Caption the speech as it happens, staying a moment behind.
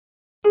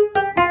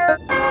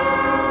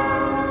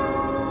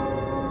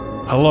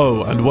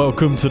Hello and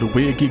welcome to the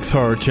Weird Geeks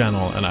Horror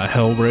Channel and our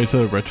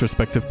Hellraiser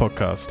retrospective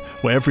podcast,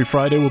 where every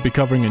Friday we'll be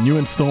covering a new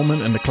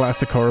installment in the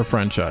classic horror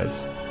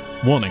franchise.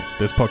 Warning,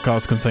 this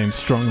podcast contains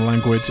strong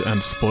language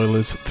and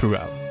spoilers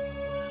throughout.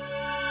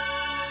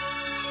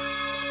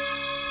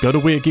 Go to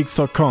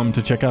WeirdGeeks.com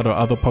to check out our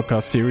other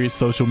podcast series,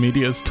 social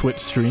medias, Twitch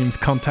streams,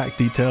 contact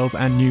details,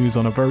 and news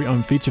on our very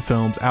own feature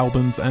films,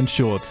 albums, and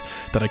shorts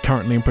that are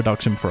currently in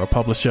production for our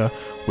publisher,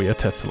 Weird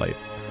Tessellate.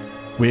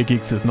 Weird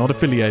Geeks is not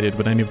affiliated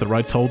with any of the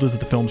rights holders of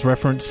the films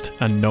referenced,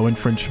 and no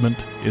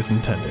infringement is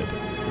intended.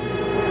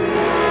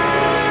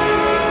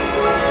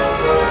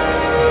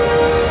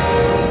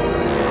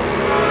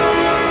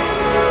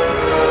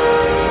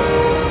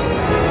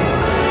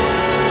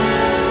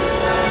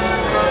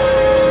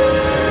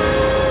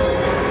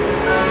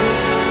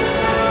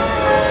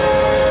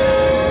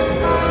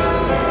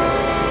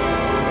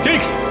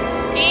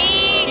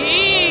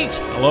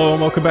 Hello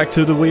and welcome back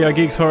to the We Are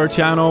Geeks Horror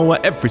Channel,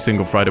 where every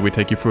single Friday we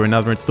take you through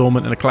another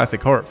installment in a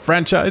classic horror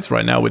franchise.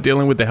 Right now we're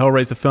dealing with the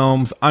Hellraiser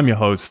films. I'm your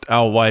host,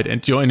 Al White,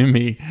 and joining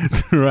me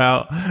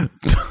throughout,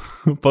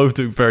 both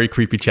do very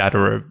creepy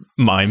chatterer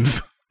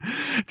mimes,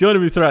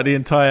 joining me throughout the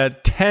entire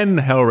 10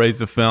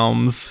 Hellraiser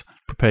films,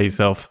 prepare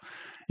yourself,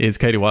 is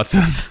Katie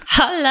Watson.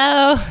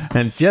 Hello.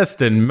 And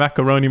Justin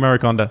Macaroni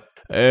Mariconda.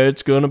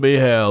 It's gonna be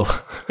hell.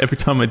 Every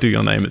time I do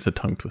your name, it's a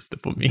tongue twister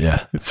for me.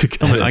 Yeah. It's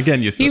becoming,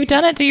 again, used to You've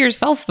done it to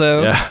yourself,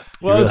 though. Yeah.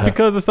 Well, it's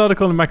because I started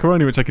calling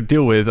macaroni, which I could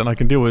deal with, and I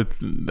can deal with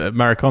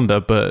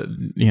Mariconda, but,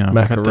 you know,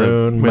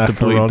 macaroon, we had to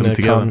bleed them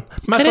together.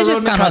 Could have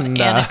just gone on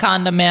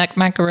Anaconda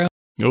macaroon.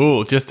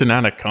 Oh, just an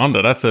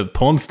anaconda. That's a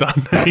porn star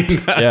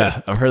name.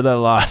 Yeah, I've heard that a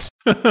lot.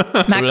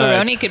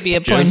 Macaroni could be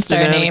a porn just star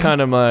an name.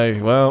 Anaconda, I'm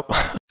like, well,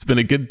 It's been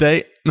a good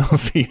day. I'll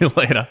see you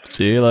later.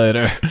 see you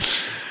later.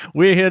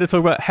 We're here to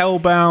talk about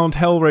Hellbound,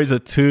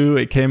 Hellraiser 2.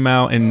 It came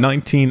out in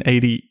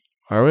 1980.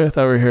 Are we? I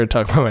thought we were here to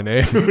talk about my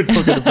name. We're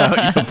talking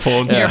about your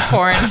porn. Your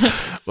porn.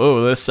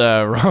 Whoa, this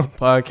wrong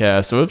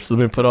podcast. Whoops, let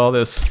me put all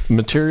this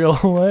material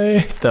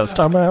away that I was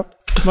talking about.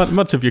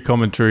 Much of your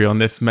commentary on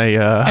this may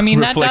I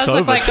mean, that reflect does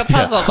look over. like a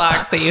puzzle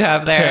box that you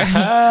have there.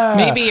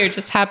 Maybe you're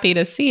just happy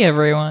to see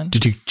everyone.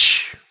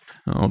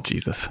 Oh,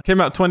 Jesus. Came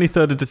out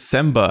 23rd of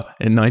December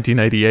in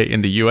 1988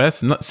 in the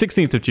US,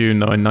 16th of June,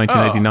 though, in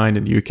 1989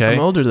 in the UK. I'm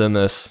older than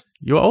this.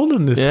 You're older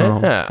than this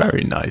film. Yeah.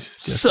 Very nice.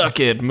 Suck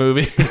it,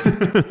 movie.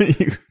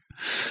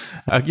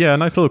 Yeah, a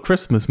nice little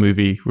Christmas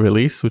movie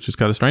release, which is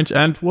kind of strange.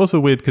 And also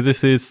weird because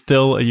this is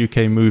still a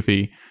UK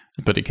movie,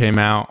 but it came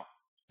out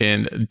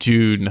in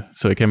June.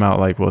 So it came out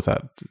like, what's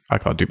that? I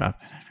can't do math.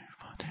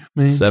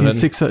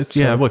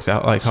 Yeah, it works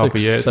out like half a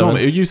year.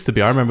 It used to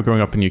be. I remember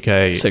growing up in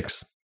UK.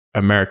 6.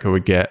 America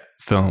would get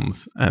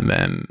films and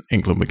then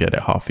England would get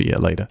it half a year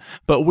later.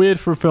 But weird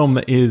for a film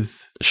that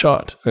is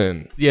shot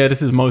in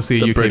this is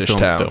mostly a UK British film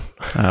town. still.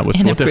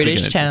 In a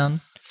British town.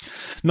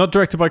 Not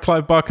directed by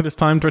Clive Barker this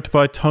time, directed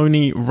by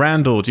Tony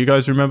Randall. Do you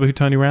guys remember who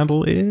Tony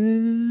Randall is?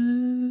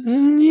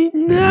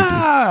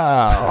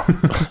 No.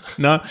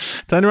 No?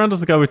 Tony Randall's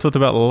the guy we talked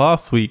about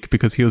last week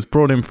because he was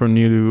brought in from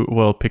New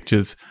World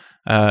Pictures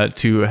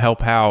to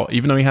help out.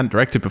 Even though he hadn't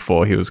directed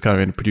before, he was kind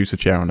of in a producer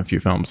chair on a few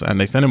films, and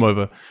they sent him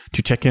over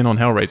to check in on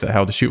Hellraiser,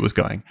 how the shoot was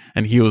going.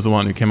 And he was the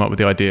one who came up with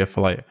the idea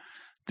for like,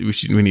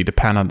 we need to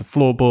pan on the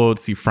floorboard,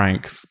 see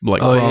Frank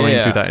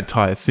crawling through that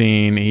entire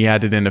scene. He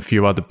added in a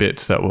few other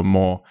bits that were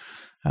more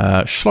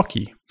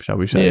schlocky, shall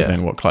we say,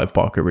 than what Clive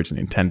Barker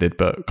originally intended,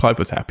 but Clive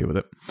was happy with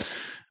it.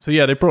 So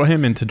yeah, they brought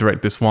him in to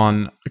direct this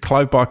one.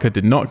 Clive Barker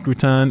did not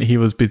return. He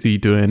was busy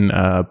doing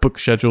book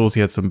schedules. He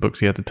had some books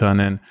he had to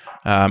turn in.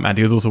 And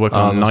he was also working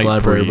on Nightbreed.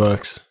 Library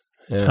books.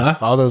 Yeah. Huh?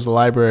 All those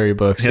library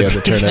books you had to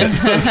turn in.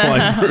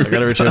 I got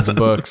to return some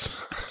books.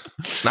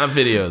 Not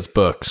videos,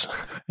 books.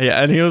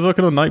 Yeah, and he was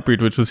working on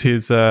Nightbreed, which was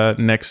his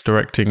next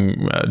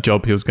directing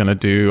job he was going to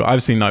do.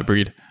 I've seen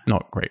Nightbreed.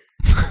 Not great.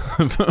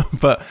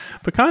 but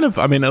kind of,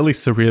 I mean, at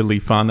least surreally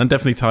fun, and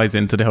definitely ties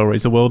into the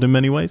Hellraiser world in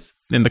many ways.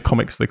 In the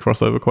comics, they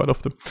cross over quite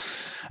often.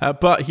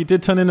 But he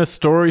did turn in a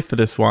story for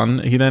this one.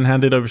 He then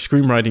handed over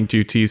screenwriting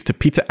duties to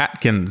Peter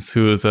Atkins,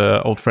 who was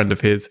an old friend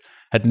of his,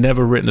 had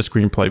never written a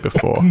screenplay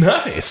before.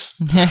 Nice.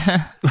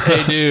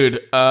 Hey, dude,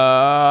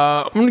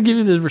 I'm going to give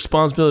you the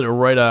responsibility to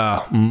write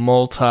a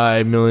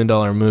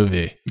multi-million-dollar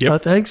movie. Yep. Oh,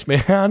 thanks,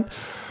 man.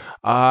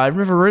 I've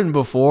never written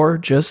before.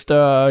 Just,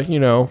 I've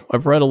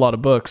read a lot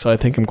of books, so I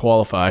think I'm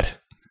qualified.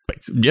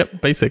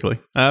 Yep, basically.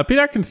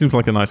 Peter Atkins seems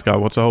like a nice guy. I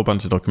watched a whole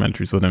bunch of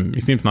documentaries with him.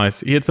 He seems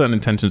nice. He had certain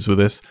intentions with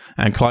this,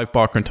 and Clive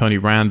Barker and Tony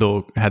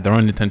Randall had their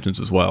own intentions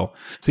as well.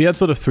 So he had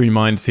sort of three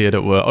minds here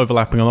that were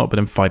overlapping a lot, but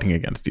then fighting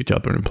against each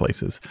other in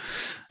places.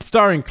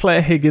 Starring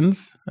Claire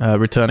Higgins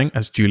returning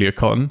as Julia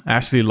Cotton,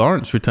 Ashley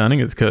Lawrence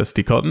returning as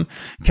Kirsty Cotton,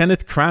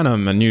 Kenneth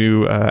Cranham, a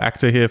new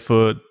actor here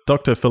for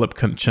Dr. Philip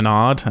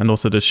Chenard, and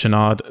also the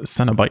Chenard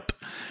Cenobite.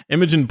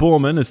 Imogen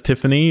Borman as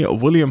Tiffany,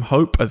 William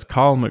Hope as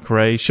Carl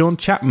McRae, Sean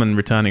Chapman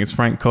returning as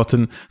Frank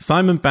Cotton,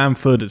 Simon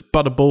Bamford as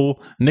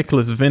Butterball,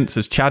 Nicholas Vince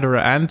as Chatterer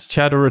and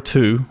Chatterer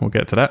 2, we'll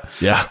get to that.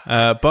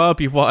 Yeah.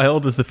 Barbie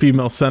Wild as the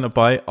female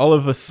Cenobite,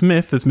 Oliver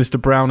Smith as Mr.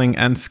 Browning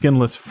and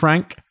Skinless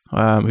Frank.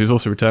 who's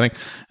also returning.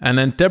 And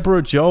then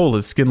Deborah Joel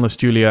as Skinless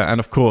Julia. And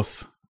of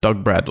course,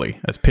 Doug Bradley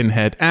as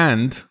Pinhead.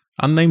 And,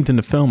 unnamed in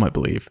the film, I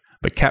believe,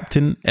 but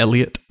Captain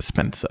Elliot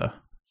Spencer.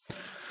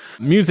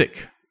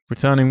 Music,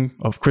 returning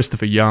of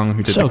Christopher Young,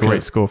 who did So the great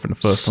good. score from the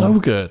first one. So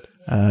good.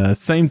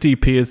 Same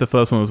DP as the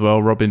first one as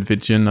well, Robin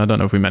Vidgeon. I don't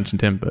know if we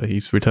mentioned him, but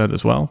he's returned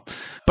as well.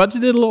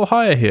 Budgeted a little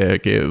higher here.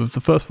 The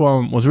first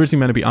one was originally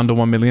meant to be under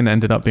 1 million,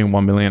 ended up being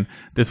 1 million.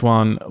 This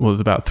one was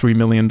about $3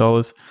 million.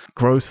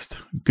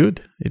 Grossed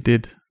good. It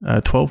did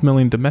 12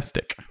 million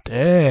domestic.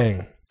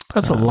 Dang.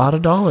 That's a lot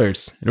of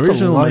dollars. It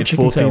originally made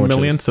 14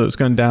 million, so it's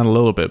going down a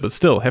little bit, but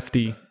still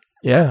hefty.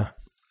 Yeah.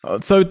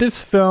 So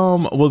this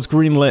film was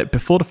greenlit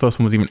before the first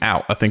one was even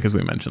out, I think, as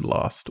we mentioned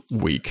last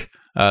week.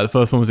 The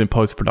first one was in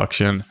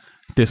post-production.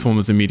 This one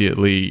was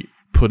immediately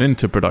put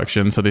into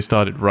production, so they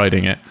started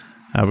writing it.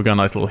 We've got a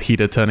nice little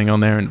heater turning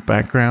on there in the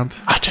background.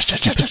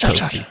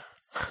 Toasty.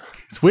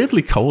 It's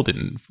weirdly cold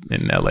in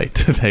LA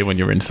today when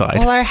you're inside.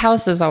 Well, our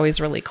house is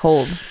always really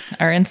cold.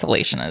 Our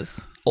insulation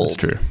is old.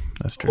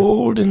 That's true.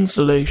 Old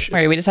insulation.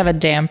 Right, we just have a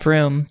damp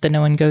room that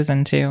no one goes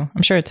into.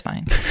 I'm sure it's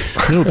fine.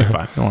 It'll be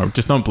fine. Don't worry.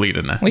 Just don't bleed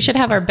in there. We should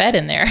have our bed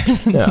in there.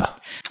 Yeah.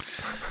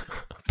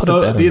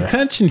 So the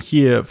attention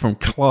here from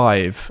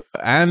Clive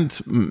and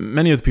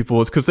many other people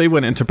was because they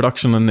went into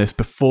production on this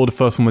before the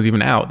first one was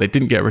even out. They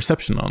didn't get a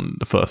reception on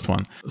the first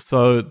one.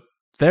 So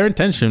their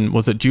intention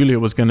was that Julia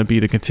was going to be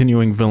the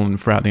continuing villain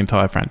throughout the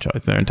entire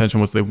franchise. Their intention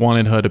was they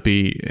wanted her to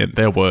be, in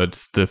their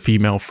words, the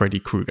female Freddy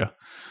Krueger,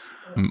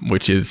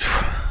 which is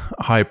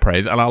high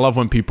praise. And I love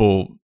when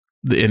people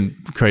in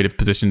creative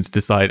positions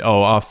decide,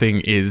 oh, our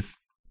thing is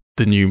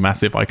the new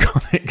massive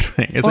iconic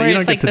thing. It's Or like you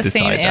don't it's like get to the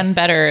same decide that. and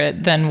better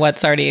than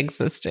what's already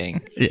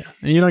existing. Yeah,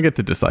 you don't get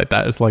to decide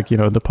that. It's like,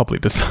 the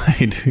public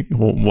decide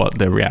what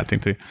they're reacting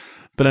to.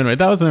 But anyway,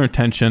 that was their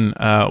intention,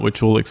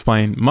 which will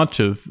explain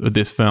much of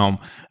this film.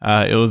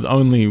 It was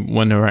only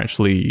when they were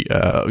actually,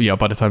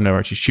 by the time they were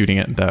actually shooting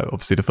it, that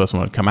obviously the first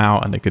one had come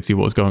out and they could see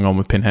what was going on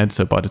with Pinhead.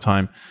 So by the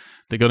time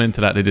they got into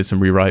that, they did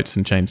some rewrites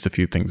and changed a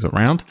few things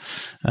around,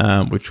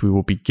 which we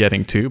will be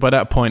getting to. By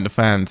that point, the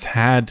fans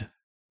had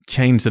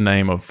changed the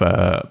name of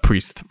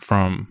Priest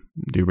from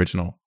the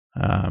original,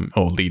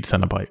 or lead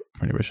Cenobite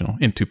from the original,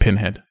 into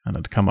Pinhead, and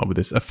had come up with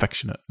this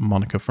affectionate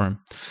moniker for him.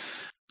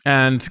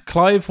 And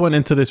Clive went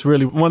into this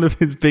really, one of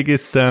his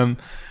biggest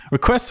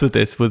requests with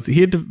this was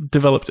he had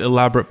developed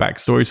elaborate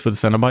backstories for the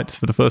Cenobites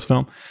for the first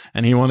film,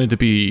 and he wanted to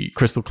be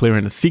crystal clear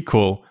in the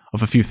sequel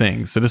of a few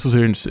things. So this was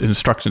his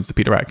instructions to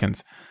Peter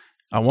Atkins.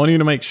 I want you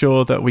to make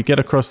sure that we get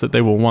across that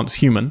they were once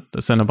human. The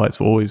Cenobites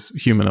were always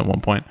human at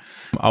one point.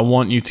 I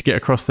want you to get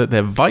across that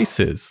their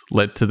vices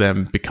led to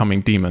them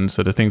becoming demons.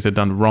 So the things they'd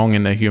done wrong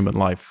in their human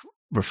life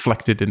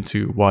reflected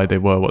into why they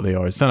were what they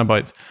are as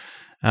Cenobites.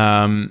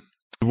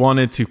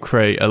 Wanted to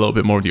create a little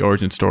bit more of the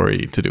origin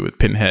story to do with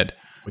Pinhead,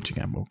 which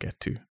again, we'll get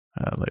to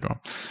later on.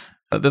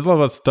 There's a lot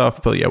of other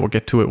stuff, but yeah, we'll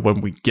get to it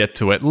when we get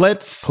to it.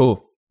 Let's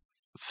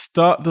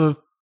start the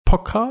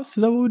podcast. Is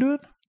that what we're doing?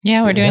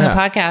 Yeah, we're doing a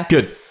podcast.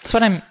 Good. That's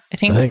what I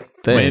think.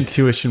 My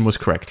intuition was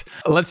correct.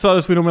 Let's start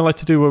as we normally like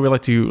to do, where we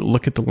like to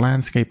look at the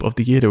landscape of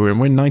the year that we're in.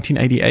 We're in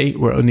 1988.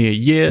 We're only a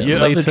year later.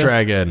 Year of the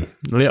Dragon.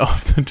 Year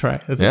of the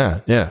Dragon. Yeah.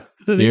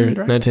 Is it Year, the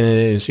Dragon?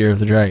 1988 is Year of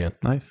the Dragon.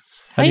 Nice.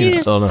 How do you know?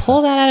 just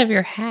pull that out of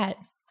your hat,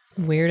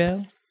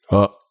 weirdo?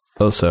 Well,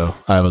 also,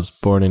 I was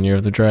born in Year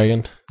of the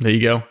Dragon. There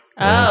you go.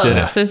 Oh, Did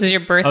it. so this is your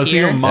birth Oh, so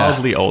year? you're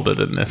mildly older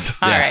than this.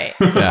 All right.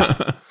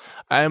 Yeah.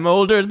 I'm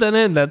older than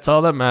it. That's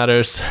all that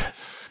matters.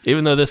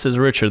 Even though this is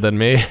richer than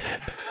me.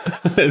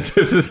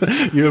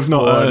 You have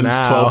not earned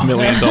 $12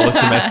 million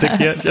domestic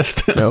yet.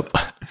 Just Nope.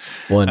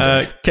 One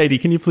day. Katie,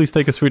 can you please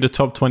take us through the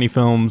top 20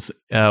 films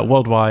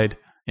worldwide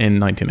in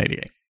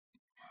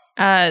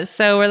 1988?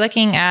 So we're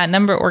looking at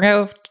we'll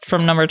go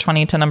from number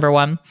 20 to number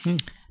 1.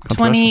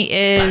 20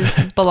 is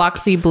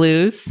Biloxi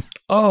Blues.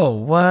 Oh,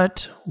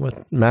 what?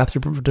 Did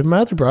Matthew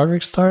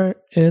Broderick start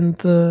in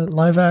the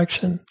live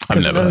action?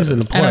 I've never I know he's in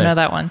the play. I don't know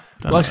that one.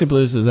 Biloxi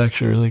Blues is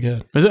actually really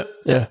good. Is it?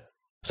 Yeah.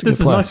 It's a This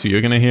good is play. nice for you.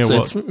 You're going to hear So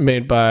what... it's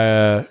made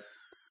by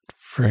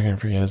forget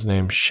his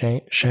name.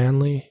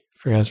 Shanley.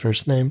 Forget his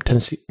first name.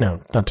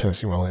 Not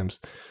Tennessee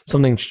Williams.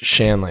 Something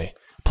Shanley.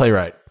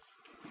 Playwright.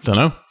 Don't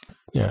know.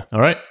 Yeah.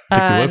 All right. Take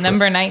your word for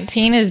Number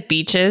 19 is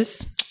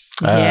Beaches.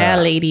 Yeah,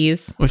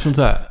 ladies. it. Which one's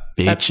that?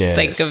 That's Beaches.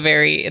 like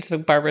it's a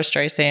Barbara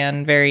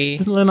Streisand, very...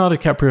 Isn't Leonardo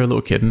DiCaprio a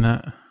little kid in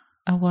that?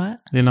 A what?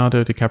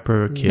 Leonardo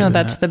DiCaprio a kid No, in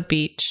that's that? the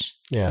beach.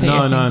 Yeah.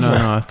 No,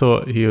 No. I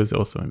thought he was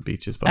also in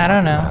Beaches. But I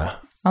don't know.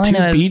 All I Two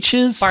know is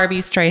beaches? Barbie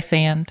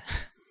Streisand.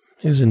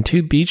 He was in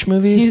 2 beach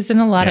movies? He's in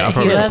a lot Yeah, I of... He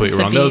probably loves completely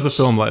the wrong. There was a beach.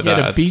 film like He had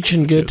that. a beach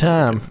and good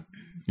time.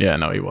 Yeah,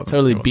 no, he wasn't.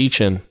 Totally He wasn't.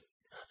 beaching.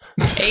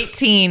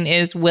 18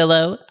 is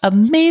Willow.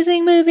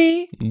 Amazing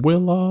movie.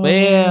 Willow.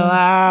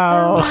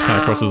 Wow. Kind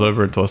of crosses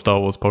over into a Star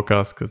Wars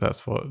podcast because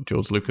that's what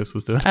George Lucas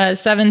was doing.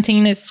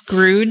 17 is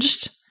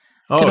Scrooged.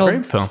 Oh, Good a old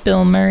great film.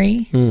 Bill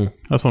Murray.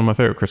 That's one of my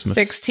favorite Christmas.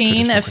 16,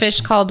 traditional A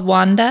Fish Called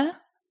Wanda.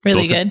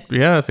 Really Also- good.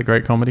 Yeah, it's a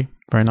great comedy.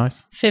 Very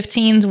nice.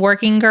 15's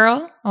Working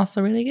Girl.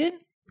 Also really good.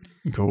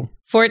 Cool.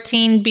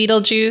 14,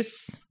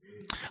 Beetlejuice.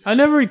 I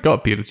never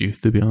got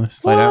Beetlejuice, to be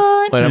honest. Wait,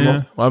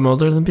 Yeah. I'm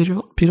older than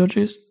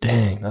Beetlejuice?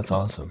 Dang, that's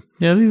awesome.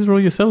 Yeah, these are all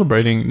you're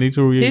celebrating. These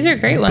are all your These are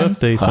great ones.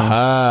 birthday films.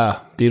 Haha,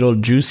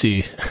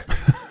 Beetlejuicy.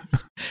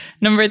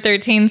 Number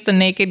 13 is The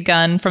Naked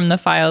Gun from the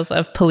Files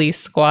of Police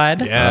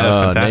Squad.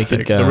 Yeah, fantastic.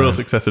 Naked Gun. The real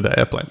successor to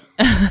Airplane.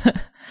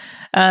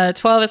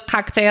 12 is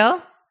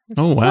Cocktail.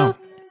 Oh, wow.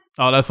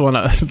 Oh, that's one.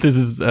 This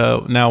is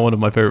now one of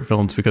my favorite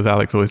films because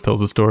Alex always tells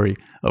the story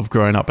of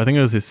growing up. I think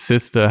it was his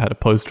sister had a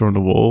poster on the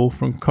wall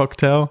from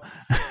Cocktail,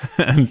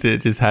 and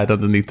it just had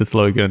underneath the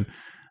slogan,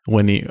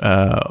 "When he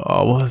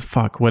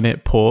when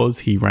it pours,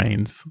 he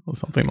rains," or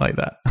something like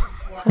that.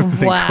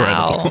 It's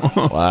Wow.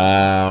 incredible.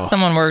 Wow.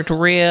 Someone worked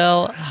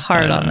real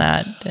hard on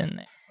that, didn't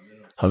they?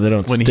 Hope they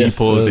don't When he stiff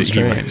pours those it, he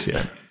trains.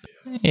 rains.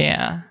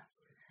 Yeah.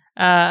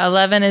 Yeah.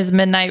 11 is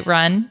Midnight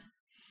Run.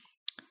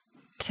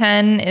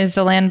 10 is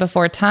The Land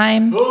Before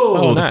Time.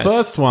 Oh, nice. the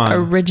first one.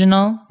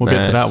 Original. We'll get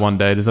to Nice. that one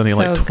day. There's only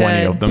like So 20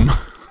 good. of them.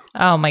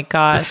 Oh my There's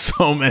gosh.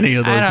 so many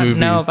of those I don't movies.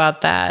 know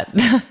about that.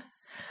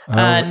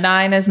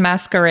 9 is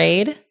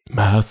Masquerade.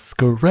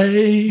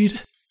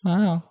 Masquerade.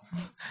 Wow.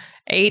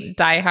 8,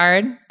 Die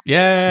Hard.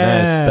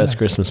 Yeah. Nice. Best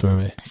Christmas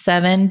movie.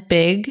 7,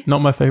 Big.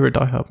 Not my favorite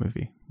Die Hard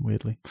movie,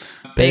 weirdly.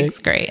 Big's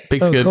great.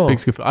 Big's Oh, good. cool.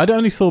 Big's good. I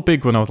only saw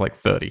Big when I was like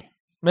 30.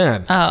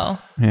 Man. Oh,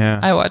 Yeah.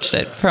 I watched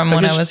it from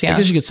when I was I young.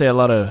 guess you could say a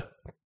lot of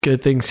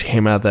good things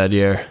came out that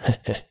year.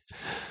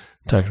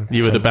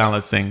 You were the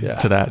balancing Yeah.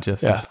 to that,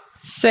 just Yeah.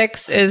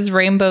 6 is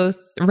Rambo the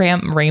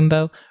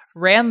Third.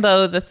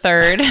 Rainbow the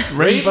Third. How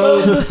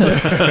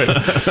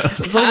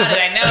did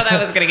I know that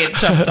was going to get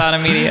jumped on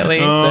immediately?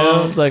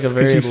 Sounds like a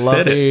very you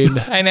said it.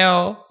 loving. I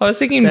know. I was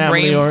thinking Rainbow.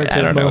 Family-oriented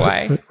I don't know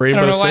why. I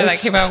Rainbow don't know why that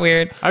Six? came out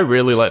weird. I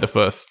really like the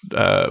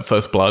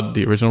First Blood,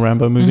 the original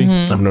Rambo movie.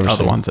 Mm-hmm. I've never Other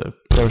seen, ones are.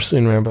 never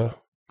seen Rambo.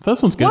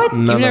 First one's good. What? No,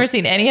 You've no. never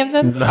seen any of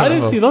them? No. I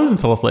didn't see those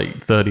until I was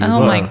like 30 as Oh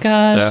well. my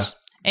gosh. Yeah.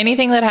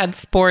 Anything that had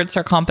sports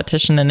or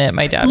competition in it,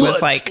 my dad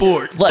was like,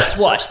 Bloodsport. let's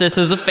watch this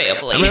as a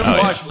family. I mean, I've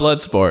watched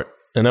Bloodsport,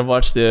 and I've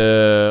watched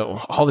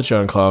all the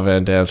Jean-Claude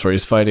Van Damme's where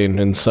he's fighting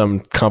in some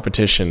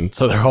competition.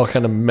 So they're all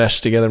kind of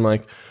meshed together. I'm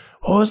like,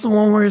 what was the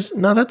one where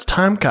no, that's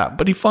Time Cop,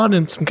 but he fought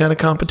in some kind of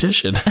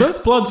competition.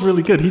 First Blood's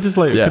really good. He just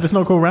like, Yeah. it's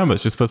not called Rambo,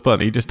 it's just First Blood.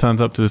 He just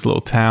turns up to this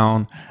little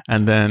town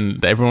and then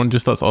everyone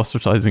just starts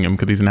ostracizing him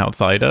because he's an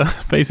outsider,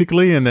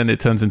 basically. And then it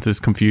turns into this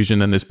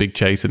confusion and this big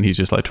chase and he's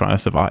just like trying to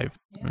survive.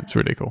 It's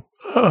really cool.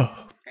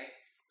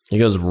 He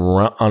goes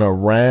on a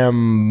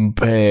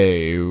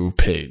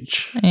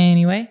rampage.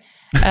 Anyway,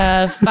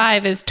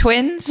 5 is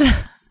Twins.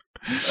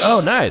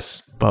 Oh,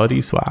 nice.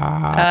 Body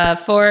swap.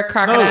 4, No,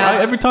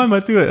 Crocodile. every time I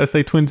do it, I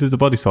say Twins is a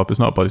body swap. It's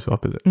not a body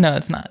swap, is it? No,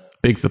 it's not.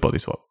 Big's the body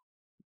swap.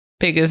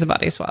 Big is a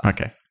body swap.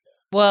 Okay.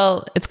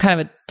 Well, it's kind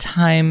of a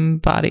time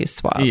body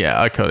swap.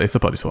 Yeah, okay. It's a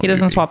body swap. He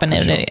doesn't movie, swap for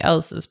anybody sure.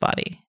 else's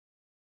body.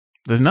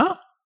 There's not?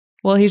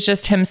 Well, he's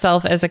just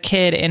himself as a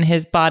kid in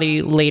his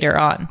body later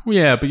on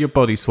Yeah, but you're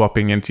body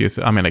swapping into your.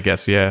 I mean, I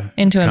guess, yeah.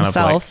 into Kind of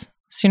himself.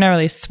 So you're not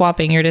really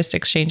swapping, you're just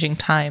exchanging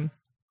time.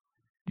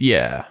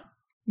 Yeah.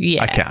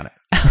 Yeah. I count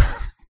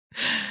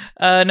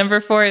it. Number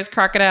 4 is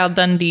Crocodile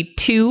Dundee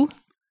 2.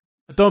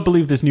 I don't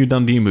believe this new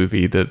Dundee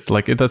movie that's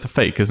a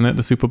fake, isn't it?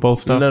 The Super Bowl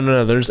stuff?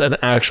 No. There's an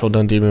actual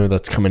Dundee movie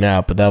that's coming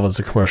out, but that was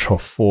a commercial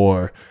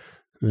for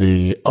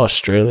the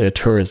Australia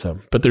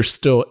tourism. But there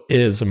still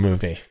is a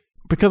movie.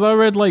 Because I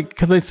read,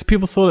 because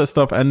people saw that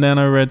stuff, and then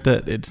I read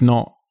that it's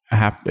not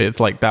it's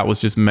like that was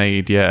just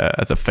made,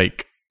 as a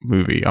fake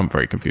movie. I'm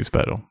very confused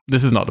about it all.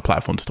 This is not the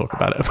platform to talk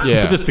about it.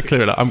 Yeah. But just to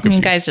clear it up, I'm I mean,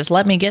 confused. guys, just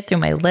let me get through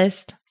my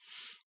list.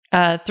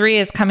 3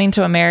 is Coming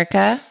to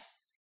America.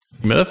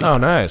 Murphy. Oh,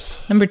 nice.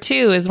 Number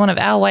 2 is one of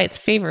Al White's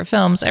favorite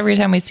films. Every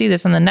time we see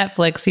this on the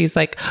Netflix, he's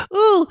like,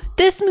 ooh,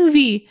 this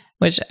movie,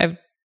 which I've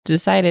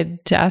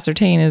decided to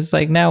ascertain is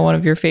like now one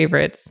of your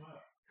favorites.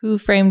 Who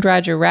Framed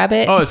Roger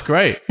Rabbit? Oh, it's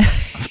great.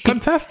 It's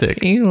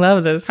fantastic. You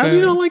love this How do movie.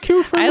 you not like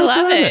Who Framed I Roger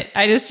love Rabbit? it.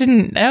 I just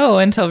didn't know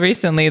until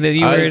recently that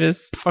you were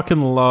just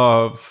fucking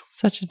love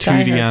such a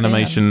 2D diehard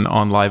animation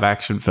on live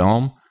action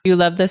film. fan. You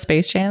love the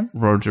Space Jam?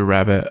 Roger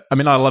Rabbit. I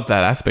mean, I love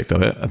that aspect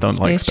of it. I don't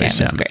like Space Space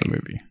Jam Jam is as a great.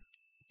 movie.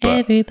 But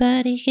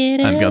Everybody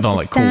get I up. don't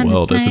like It's Cool time to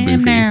World as a slam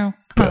movie, now.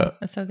 but- Oh,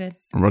 that's so good.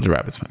 Roger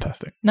Rabbit's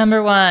fantastic.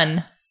 Number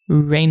 1,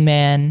 Rain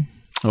Man.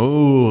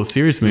 Oh,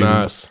 serious movies.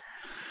 Nice.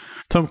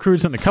 Tom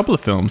Cruise in a couple of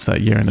films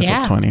that year in the Yeah.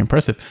 top 20.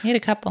 Impressive. He had a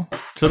couple.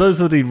 So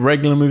those are the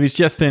regular movies.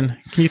 Justin,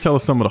 can you tell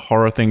us some of the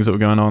horror things that were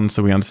going on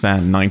so we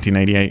understand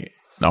 1988,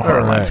 the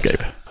horror All right.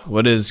 landscape?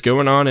 What is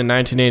going on in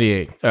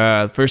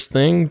 1988? First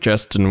thing,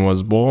 Justin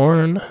was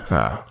born.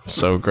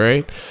 So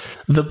great.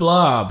 The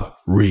Blob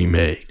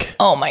remake.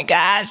 Oh my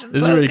gosh.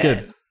 This is really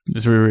good.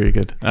 It's really, really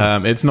good.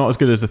 It's not as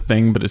good as The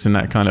Thing, but it's in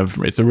that kind of,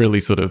 it's a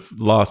really sort of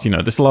last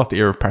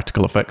era of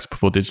practical effects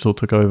before digital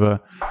took over.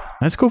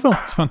 It's a cool film.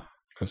 It's fun.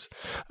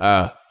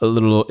 A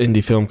little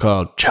indie film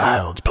called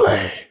Child's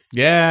Play.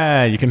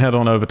 Yeah, you can head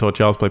on over to our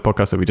Child's Play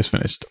podcast that we just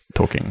finished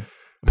talking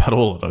about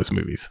all of those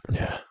movies.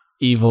 Yeah.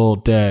 Evil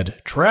Dead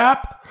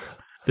Trap.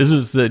 This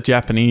is the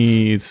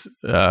Japanese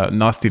pretty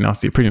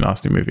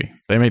nasty movie.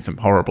 They made some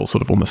horrible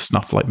sort of almost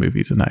snuff-like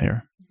movies in that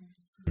era.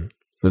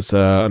 There's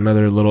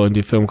another little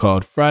indie film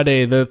called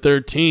Friday the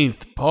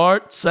 13th,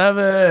 Part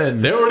 7.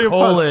 They're already on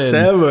Part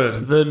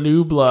 7. The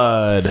New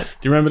Blood. Do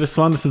you remember this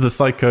one? This is the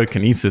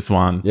psychokinesis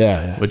one.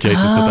 Yeah. Where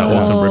Jason's got that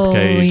awesome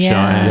ribcage.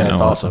 yeah. Yeah,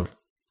 it's awesome.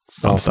 It's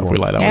fun stuff. We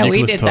like that Yeah, one.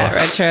 we did that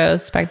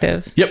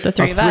retrospective. Yep, The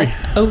three of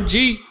us us.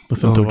 OG.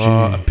 Listen to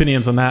our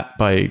opinions on that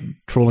by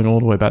trawling all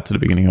the way back to the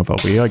beginning of our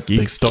We Are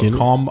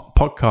Geeks.com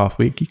podcast.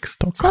 We Are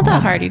Geeks.com. It's not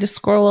that hard. You just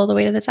scroll all the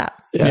way to the top.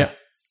 Yeah.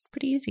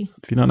 Pretty easy.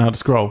 If you don't know how to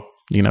scroll,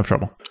 you can have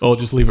trouble. Or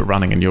just leave it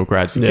running and you'll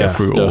gradually get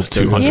through all just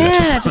go 200. Yeah,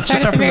 Just- just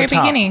start at the very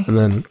beginning. And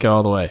then go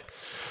all the way.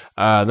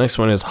 Next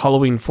one is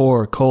Halloween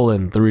 4,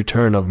 The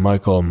Return of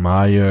Michael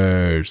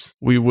Myers.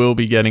 We will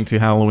be getting to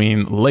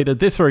Halloween later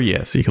this very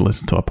year, so you can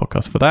listen to our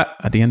podcast for that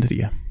at the end of the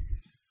year.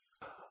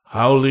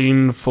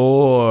 Howling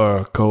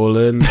 4,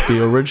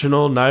 The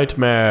Original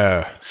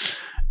Nightmare.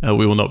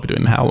 We will not be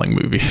doing Howling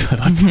movies, I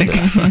don't think.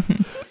 So.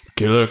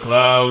 Killer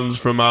Clowns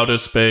from Outer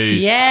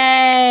Space.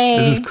 Yay!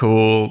 This is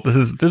cool. This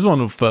is one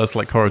of the first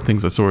like horror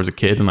things I saw as a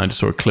kid, and I just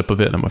saw a clip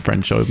of it, and my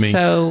friend showed me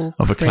So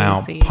of a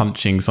clown crazy.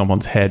 punching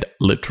someone's head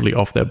literally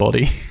off their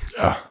body.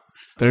 Yeah.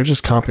 They're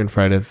just copying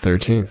Friday the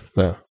 13th,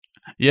 though.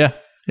 Yeah,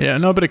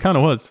 no, but it kind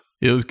of was.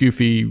 It was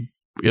goofy.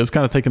 It was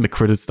kind of taking the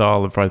Critter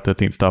style of Friday the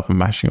 13th stuff and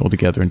mashing it all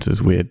together into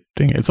this weird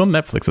thing. It's on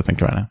Netflix, I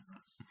think, right now.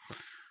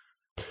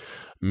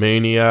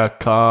 Maniac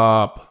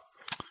Cop.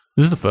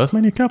 This is the first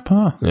Maniac Cop,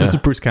 huh? Yeah. This is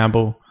Bruce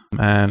Campbell.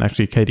 And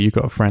actually, Katie, you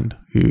got a friend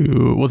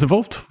who was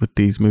involved with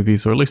these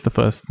movies, or at least the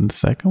first and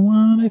second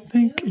one, I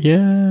think.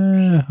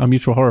 Yeah. A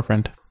mutual horror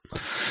friend.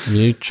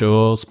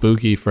 Mutual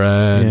spooky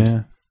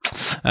friend.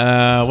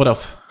 Yeah. What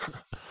else?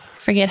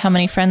 Forget how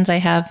many friends I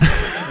have.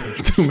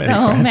 Too many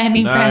So friends.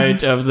 many Night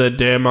friends. of the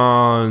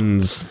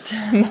Demons.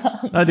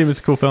 I think it's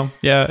a cool film.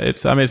 Yeah,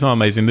 it's not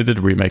amazing. They did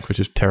a remake, which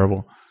is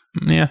terrible.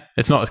 Yeah,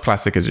 it's not as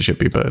classic as it should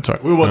be, but it's all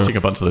right. We were watching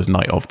a bunch of those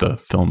Night of the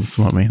films,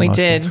 weren't we? We last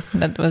year? did.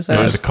 That was Yeah,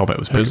 those. the comment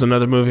was Here's pretty.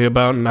 another movie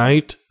about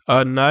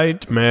A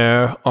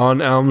Nightmare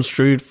on Elm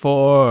Street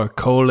 4,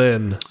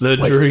 The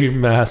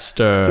Dream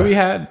Master. So we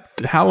had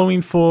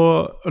Halloween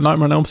 4,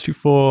 Nightmare on Elm Street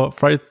 4,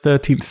 Friday the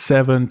 13th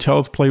 7,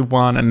 Child's Play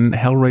 1, and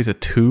Hellraiser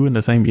 2 in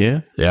the same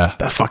year. Yeah.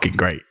 That's fucking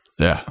great.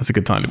 Yeah. That's a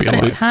good time to be What a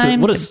alive.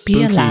 time What a to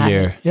spooky be alive.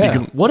 year. Yeah.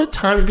 What a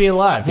time to be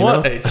alive. You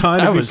What know? a time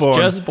to I be was born.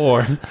 just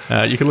born.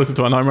 You can listen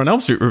to our Nightmare on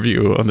Elm Street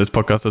review on this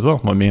podcast as well,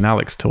 when me and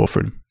Alex tore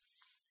through.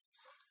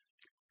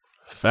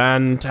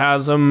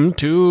 Phantasm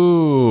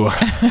 2.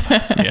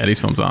 Yeah,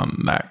 these films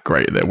aren't that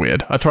great. They're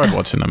weird. I tried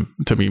watching them.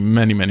 It took me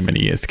many, many,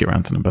 many years to get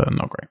around to them, but they're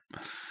not great.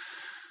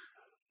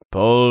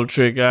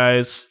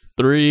 Poltergeist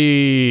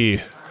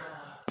 3.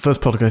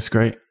 First Poltergeist is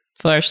great.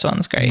 First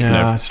one's great.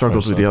 Yeah, I struggled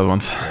first with the other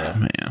one's-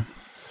 ones. Yeah.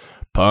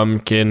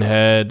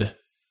 Pumpkinhead.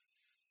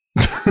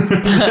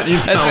 I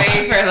was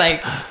waiting for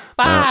like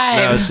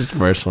 5. No, it's just the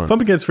first one.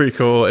 Pumpkinhead's pretty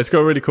cool. It's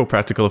got really cool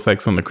practical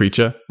effects on the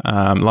creature.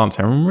 Lance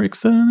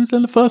Henriksen is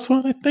in the first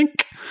one, I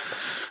think.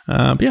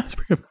 But yeah, it's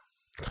pretty good.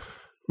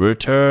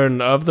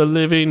 Return of the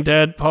Living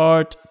Dead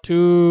Part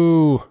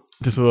 2.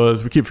 This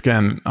was,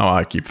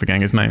 I keep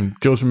forgetting his name.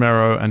 George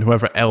Romero and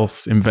whoever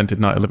else invented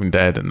Night of the Living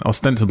Dead and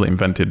ostensibly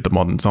invented the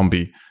modern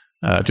zombie.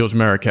 George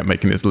Romero kept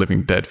making his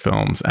Living Dead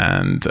films,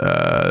 and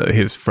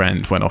his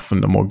friend went off on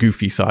the more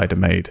goofy side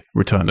and made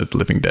Return of the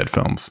Living Dead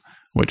films,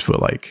 which were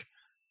like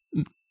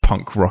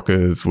punk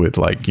rockers with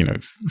like, you know,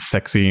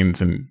 sex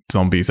scenes and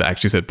zombies that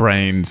actually said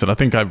brains. And I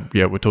think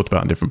we talked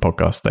about in different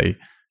podcasts, they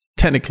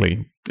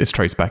technically, it's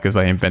traced back as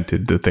they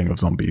invented the thing of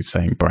zombies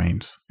saying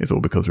brains. It's all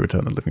because of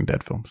Return of the Living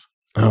Dead films.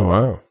 Oh,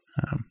 wow.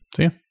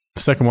 So yeah,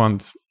 the second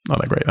one's not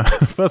that great.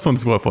 First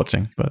one's worth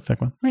watching, but the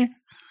second one,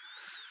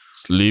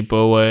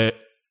 Sleepaway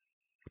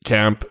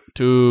Camp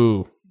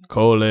 2,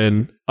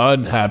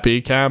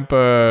 Unhappy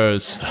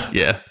Campers.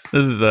 yeah.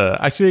 This is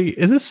actually,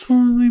 is this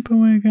one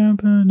Sleepaway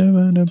Camp?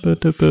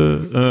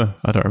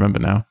 I don't remember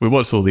now. We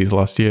watched all these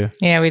last year.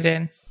 Yeah, we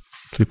did.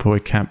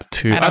 Sleepaway Camp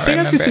 2. I don't I think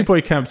actually remember.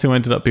 Sleepaway Camp 2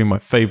 ended up being my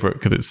favorite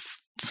because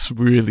it's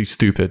really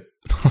stupid.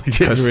 Like, it's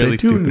Because really they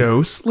do stupid.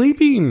 no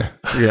sleeping.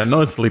 Yeah,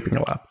 no sleeping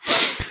allowed.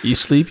 You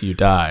sleep, you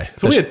die.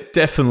 So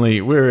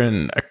we're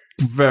in a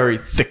very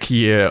thick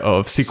year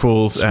of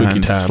sequels Spooky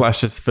and time.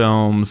 slashers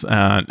films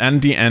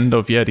and the end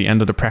of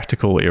the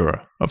practical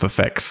era of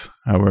effects.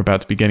 We're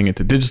about to be getting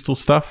into digital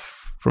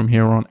stuff from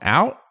here on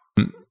out,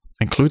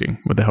 including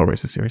with the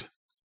Hellraiser series.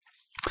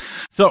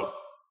 So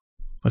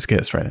let's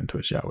get straight into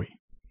it, shall we?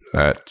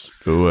 Let's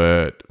do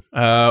it.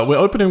 We're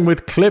opening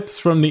with clips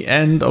from the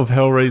end of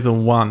Hellraiser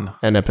 1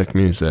 And epic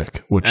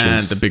music, which and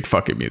is the big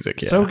fucking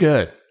music. Yeah. so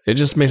good. It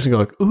just makes me go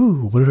like,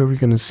 ooh, what are we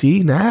going to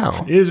see now?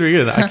 It is really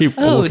good. I keep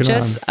Oh, walking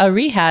just around, a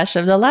rehash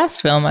of the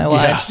last film I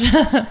watched.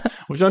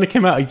 which only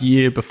came out a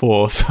year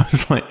before, so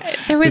it's like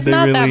There was did they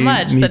not that really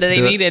much need that to they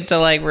do it? needed to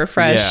like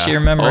refresh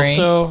your memory.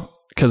 Also,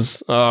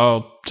 because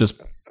I'll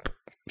just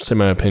say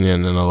my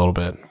opinion in a little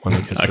bit when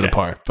it gets to the Okay.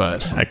 part.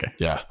 But Okay.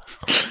 yeah.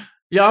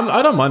 Yeah,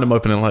 I don't mind them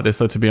opening like this,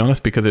 though, to be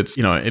honest, because it's,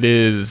 you know, it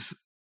is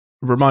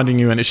reminding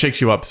you and it shakes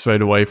you up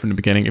straight away from the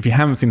beginning. If you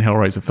haven't seen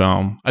Hellraiser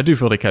film, I do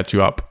feel they catch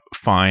you up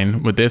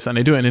fine with this, and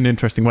they do it in an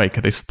interesting way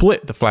because they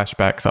split the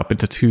flashbacks up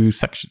into two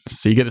sections.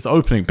 So you get this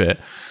opening bit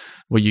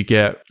where you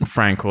get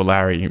Frank or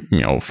Larry,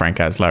 Frank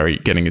as Larry,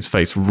 getting his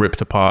face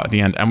ripped apart at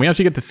the end. And we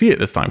actually get to see it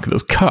this time because it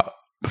was cut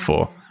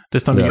before.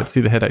 This time you get to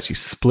see the head actually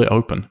split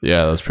open.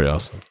 Yeah, that's pretty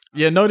awesome.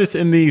 Yeah, notice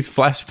in these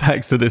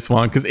flashbacks to this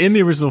one, because in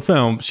the original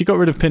film, she got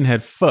rid of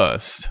Pinhead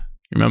first,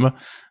 remember?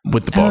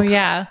 With the box. Oh,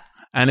 yeah.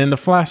 And in the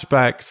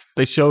flashbacks,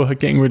 they show her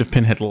getting rid of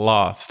Pinhead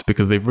last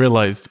because they've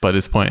realized by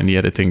this point in the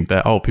editing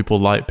that, people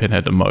like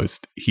Pinhead the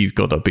most. He's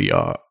got to be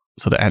our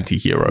sort of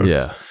anti-hero.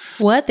 Yeah.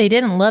 What? They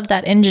didn't love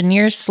that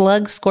engineer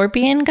slug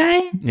scorpion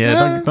guy?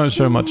 Yeah, don't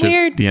show much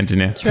weird. of the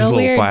engineer. Just a real little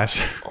weird. flash.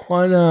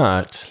 Why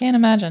not? Can't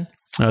imagine.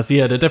 So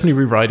yeah, they're definitely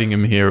rewriting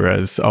him here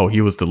as,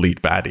 he was the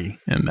lead baddie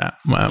in that,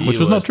 which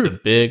was not true. The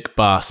big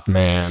boss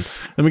man.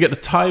 Then we get the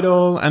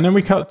title, and then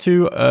we cut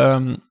to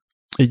a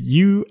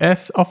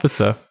U.S.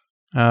 officer,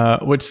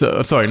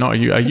 sorry, not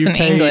a It's UK an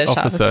English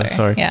officer.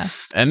 Sorry. Yeah.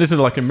 And this is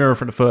like a mirror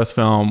from the first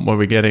film where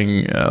we're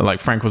getting,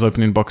 like Frank was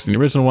opening boxes in the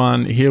original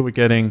one. Here we're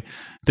getting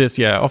this,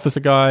 officer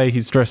guy.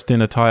 He's dressed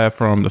in attire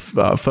from the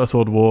First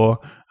World War,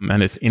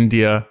 and it's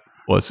India.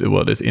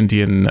 It's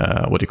Indian,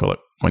 what do you call it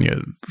when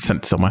you're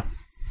sent somewhere?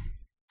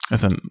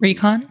 As an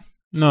Recon?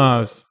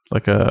 No, it's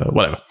like a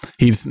whatever.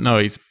 He's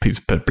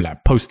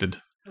posted.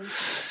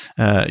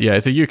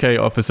 It's a UK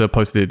officer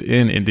posted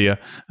in India,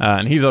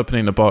 and he's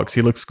opening the box.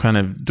 He looks kind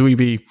of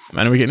dweeby,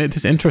 and we're getting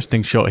this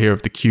interesting shot here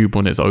of the cube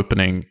when it's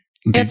opening.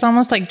 It's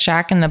almost like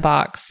Jack in the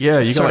Box. Yeah,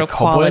 you got sort like of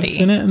cobwebs quality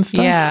in it and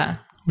stuff. Yeah,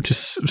 which is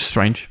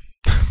strange.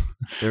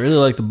 They really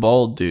like the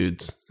bald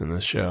dudes in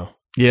this show.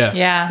 Yeah,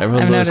 yeah.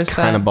 Everyone's I've always noticed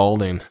kind of that.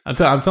 balding.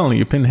 I'm telling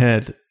you,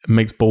 Pinhead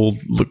makes bald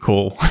look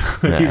cool. I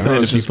keep saying to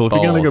everyone's just people, if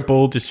you're gonna bald. go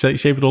bald, just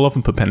shave it all off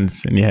and put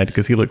pens in your head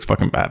because he looks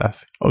fucking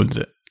badass. Owns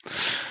it.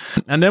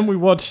 And then we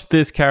watch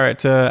this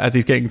character as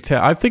he's getting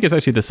I think it's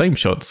actually the same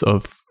shots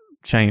of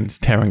chains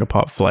tearing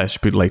apart flesh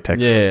with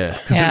latex. Yeah.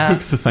 Because it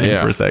looks the same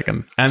Yeah. for a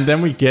second. And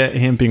then we get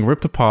him being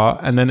ripped apart,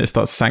 and then it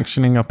starts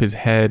sanctioning up his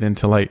head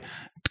into like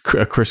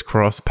a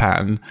crisscross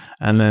pattern,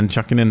 and then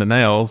chucking in the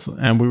nails,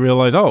 and we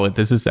realize,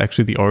 this is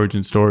actually the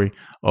origin story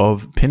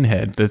of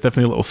Pinhead. There's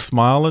definitely a little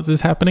smile as this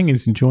is happening.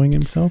 He's enjoying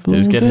himself a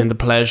He's little getting bit.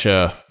 the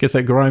pleasure. Gets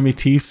that grimy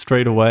teeth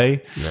straight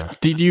away. Yeah.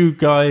 Did you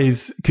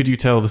guys, could you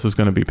tell this was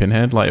going to be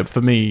Pinhead? Like,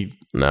 for me,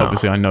 No.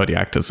 obviously I know the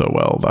actor so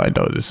well that I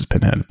know this is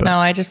Pinhead, but No,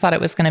 I just thought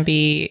it was going to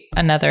be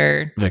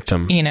another,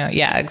 Victim.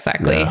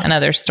 exactly. Yeah.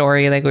 Another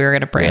story. Like we were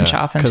going to branch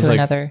Yeah, off 'cause, into like,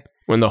 another.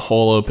 When the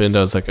hole opened,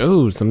 I was like,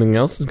 oh, something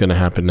else is going to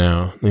happen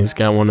now. And he's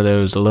got one of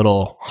those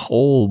little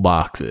hole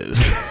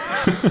boxes.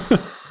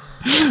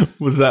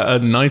 was that a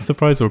nice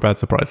surprise or a bad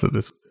surprise at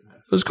this?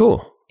 It was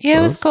cool. Yeah,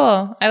 it was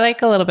cool. I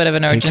like a little bit of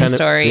an origin kinda-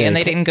 story, yeah, and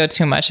they you didn't go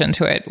too much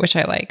into it, which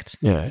I liked.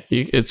 Yeah.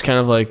 It's kind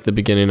of like the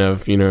beginning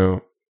of,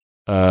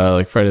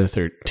 like Friday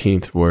the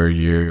 13th, where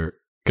you're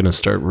going to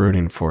start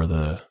rooting for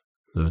the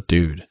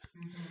dude.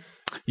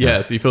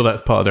 Yeah, so you feel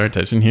that's part of their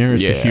intention here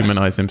is to Yeah.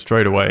 humanize him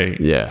straight away.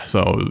 Yeah.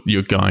 So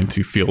you're going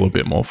to feel a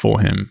bit more for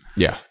him.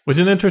 Yeah. Which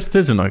is an interesting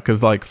decision, though,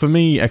 because, like, for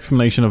me,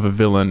 explanation of a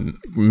villain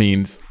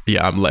means,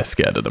 I'm less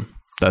scared of them.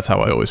 That's how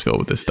I always feel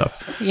with this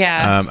stuff.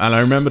 Yeah. And I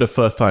remember the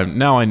first time,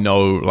 now I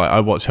know, like, I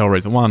watched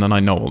Hellraiser 1 and I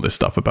know all this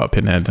stuff about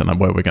Pinhead and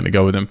where we're going to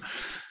go with him.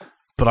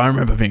 But I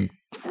remember being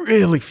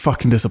really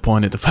fucking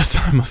disappointed the first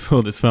time I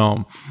saw this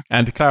film.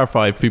 And to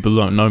clarify, if people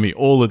don't know me,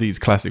 all of these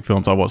classic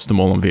films, I watched them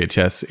all on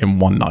VHS in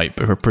one night,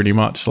 but pretty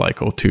much,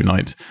 like, or 2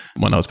 nights.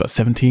 When I was about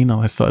 17,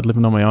 I started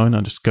living on my own. I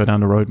just go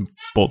down the road and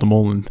bought them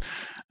all. And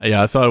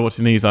I started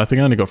watching these. I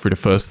think I only got through the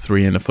first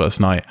 3 in the first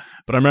night.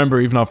 But I remember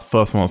even after the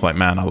first one, I was like,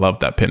 man, I love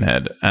that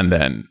Pinhead. And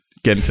then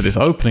getting to this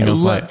opening, I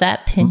was love like,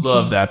 that pin.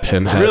 Love that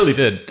Pinhead. I really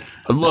did.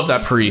 I love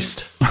that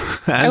priest.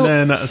 And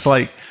then it's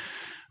like,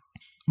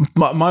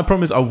 my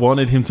problem is I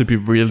wanted him to be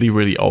really,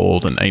 really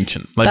old and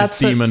ancient. Like this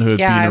demon who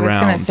had I been was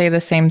going around to say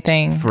the same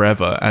thing.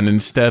 forever. And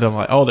instead I'm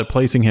like, they're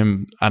placing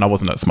him, and I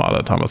wasn't that smart at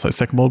the time. I was like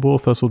Second World War,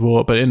 First World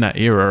War. But in that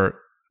era,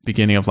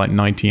 beginning of like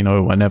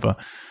 1900, whenever,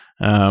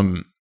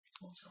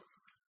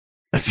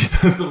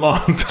 that's a long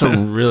time. It's a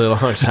really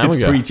long time It's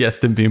ago.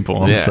 pre-Justin being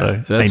born, Yeah,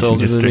 so that's ancient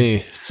older history. than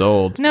me. It's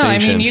old. No, It's I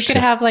mean, ancient. you could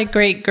have like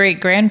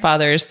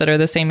great-great-grandfathers that are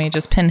the same age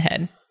as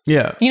Pinhead.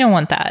 Yeah. You don't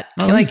want that.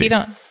 easy. You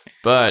don't.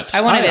 But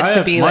I wanted it to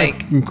have be my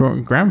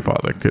like.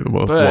 grandfather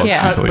was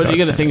Yeah. until he but died you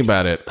got to same think age.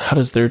 about it. How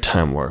does their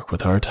time work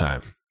with our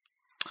time?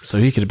 So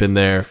he could have been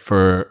there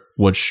for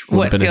which would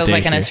What have been feels a day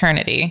like an here.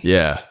 eternity.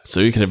 Yeah, so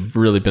he could have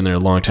really been there a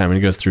long time, and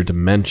he goes through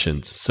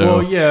dimensions. So,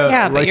 Well, yeah.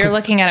 Yeah, but like you're if-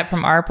 looking at it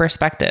from our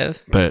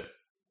perspective. but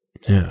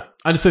yeah,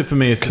 I just say for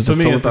me, it's because for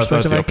me, the it's that's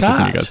the opposite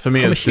for you guys. For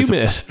me, I'm a it's just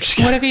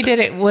human. What if he did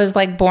it was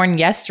like born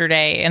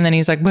yesterday, and then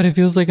he's like, but it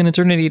feels like an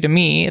eternity to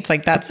me. It's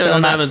like that's still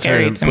not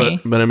scary to me.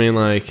 But I mean,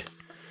 like,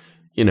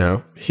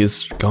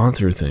 he's gone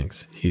through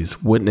things.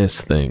 He's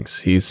witnessed things.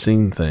 He's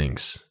seen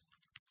things.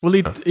 well,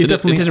 It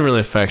definitely didn't really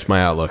affect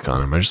my outlook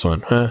on him. I just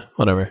went,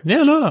 whatever.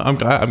 Yeah, no, I'm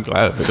glad. I'm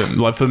glad. But then,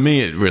 like for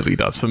me, it really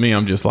does. For me,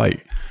 I'm just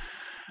like,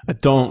 I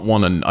don't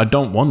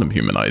want them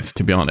humanized,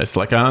 to be honest.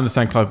 Like, I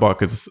understand Clive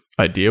Barker's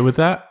idea with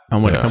that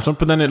and when it comes from,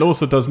 but then it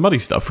also does muddy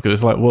stuff because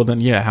it's like, well,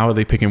 then, how are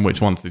they picking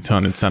which ones they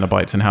turn into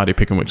Cenobites and how are they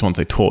picking which ones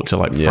they torture,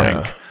 like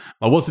Frank?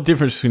 Like, what's the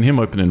difference between him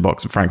opening the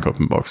box and Frank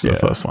opening the box in the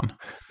first one?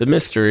 The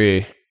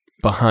mystery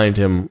behind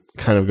him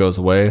kind of goes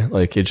away.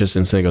 Like, it just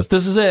instantly goes,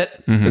 this is it.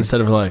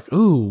 Instead of like,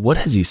 ooh, what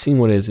has he seen?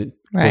 What is it?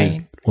 Right.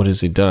 What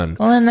has he done?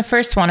 Well, in the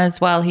first one as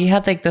well, he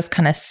had like this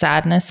kind of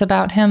sadness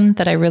about him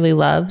that I really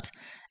loved.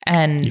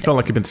 And you felt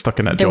like he'd been stuck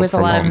in that there job was for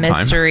a lot of long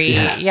mystery.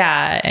 time.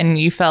 Yeah. And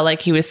you felt like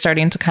he was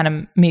starting to kind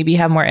of maybe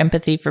have more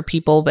empathy for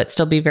people, but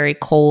still be very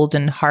cold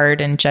and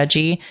hard and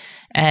judgy.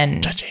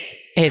 And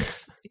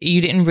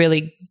you didn't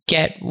really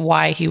get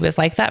why he was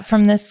like that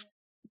from this,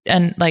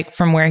 and like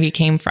from where he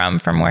came from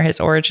where his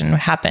origin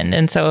happened.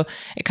 And so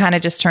it kind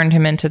of just turned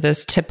him into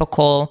this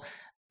typical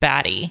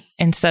baddie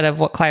instead of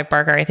what Clive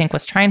Barker, I think,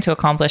 was trying to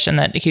accomplish, and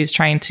that he was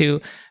trying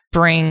to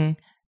bring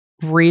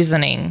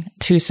reasoning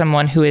to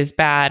someone who is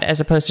bad, as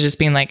opposed to just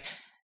being like,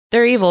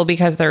 they're evil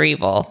because they're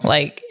evil.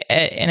 Like,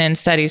 and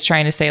instead he's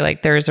trying to say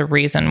like, there's a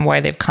reason why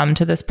they've come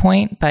to this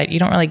point, but you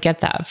don't really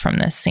get that from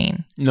this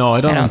scene. No, I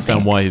don't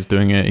understand why he's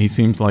doing it. He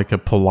seems like a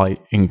polite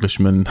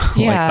Englishman.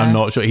 Like, I'm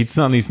not sure. He's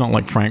not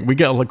like Frank. We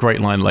get a great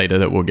line later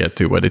that we'll get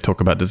to where they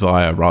talk about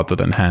desire rather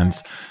than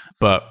hands,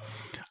 but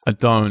I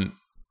don't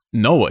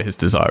know what his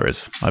desire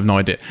is. I have no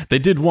idea. They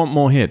did want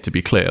more here, to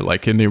be clear.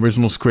 Like, in the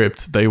original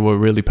script, they were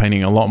really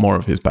painting a lot more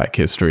of his back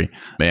history.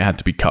 It had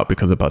to be cut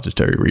because of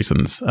budgetary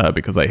reasons,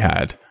 because they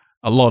had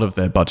a lot of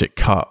their budget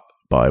cut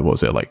by, what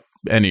was it, like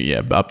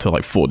up to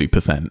like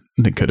 40%.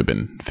 It could have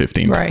been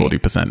 15 to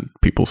 40%.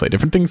 People say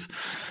different things.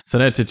 So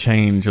they had to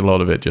change a lot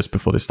of it just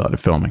before they started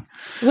filming.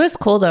 It was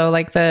cool though,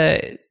 like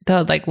the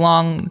like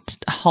long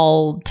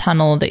hall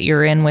tunnel that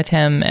you're in with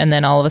him, and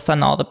then all of a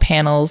sudden all the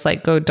panels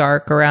like go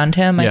dark around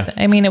him.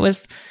 I mean, it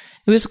was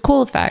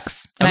cool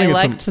effects, and I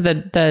liked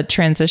the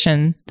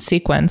transition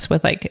sequence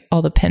with like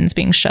all the pins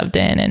being shoved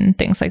in and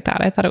things like that.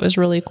 I thought it was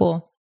really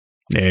cool.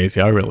 Yeah, see,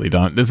 I really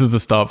don't. This is the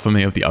start for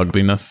me of the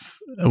ugliness,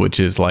 which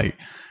is like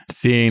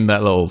seeing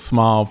that little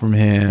smile from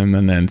him,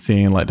 and then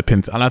seeing like the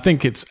pins. And I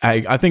think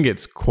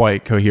it's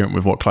quite coherent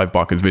with what Clive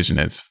Barker's vision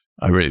is.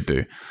 I really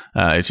do.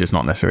 It's just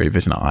not necessarily a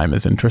vision that I'm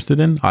as interested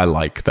in. I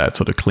like that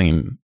sort of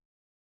cleanness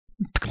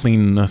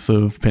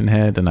of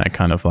Pinhead, and that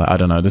kind of like, I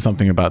don't know. There's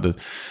something about this.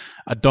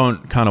 I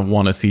don't kind of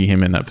want to see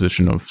him in that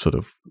position of sort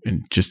of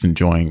just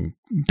enjoying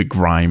the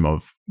grime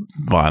of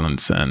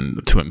violence and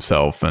to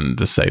himself and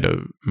the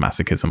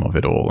sadomasochism of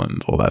it all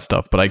and all that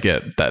stuff. But I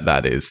get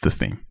that is the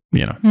thing,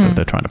 that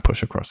they're trying to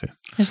push across here.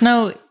 There's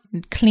no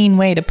clean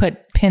way to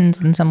put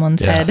pins in someone's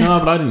head. No,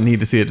 but I didn't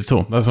need to see it at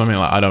all. That's what I mean.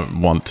 Like, I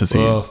don't want to see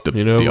the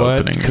opening.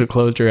 You could have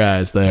closed your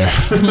eyes there.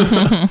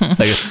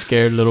 Like a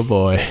scared little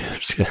boy.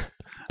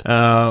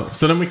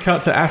 So then we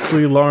cut to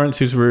Ashley Lawrence,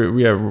 who's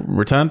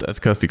returned as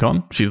Kirsty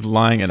Cotton. She's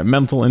lying in a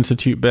mental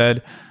institute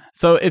bed.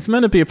 So it's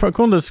meant to be,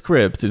 according to the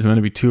script, it's meant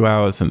to be 2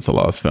 hours since the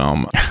last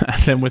film.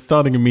 And then we're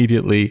starting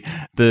immediately.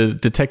 The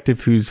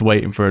detective who's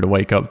waiting for her to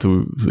wake up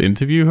to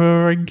interview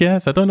her, I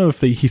guess. I don't know if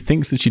he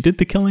thinks that she did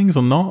the killings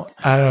or not.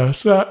 I don't know.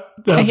 It's not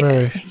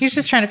very... He's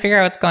just trying to figure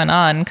out what's going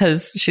on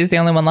because she's the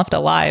only one left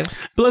alive.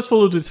 But let's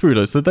follow this through,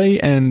 though. So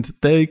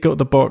they got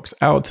the box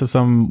out to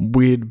some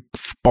weird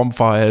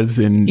bonfires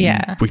in,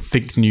 we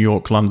think, New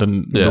York,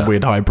 London, the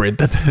weird hybrid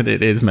that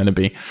it is meant to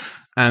be.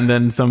 And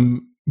then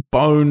some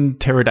bone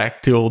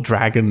pterodactyl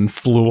dragon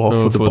flew off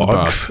of the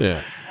box.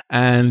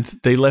 And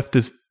they left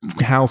this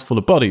house full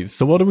of bodies.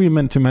 So what are we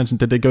meant to imagine?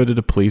 Did they go to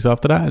the police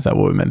after that? Is that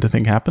what we're meant to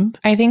think happened?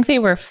 I think they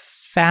were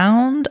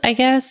found, I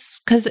guess,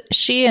 because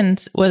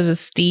was it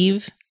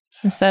Steve?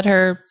 Is that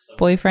her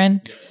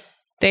boyfriend?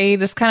 They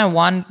just kind of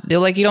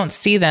like, you don't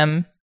see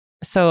them.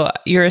 So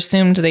you're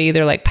assumed they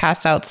either like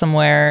passed out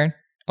somewhere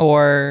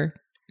or...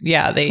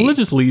 Well, it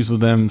just leaves with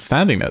them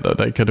standing there, though.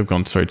 They could have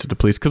gone straight to the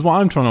police. Because what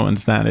I'm trying to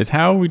understand is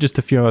how are we just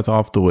a few hours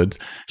afterwards?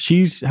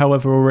 She's,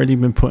 however, already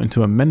been put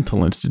into a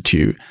mental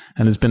institute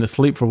and has been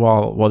asleep for a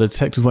while the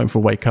detective's waiting for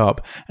a wake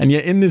up. And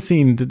yet in this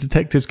scene, the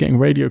detective's getting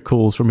radio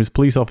calls from his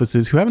police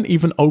officers who haven't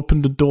even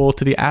opened the door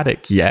to the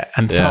attic yet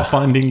and start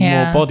finding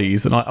more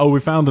bodies. And we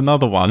found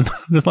another one.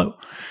 It's like,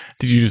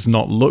 did you just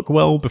not look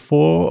well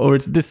before? Or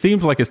this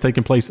seems like it's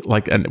taken place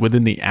like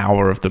within the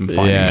hour of them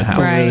finding the house.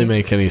 It doesn't really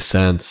make any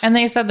sense. And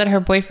they said that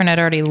her boyfriend had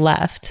already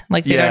left.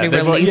 Like they'd already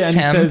released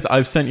him. And he says,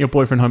 I've sent your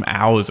boyfriend home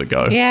hours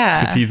ago. Yeah.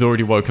 Because he's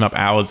already woken up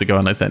hours ago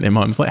and I sent him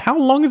home. It's like, how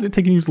long is it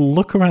taking you to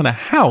look around a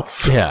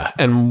house? Yeah.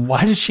 And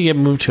why did she get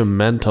moved to a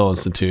mental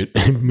institute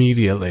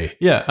immediately?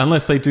 Yeah.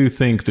 Unless they do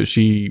think that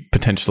she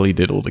potentially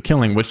did all the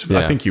killing, which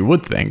I think you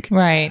would think.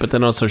 Right. But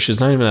then also she's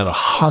not even at a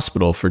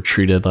hospital for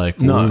treated like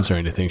wounds or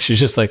anything. She's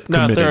just like,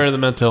 no, they're in the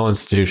mental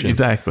institution.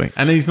 Exactly.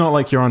 And he's not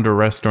like you're under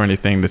arrest or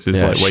anything. This is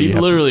like where she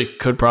literally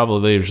could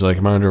probably leave. She's like,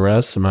 am I under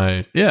arrest?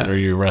 Are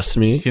you arresting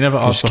me? She never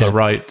asked for her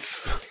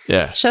rights.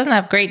 Yeah. She doesn't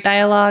have great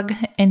dialogue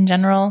in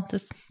general,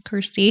 this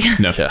Kirsty.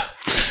 No. Yeah.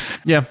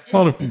 Yeah, a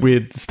lot of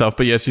weird stuff.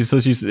 But yeah, she's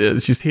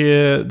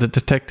here. The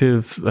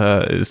detective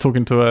is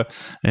talking to her,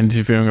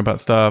 interviewing about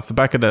stuff. The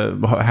back of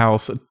the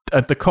house,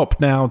 the cop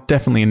now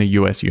definitely in a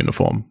US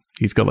uniform.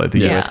 He's got like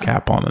the US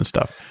cap on and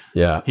stuff.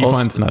 Yeah. He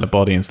finds another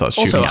body and starts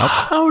shooting up.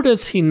 How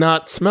does he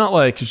not smell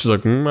like? She's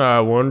like, I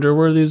wonder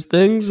where these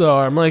things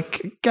are. I'm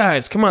like,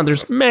 guys, come on.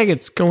 There's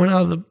maggots going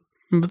out of the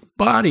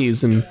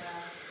bodies, and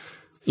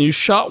you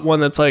shot one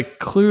that's like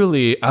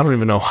clearly. I don't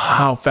even know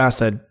how fast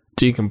that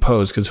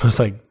decomposed because it was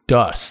like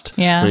dust.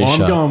 Yeah. when he Well,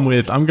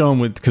 shot. I'm going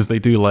with because they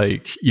do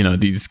like,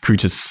 these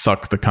creatures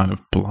suck the kind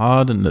of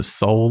blood and the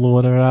soul or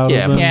whatever out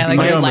Yeah, of them. Yeah, like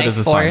I'm your going with life it as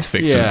a science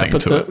force. fiction Yeah, thing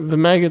but to it. the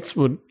maggots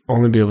would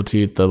only be able to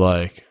eat the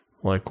like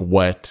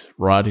wet,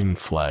 rotting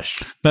flesh.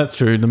 That's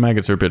true. The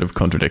maggots are a bit of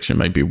contradiction,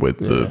 maybe with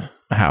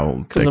how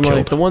Because they're I'm killed.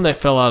 like, the one that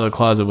fell out of the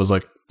closet was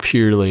like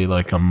purely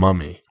like a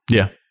mummy.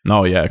 Yeah.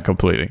 Oh, yeah,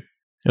 completely.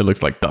 It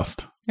looks like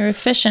dust. They're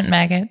efficient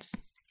maggots.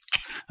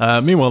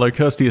 Meanwhile, though,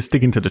 Kirsty is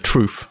sticking to the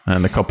truth,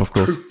 and the cop, of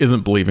course,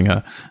 isn't believing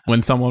her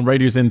when someone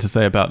radios in to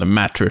say about the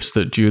mattress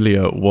that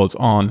Julia was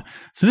on.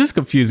 So this is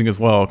confusing as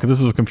well, because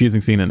this was a confusing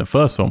scene in the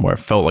first film where it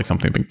felt like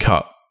something had been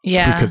cut.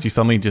 Yeah. Because you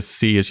suddenly just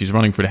see as she's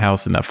running through the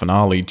house in that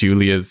finale,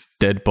 Julia's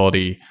dead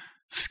body,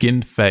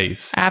 skinned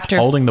face, After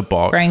holding the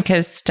box. Frank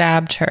has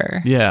stabbed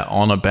her Yeah,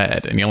 on a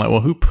bed. And you're like, well,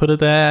 who put her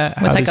there?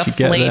 How with like did a she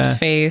get flayed there?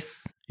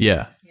 face.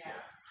 Yeah.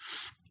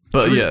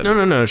 But yeah.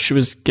 No. She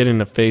was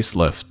getting a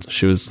facelift.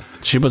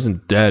 She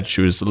wasn't dead.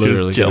 She was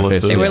literally getting a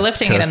jealous of They facelift. were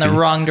lifting it in the Kirsty.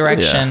 wrong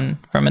direction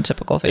from a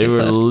typical They were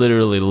facelift.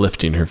 literally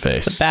lifting her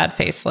face. It's a bad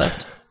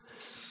facelift.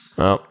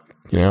 Well,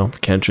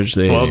 Kentridge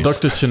the Well, 80s.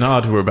 Dr.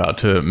 Chenard, who we're about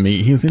to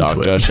meet, he was into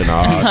Dr. it.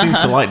 Chenard. He seems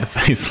to like the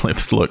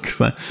facelifts look.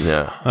 So.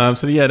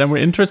 Yeah. Then we're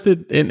introduced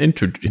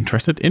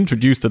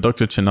to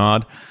Dr.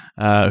 Chenard,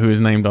 who is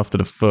named after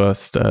the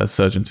first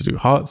surgeon to do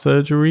heart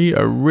surgery.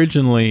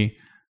 Originally,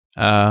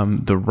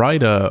 the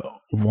writer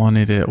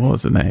wanted it. What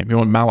was the name? He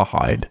wanted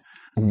malahide,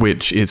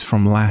 which is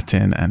from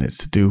Latin, and it's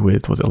to do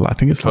with I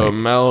think it's like. I think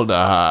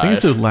Formaldehyde.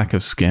 it's a lack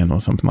of skin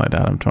or something like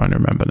that. I'm trying to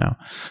remember now.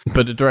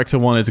 But the director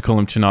wanted to call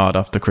him Chenard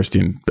after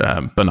Christian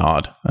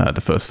Bernard,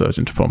 the first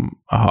surgeon to perform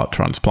a heart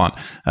transplant.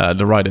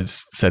 The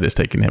writers said it's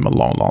taken him a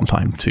long, long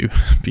time to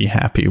be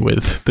happy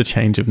with the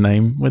change of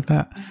name with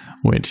that,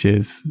 which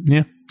is,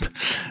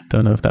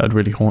 don't know if that would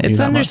really haunt you It's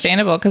that much.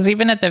 understandable because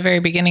even at the very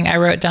beginning, I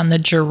wrote down the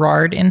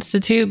Gerard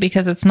Institute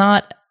because it's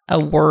not a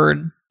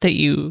word that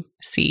you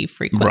see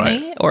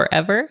frequently or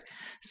ever.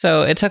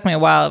 So it took me a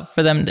while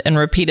for them and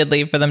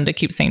repeatedly for them to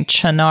keep saying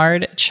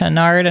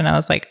Chenard. And I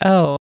was like,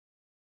 oh.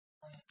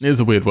 It is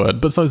a weird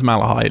word, but so is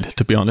malahide,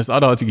 to be honest.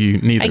 I'd argue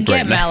neither I great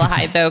get names.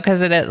 malahide though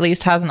because it at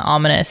least has an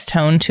ominous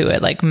tone to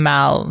it, like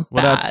bad,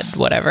 that's-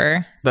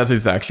 whatever. That's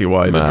exactly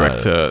why the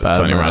director, Bad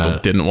Tony mad. Randall,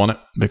 didn't want it,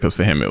 because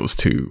for him it was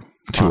too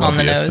On the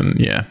obvious. nose.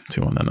 And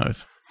too on the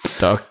nose.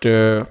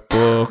 Dr.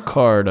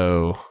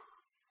 Bocardo.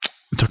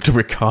 Dr.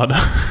 Ricardo.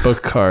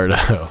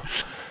 Bocardo.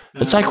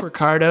 It's like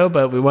Ricardo,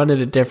 but we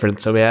wanted it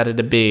different, so we added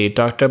a B.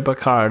 Dr.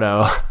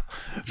 Bocardo.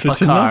 So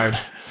Bacard.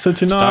 So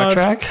Chenard, Star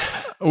Trek?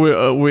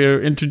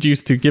 we're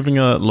introduced to giving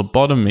a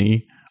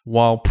lobotomy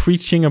while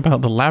preaching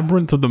about the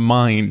labyrinth of the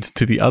mind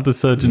to the other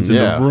surgeons in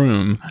Yeah. the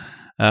room,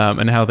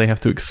 and how they have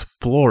to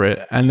explore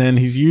it. And then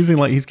he's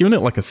giving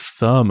it like a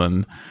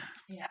sermon.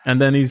 And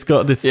then he's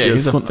got this. Yeah,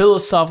 he's a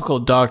philosophical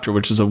doctor,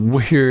 which is a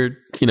weird,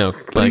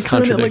 but like he's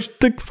doing it contradiction.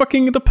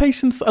 like the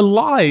patient's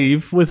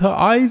alive with her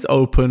eyes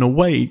open,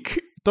 awake.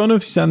 Don't know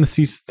if she's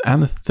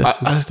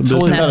anesthetized. I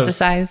totally thought it was-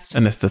 Anesthetized.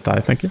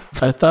 Anesthetized, thank you.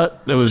 I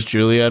thought it was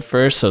Julia at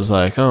first. I was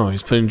like, oh,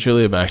 he's putting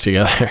Julia back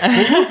together.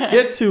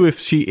 Get to if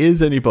she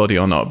is anybody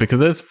or not, because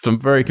there's some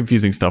very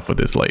confusing stuff with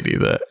this lady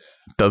that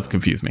does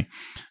confuse me.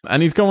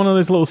 And he's got one of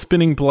those little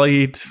spinning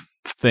blade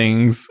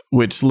things,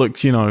 which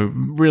looks,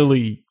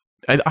 really.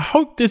 I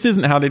hope this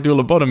isn't how they do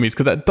lobotomies,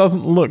 because that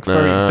doesn't look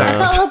very I exact.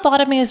 thought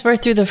lobotomies were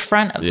through the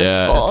front of the yeah,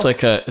 skull. it's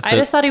like I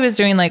just thought he was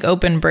doing like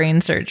open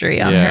brain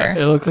surgery on yeah, her.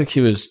 it looked like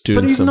he was doing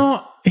But he's some.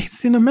 not.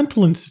 He's in a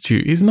mental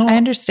institute. He's not I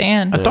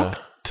understand. a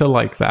doctor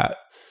like that.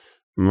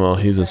 Well,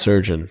 he's a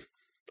surgeon,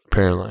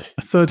 apparently.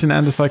 A surgeon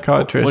and a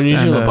psychiatrist. When you do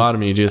and a-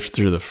 lobotomy, you do it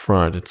through the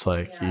front. It's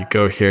like you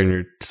go here and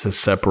you're to You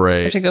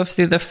separate. have to go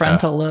through the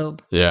frontal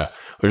lobe. Yeah,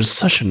 which is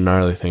such a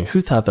gnarly thing. Who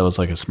thought that was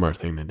like a smart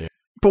thing to do?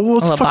 But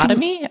what's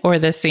Lobotomy or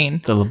this scene?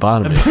 The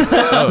lobotomy.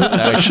 Both,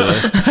 actually.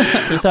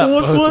 Who thought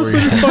What's both worse were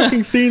with this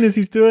fucking scene is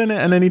he's doing it,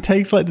 and then he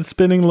takes like the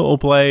spinning little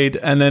blade,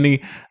 and then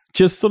he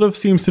just sort of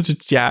seems to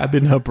just jab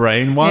in her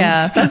brain once.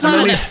 Yeah, that's and not then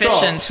an he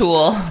efficient stops.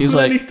 tool. He's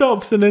And then he like,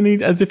 stops, and then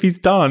he, as if he's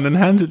done, and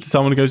hands it to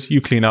someone and goes, "You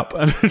clean up,"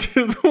 and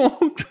just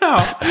walks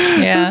out.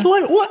 Yeah. It's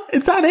like, what?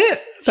 Is that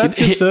it? That's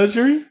your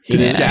surgery?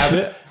 Just did- jab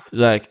it.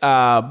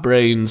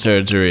 brain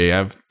surgery.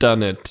 I've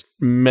done it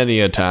many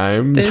a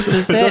time. This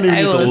is Don't it. even I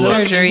need to will look.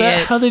 surgery Is that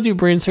it. how they do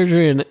brain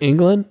surgery in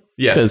England?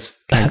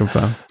 Yes, can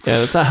confirm. Yeah,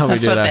 that's not how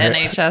That's we do what the that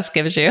here. NHS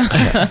gives you.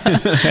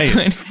 Hey,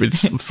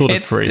 it's sort of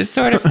it's free. It's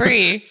sort of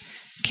free.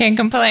 Can't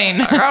complain.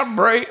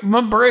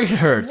 My brain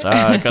hurts.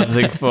 I got the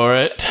thing for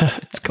it.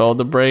 It's called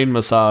the brain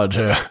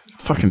massager.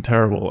 fucking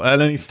terrible. And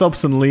then he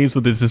stops and leaves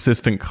with his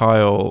assistant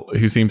Kyle,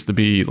 who seems to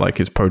be like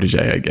his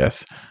protege, I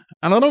guess.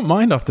 And I don't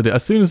mind after that.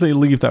 As soon as they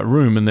leave that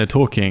room and they're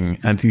talking,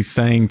 and he's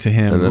saying to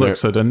him, "Look,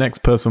 so the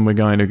next person we're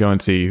going to go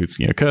and see, who's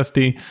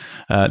Kirsty,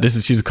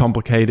 she's a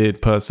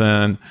complicated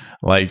person.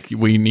 Like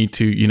we need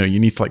to, you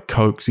need to like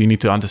coax. You need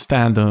to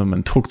understand them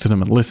and talk to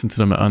them and listen to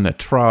them and earn their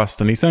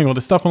trust." And he's saying all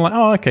this stuff. I'm like,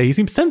 oh, okay, he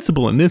seems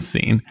sensible in this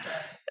scene.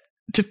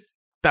 Just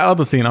that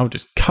other scene, I would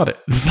just cut it.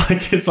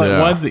 It's like,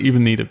 why does it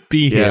even need to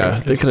be here? Yeah,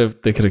 they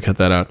could have cut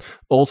that out.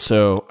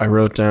 Also, I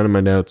wrote down in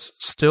my notes,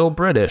 still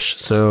British.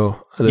 So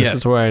this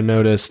is where I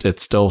noticed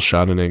it's still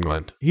shot in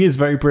England. He is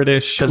very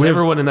British. Because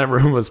everyone in that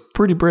room was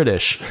pretty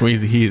British.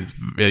 He's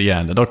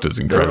and the Doctor's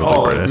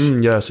incredibly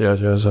British. Yes,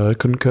 I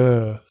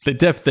concur.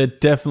 They're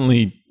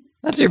definitely...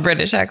 That's your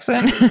British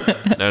accent.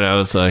 No, it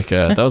was like,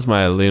 that was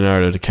my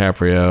Leonardo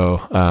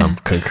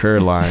DiCaprio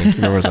concur line.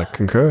 Where it's like,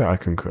 concur, I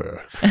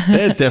concur.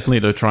 They're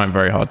definitely trying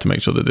very hard to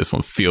make sure that this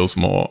one feels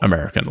more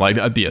American. Like,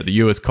 the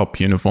US cop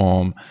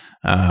uniform,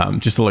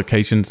 just the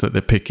locations that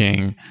they're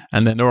picking.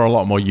 And then there are a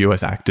lot more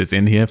US actors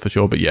in here for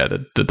sure. But yeah,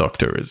 the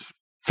Doctor is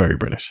very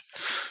British.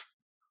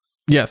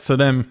 Yeah, so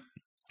then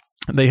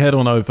they head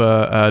on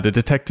over. The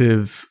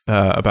detective's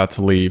about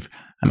to leave.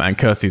 And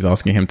Kirsty's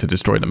asking him to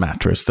destroy the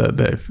mattress that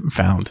they've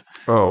found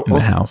in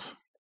the house.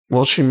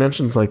 Well, she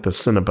mentions like the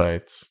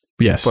Cenobites.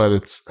 Yes. But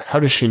it's, how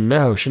does she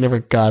know? She never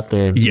got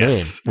their name.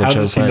 Yes. How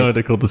does she know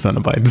they're called the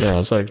Cenobites? Yeah, I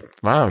was like,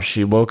 wow,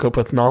 she woke up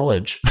with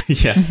knowledge.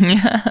 Yeah.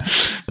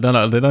 I don't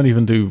know. They don't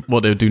even do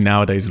what they do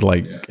nowadays,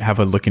 like have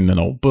a look in an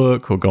old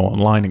book or go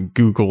online and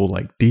Google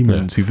like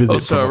demons who visit.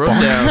 So I wrote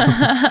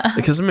down,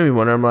 because it made me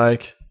wonder, I'm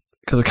like,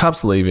 because the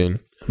cop's leaving.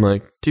 I'm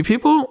like, do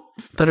people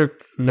that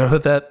know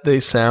that they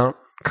sound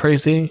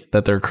crazy,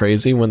 that they're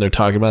crazy when they're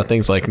talking about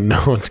things like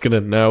no one's gonna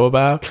know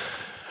about?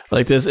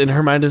 Like this, in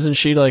her mind, doesn't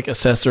she like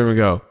assess the room and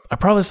go, I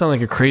probably sound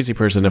like a crazy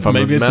person if I'm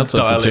maybe a mental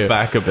dial it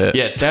back a bit.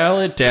 Yeah, dial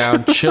it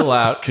down, chill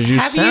out, because you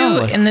have sound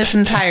you like... in this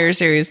entire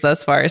series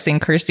thus far seen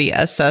Kirsty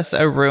assess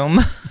a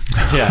room?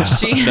 Yeah,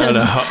 she's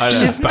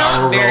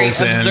not very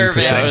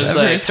observant of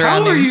her surroundings.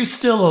 How are you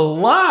still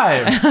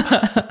alive,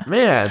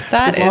 man?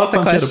 That is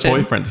the question. She had a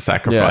boyfriend to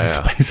sacrifice,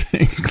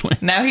 basically.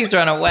 Now he's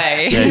run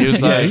away. Yeah, he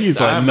was like, he's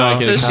like, no.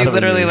 So she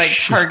literally like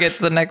targets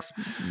the next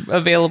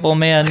available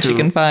man she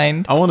can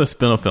find. I want to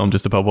spin a film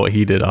just about what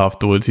he did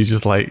afterwards. He's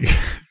just like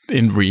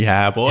in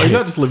rehab, or he's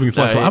not just living his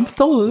life. I'm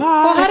still alive.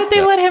 Well, how did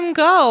they let him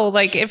go?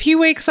 Like, if he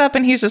wakes up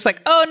and he's just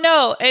like, oh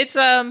no, it's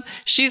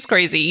she's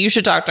crazy. You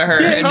should talk to her,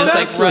 and just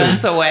like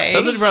runs away.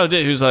 That's what he probably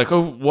did. He was like,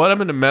 oh, what?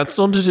 I'm in a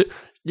mental institution.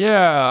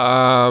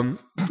 Yeah,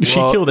 she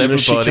killed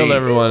everybody. She killed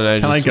everyone.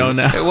 And I go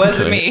now? It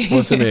wasn't me. It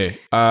wasn't me.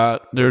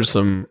 There's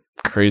some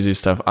crazy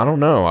stuff. I don't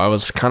know. I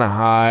was kind of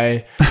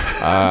high.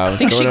 I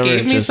think she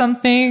gave me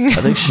something.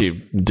 I think she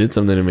did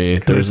something to me.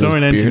 There was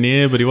an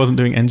engineer, but he wasn't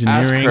doing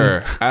engineering.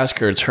 Ask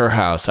her. It's her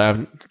house.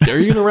 Are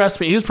you gonna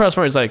arrest me? He was probably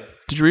smart. He's like,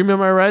 did you read me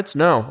my rights?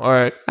 No. All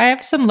right. I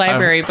have some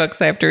library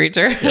books I have to read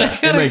her. Yeah,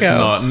 it makes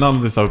none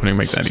of this opening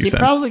makes any sense. He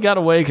probably got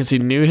away because he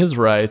knew his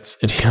rights,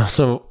 and he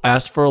also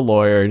asked for a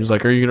lawyer. And he's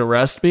like, are you gonna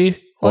arrest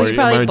me? Well, he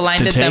probably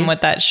blinded them with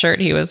that shirt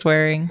he was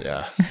wearing.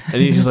 Yeah.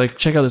 And he's like,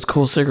 check out this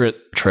cool cigarette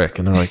trick.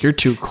 And they're like, you're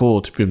too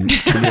cool to be a murderer.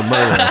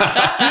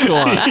 Go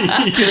on.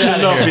 You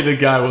cannot be the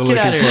guy we're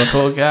looking for.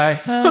 Cool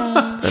guy.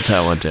 That's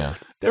how it went down.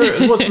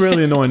 What's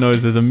really annoying though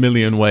is there's a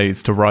million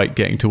ways to write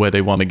getting to where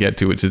they want to get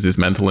to, which is this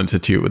mental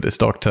institute with this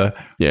doctor.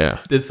 Yeah.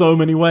 There's so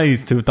many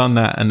ways to have done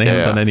that, and they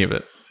haven't done any of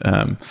it.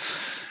 But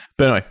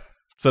anyway.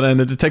 So then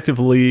the detective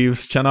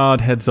leaves. Channard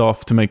heads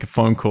off to make a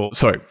phone call.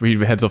 Sorry, he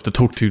heads off to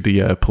talk to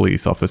the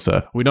police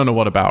officer. We don't know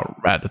what about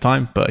at the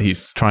time, but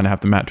he's trying to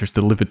have the mattress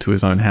delivered to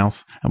his own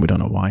house, and we don't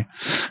know why.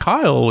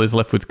 Kyle is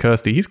left with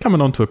Kirsty. He's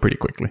coming on to her pretty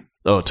quickly.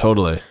 Oh,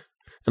 totally.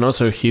 And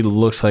also, he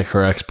looks like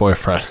her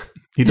ex-boyfriend.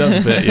 He does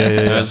a bit,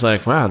 yeah. I was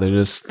like, wow, they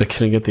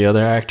couldn't get the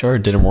other actor, or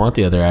didn't want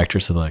the other actor,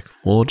 so they're like,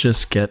 we'll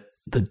just get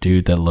the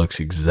dude that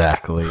looks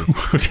exactly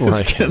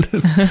like him.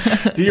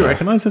 Do you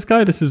recognize this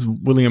guy? This is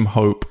William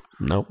Hope.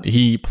 Nope.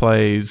 He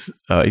plays,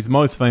 he's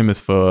most famous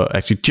for,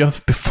 actually,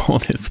 just before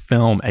this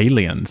film,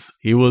 Aliens.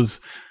 He was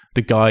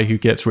the guy who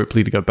gets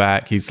Ripley to go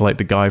back. He's like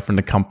the guy from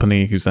the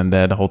company who's then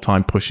there the whole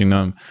time pushing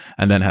them,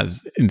 and then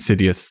has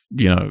Insidious,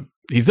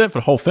 he's there for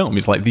the whole film.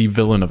 He's like the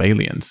villain of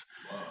Aliens,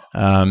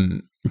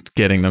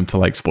 getting them to,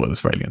 like, spoilers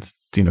for Aliens,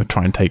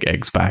 try and take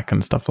eggs back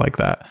and stuff like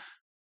that.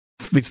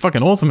 He's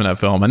fucking awesome in that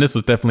film, and this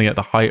was definitely at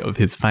the height of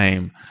his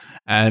fame.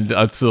 And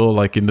I saw,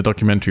 like, in the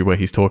documentary where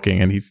he's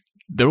talking, and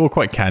they're all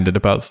quite candid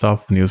about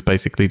stuff, and he was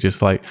basically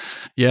just like,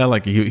 yeah,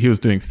 like he was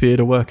doing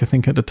theater work, I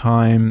think, at the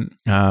time,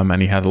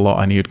 and he had a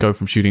lot, and he would go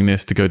from shooting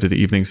this to go to the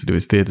evenings to do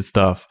his theater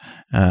stuff,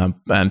 and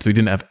so he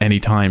didn't have any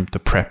time to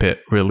prep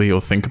it really or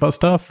think about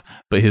stuff.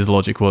 But his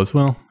logic was,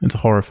 well, it's a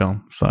horror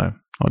film, so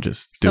I'll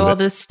just I'll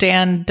just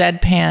stand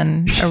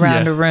deadpan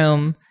around a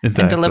room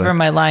and deliver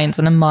my lines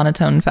in a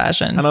monotone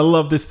fashion. And I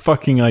love this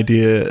fucking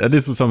idea.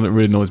 This was something that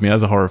really annoys me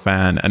as a horror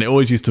fan, and it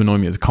always used to annoy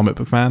me as a comic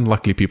book fan.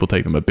 Luckily, people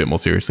take them a bit more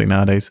seriously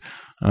nowadays.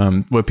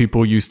 where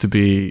people used to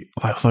be.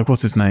 I was like,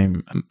 what's his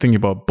name? I'm thinking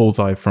about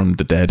Bullseye from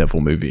the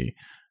Daredevil movie.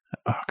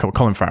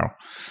 Colin Farrell.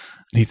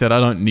 He said, I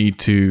don't need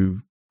to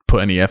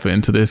put any effort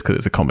into this because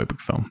it's a comic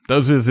book film.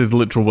 Those are his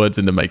literal words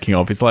in the making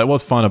of. He's like,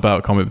 what's fun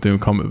about doing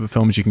comic book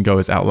films? You can go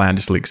as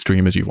outlandishly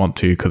extreme as you want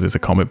to because it's a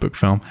comic book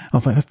film. I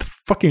was like, that's the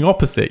fucking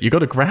opposite. You got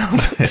to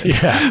ground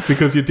it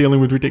because you're dealing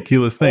with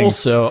ridiculous things.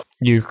 Also,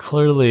 you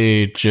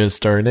clearly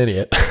just are an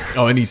idiot.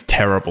 Oh, and he's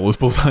terrible as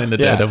Bullseye in the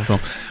Daredevil film.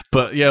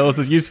 But yeah,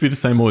 also, it used to be the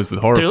same always with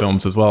horror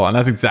films as well. And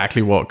that's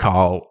exactly what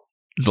Carl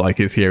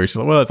is here. He's just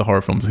like, well, it's a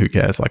horror film, so who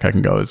cares? Like, I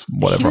can go as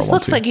whatever I want to. He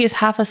looks like he's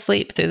half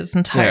asleep through this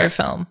entire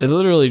film. It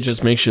literally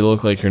just makes you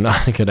look like you're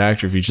not a good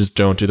actor if you just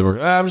don't do the work.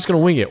 I'm just going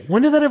to wing it.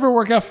 When did that ever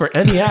work out for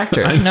any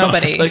actor?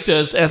 Nobody. Like,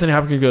 just Anthony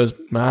Hopkins goes,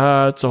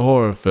 it's a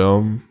horror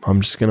film. I'm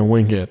just going to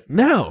wing it.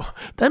 No.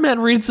 That man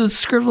reads the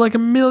script like a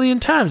million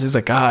times. He's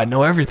like, I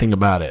know everything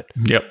about it.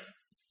 Yep.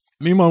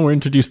 Meanwhile, we're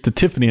introduced to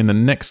Tiffany in the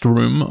next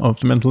room of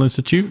the Mental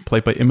Institute,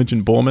 played by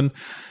Imogen Borman.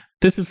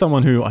 This is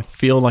someone who I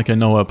feel like I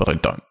know her, but I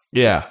don't.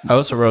 Yeah, I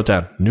also wrote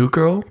down, new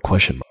girl, ? When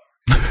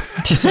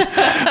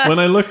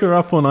I look her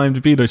up on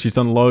IMDb, though, she's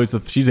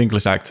an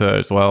English actor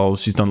as well.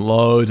 She's done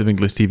loads of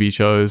English TV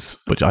shows,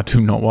 which I do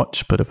not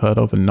watch, but have heard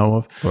of and know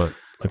of. What?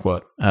 Like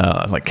what?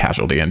 Like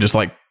Casualty and just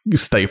like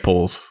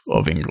staples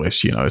of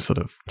English, sort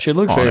of. She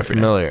looks very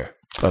familiar,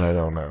 but I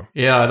don't know.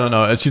 Yeah, I don't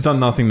know. She's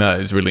done nothing that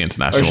is really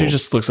international. Or she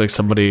just looks like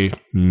somebody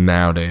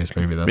nowadays.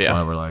 Maybe that's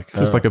why we're like,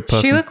 just like a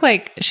person. She looked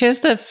like she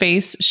has the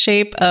face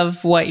shape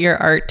of what your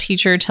art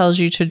teacher tells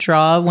you to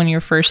draw when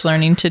you're first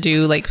learning to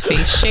do like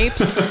face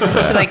shapes.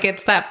 Like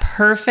it's that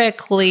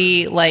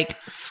perfectly like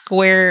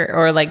square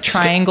or like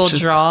triangle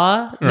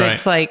draw.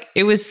 That's like,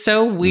 it was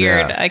so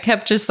weird. Yeah. I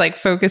kept just like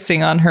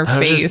focusing on her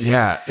face.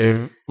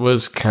 It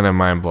was kind of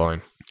mind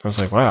blowing. I was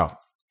like, wow,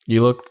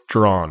 you look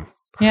drawn.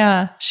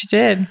 Yeah, she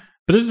did.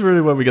 But this is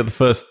really where we get the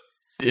first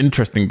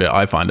interesting bit,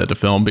 I find, of the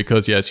film,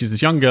 because, she's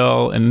this young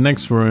girl in the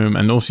next room,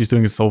 and all she's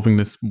doing is solving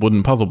this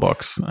wooden puzzle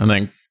box. And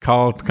then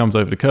Carl comes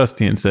over to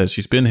Kirsty and says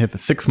she's been here for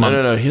 6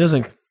 months. No, he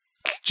doesn't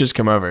just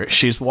come over.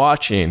 She's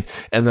watching,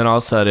 and then all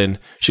of a sudden,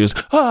 she goes,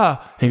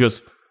 ah! And he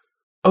goes,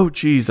 oh,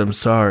 geez, I'm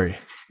sorry.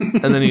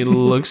 And then he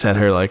looks at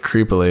her like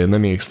creepily, and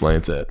then he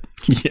explains it.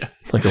 Yeah.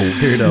 Like a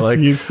weirdo. Like,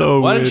 he's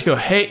so why weird. didn't you go,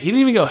 hey? He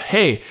didn't even go,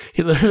 hey.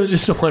 He literally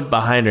just went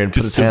behind her and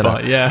put his hand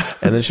up. Yeah.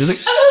 And then she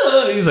was like,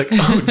 oh! And he's like,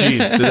 oh,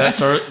 geez. Did that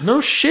start?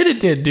 No shit, it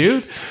did,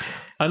 dude.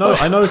 I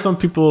know some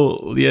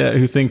people,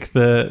 who think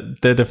that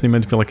they're definitely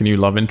meant to be like a new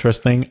love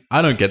interest thing.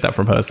 I don't get that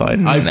from her side.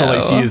 I feel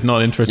like she is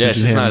not interested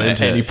in him at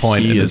any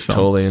point in this film. He is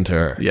totally into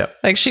her. Yep.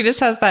 Like she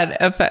just has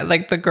that effect,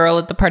 like the girl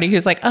at the party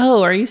who's like,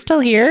 oh, are you still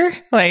here?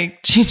 Like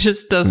she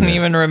just doesn't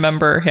even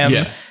remember him.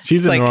 Yeah.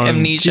 She's like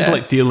amnesia. She's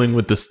like dealing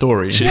with the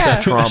story. She's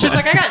got trauma. She's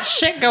like, I got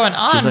shit going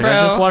on, She's like, bro.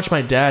 I just watched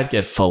my dad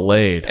get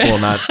filleted. Well,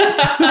 not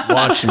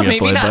watching me get maybe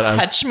filleted, not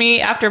touch me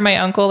after my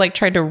uncle like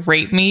tried to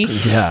rape me.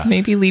 Yeah.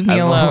 Maybe leave me I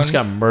alone. almost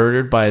got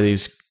murdered by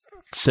these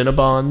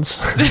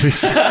Cinnabons.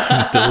 These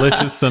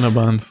delicious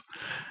Cinnabons.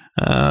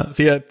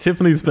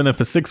 Tiffany's been there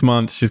for 6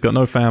 months. She's got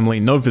no family,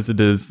 no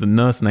visitors. The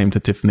nurse named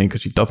her Tiffany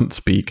because she doesn't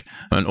speak,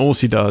 and all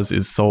she does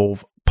is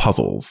solve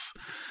puzzles.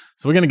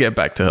 So we're going to get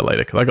back to her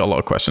later because I got a lot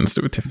of questions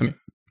to do with Tiffany.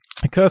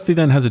 Kirsty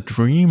then has a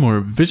dream or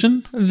a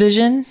vision.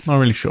 Not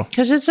really sure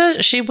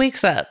because she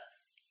wakes up.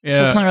 Yeah.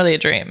 So it's not really a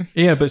dream.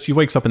 Yeah, but she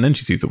wakes up and then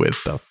she sees the weird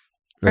stuff.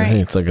 I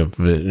think it's like a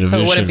vision.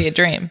 So would it be a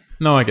dream?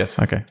 No, I guess.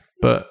 Okay.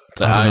 But it's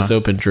an eyes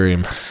open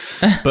dream.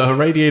 But her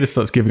radiator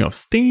starts giving off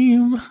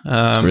steam.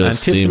 And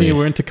steamy. Tiffany,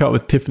 we're intercut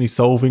with Tiffany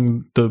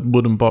solving the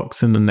wooden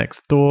box in the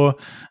next door.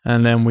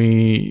 And then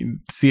we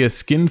see a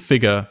skin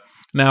figure.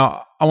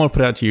 Now, I want to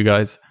put it out to you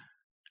guys.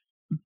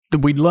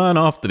 We learn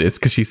after this,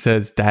 because she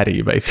says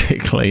daddy,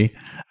 basically.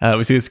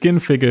 We see a skin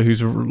figure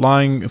who's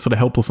lying sort of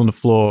helpless on the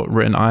floor,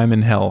 written, I am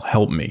in hell,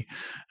 help me.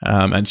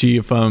 And she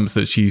affirms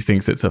that she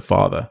thinks it's her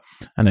father,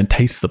 and then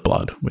tastes the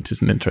blood, which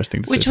is an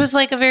interesting decision. Which was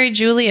like a very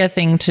Julia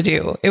thing to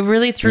do. It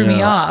really threw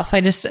me off.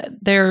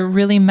 They're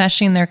really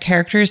meshing their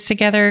characters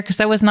together, because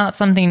that was not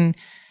something,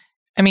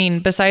 I mean,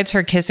 besides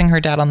her kissing her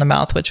dad on the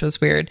mouth, which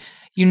was weird,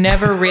 you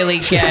never really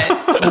get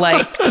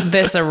like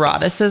this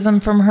eroticism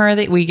from her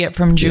that we get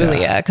from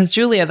Julia. Because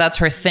Julia, that's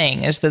her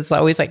thing, is that's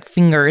always like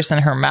fingers in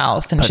her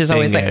mouth, and she's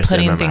always like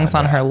putting things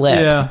on her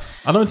lips. Yeah,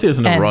 I don't see it as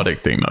an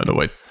erotic thing though, the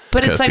way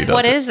but it's like,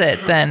 what is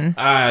it then?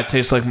 It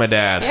tastes like my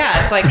dad.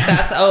 Yeah, it's like,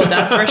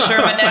 that's for sure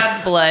my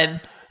dad's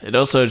blood. It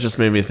also just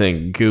made me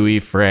think gooey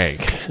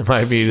Frank. It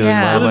might be the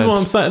This is what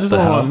I'm saying. This is what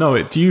I want to know.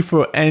 It. Do you,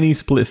 for any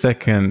split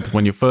second,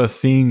 when you're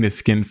first seeing this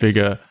skin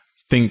figure,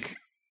 think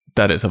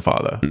that it's her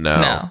father?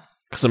 No.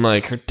 Because I'm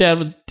like, her dad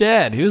was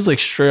dead. He was like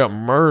straight up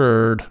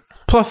murdered.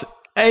 Plus,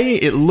 A,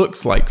 it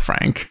looks like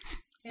Frank.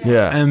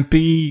 Yeah. And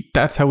B,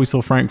 that's how we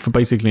saw Frank for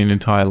basically an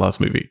entire last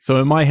movie.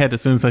 So in my head,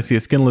 as soon as I see a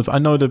skinless, I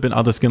know there have been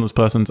other skinless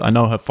persons. I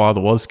know her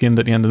father was skinned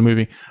at the end of the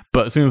movie.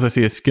 But as soon as I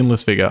see a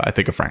skinless figure, I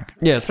think of Frank.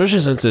 Yeah, especially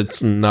since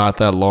it's not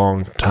that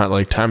long.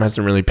 Time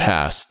hasn't really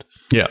passed.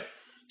 Yeah.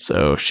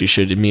 So she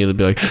should immediately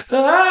be like,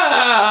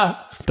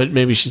 ah! But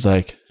maybe she's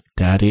like,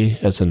 daddy,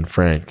 as in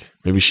Frank.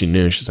 Maybe she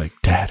knew. She's like,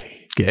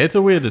 daddy. Yeah, it's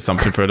a weird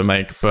assumption for her to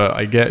make, but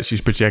I get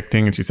she's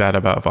projecting and she's sad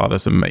about her father,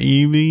 so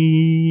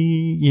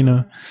maybe,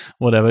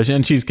 whatever.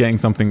 And she's getting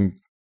something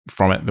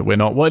from it that we're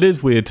not. What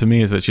is weird to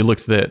me is that she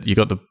looks at it, you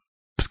got the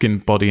skin,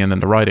 body, and then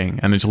the writing,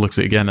 and then she looks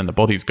at it again and the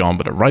body's gone,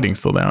 but the writing's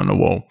still there on the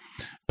wall.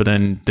 But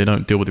then they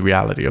don't deal with the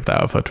reality of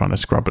that, of her trying to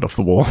scrub it off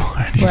the wall or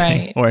anything.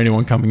 Right. Or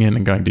anyone coming in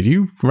and going, did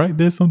you write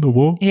this on the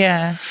wall?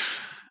 Yeah.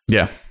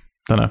 Yeah.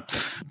 Don't know.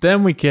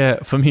 Then we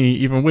get, for me,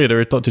 even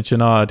weirder, Dr.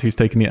 Chennard, who's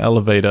taking the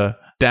elevator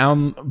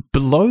down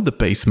below the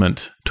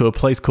basement to a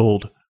place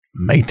called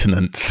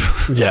Maintenance.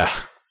 Yeah.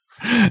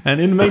 And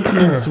in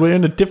Maintenance, we're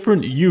in a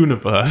different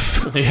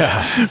universe.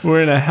 Yeah.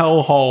 We're in a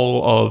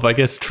hellhole of, I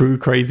guess, true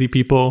crazy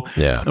people.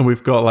 Yeah. And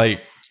we've got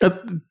like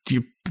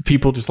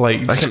people just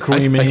like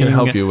screaming. I can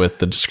help you with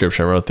the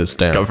description. I wrote this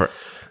down. Go for it.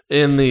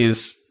 In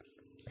these,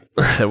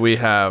 we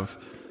have,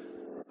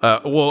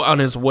 on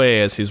his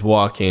way as he's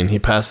walking, he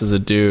passes a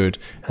dude,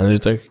 and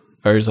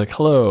he's like,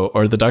 hello,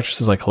 or the doctor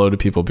says like hello to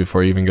people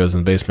before he even goes in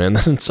the basement,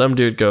 and then some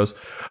dude goes,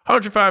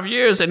 105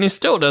 years, and he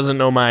still doesn't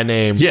know my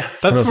name. Yeah,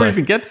 that's before he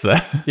even gets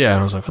there. Yeah, and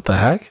I was like, what the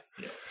heck?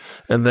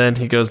 And then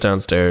he goes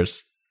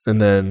downstairs, and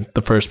then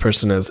the first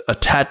person is a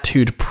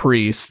tattooed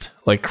priest,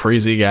 like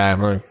crazy guy.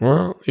 I'm like,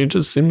 well, he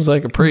just seems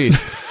like a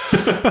priest.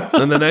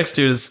 And the next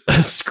dude is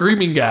a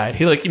screaming guy.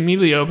 He like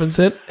immediately opens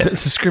it, and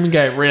it's a screaming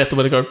guy right at the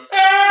window going,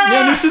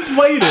 yeah, and he's just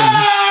waiting.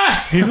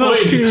 He's not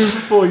screaming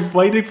before. He's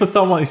waiting for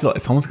someone. He's like,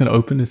 someone's going to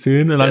open this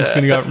soon, and I'm just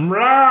going to go,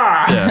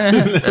 rah! Yeah.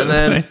 And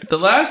then the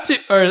last two,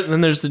 or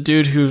then there's the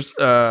dude who's,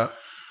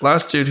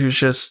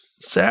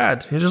 just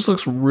sad. He just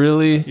looks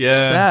really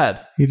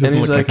sad. He doesn't and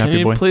he's look like, like can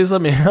you boy. please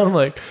let me out? I'm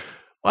like,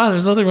 wow,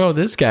 there's nothing wrong with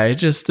this guy.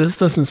 This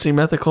doesn't seem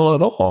ethical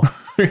at all.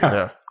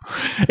 Yeah.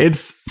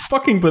 It's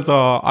fucking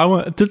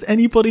bizarre. Does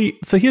anybody?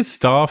 So here's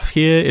staff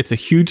here. It's a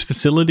huge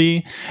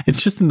facility.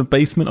 It's just in the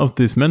basement of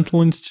this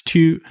mental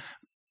institute.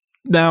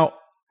 Now,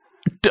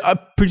 I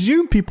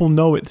presume people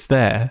know it's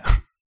there.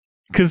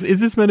 Because is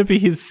this meant to be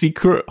his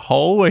secret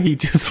hole where he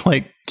just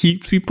like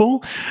keeps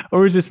people?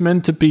 Or is this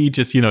meant to be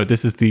just,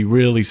 this is the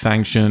really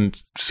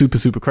sanctioned, super,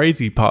 super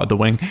crazy part of the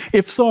wing?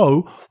 If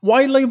so,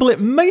 why label it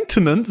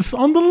maintenance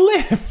on the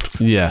lift?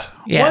 Yeah.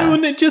 Why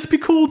wouldn't it just be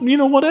called,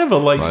 whatever,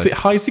 like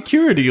high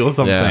security or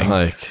something? Yeah,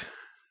 like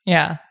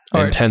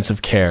or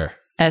intensive care.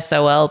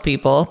 SOL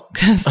people,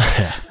 because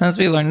those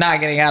people are not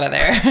getting out of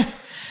there.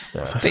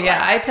 Yeah. But yeah,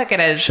 I took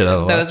it as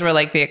those were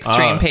like the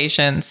extreme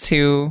patients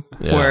who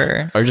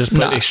were... Or just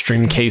put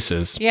extreme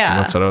cases. Yeah.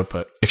 That's what I would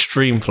put.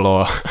 Extreme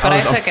floor. But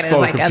I took it as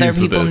like other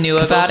people knew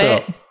about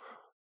it.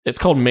 It's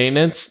called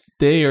maintenance.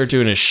 They are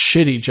doing a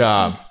shitty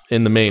job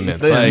in the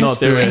maintenance. They're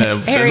not doing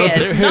This area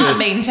is not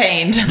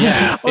maintained.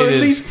 Yeah. Or it at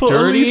is least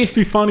dirty.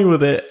 be funny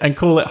with it and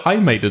call it high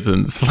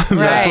maintenance. That's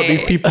what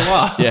these people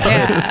are.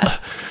 Yeah.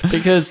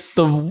 Because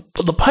the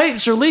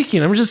pipes are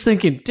leaking. I'm just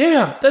thinking,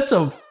 damn, that's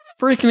a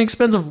freaking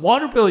expensive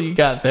water bill you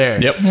got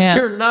there. Yep. Yeah.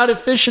 You're not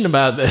efficient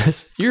about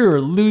this. You're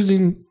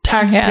losing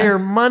taxpayer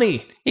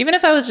money. Even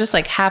if I was just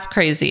like half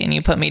crazy and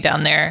you put me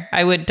down there,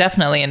 I would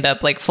definitely end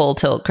up like full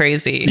tilt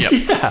crazy. Yep.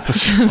 Yeah.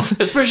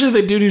 Especially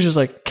the dude who's just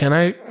like, can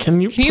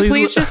you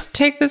please just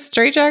take this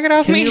straitjacket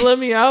off me? Can you let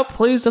me out,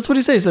 please? That's what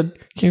he said. He said,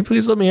 can you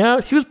please let me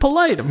out? He was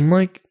polite. I'm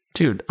like,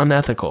 dude,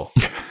 unethical.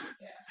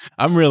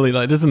 I'm really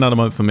like, this is another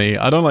month for me.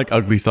 I don't like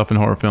ugly stuff in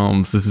horror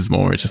films. This is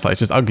more, it's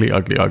just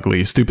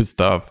ugly, stupid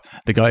stuff.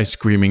 The guy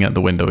screaming at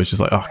the window is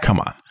just like, oh, come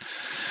on.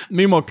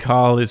 Meanwhile,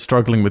 Carl is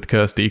struggling with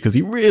Kirsty because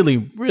he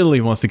really,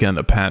 really wants to get in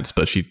the pants,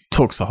 but she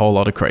talks a whole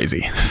lot of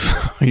crazy.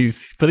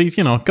 He's,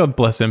 God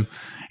bless him.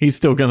 He's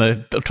still going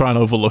to try and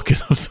overlook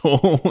it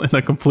all in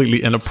a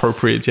completely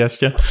inappropriate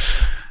gesture.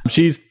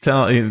 She's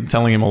telling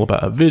him all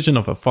about her vision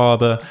of her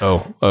father.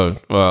 Oh,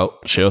 well,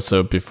 she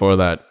also, before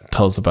that,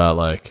 tells about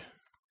like,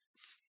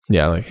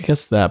 yeah, like I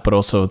guess that, but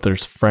also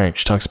there's Frank.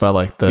 She talks about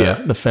like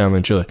the family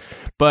and Julie.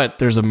 But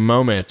there's a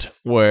moment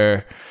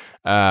where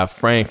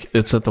Frank,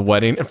 it's at the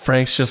wedding, and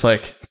Frank's just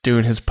like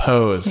doing his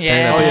pose.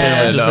 Yeah.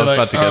 I was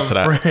about to get to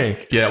that.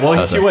 Frank. Yeah,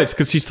 well, she waits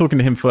because she's talking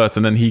to him first,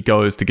 and then he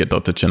goes to get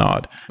Dr.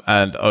 Chennard.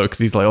 And because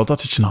he's like,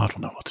 Dr. Chennard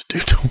will know what to do,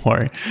 don't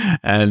worry.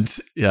 And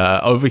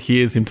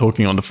overhears him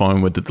talking on the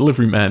phone with the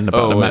delivery man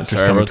about the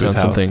mattress coming to his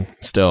house. Something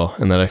still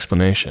in that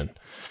explanation.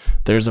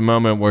 There's a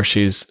moment where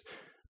she's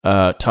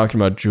talking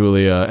about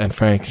Julia and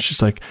Frank, and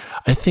she's like,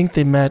 I think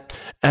they met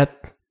at,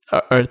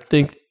 or I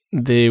think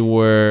they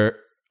were,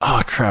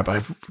 oh crap,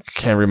 I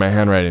can't read my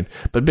handwriting.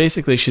 But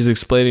basically, she's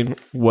explaining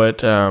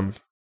what. How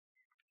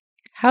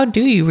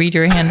do you read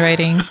your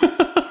handwriting?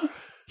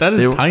 That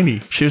is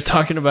tiny. She was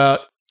talking about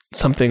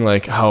something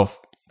like how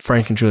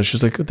Frank and Julia,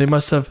 she's like, they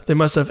must have,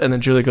 and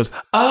then Julia goes,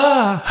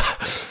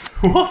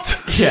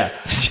 What? Yeah,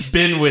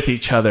 been with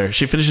each other.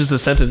 She finishes the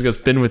sentence and goes,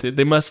 been with it.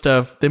 They must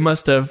have,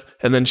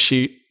 and then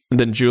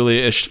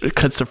Julia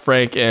cuts to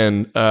Frank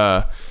and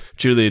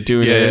Julia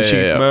doing it, and she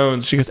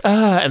moans. She goes,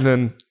 and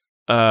then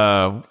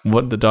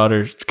what the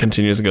daughter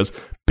continues and goes,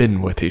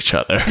 been with each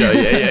other.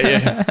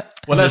 Yeah.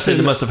 When I say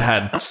they must have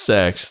had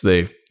sex,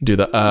 they do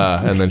the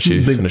and then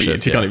she finishes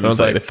it. She can't even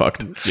say they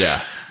fucked.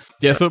 Yeah.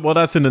 Yeah, so well,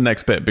 that's in the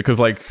next bit because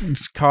like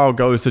Carl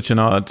goes to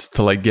Chenard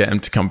to like get him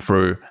to come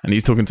through, and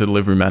he's talking to the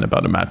delivery man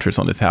about a mattress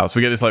on his house.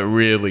 We get this like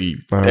really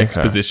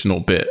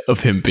expositional bit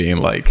of him being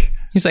like,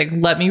 He's like,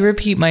 let me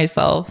repeat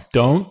myself.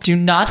 "Don't." Do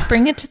not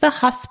bring it to the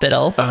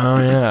hospital.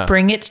 Oh yeah.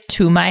 Bring it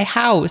to my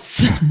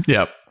house.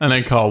 Yep. And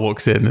then Carl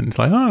walks in and it's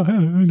like, "Oh,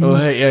 hello." Oh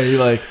hey, yeah.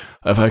 You're like,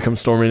 if I come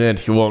storming in,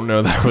 he won't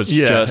know that was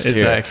Yeah, just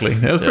exactly.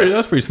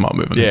 That's pretty smart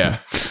moving. Yeah.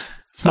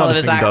 All of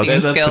his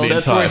acting skills.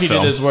 That's where he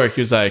did his work.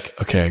 He was like,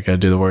 okay, I gotta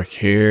do the work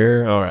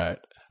here. All right.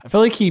 I feel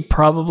like he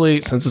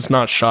probably, since it's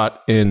not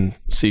shot in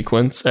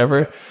sequence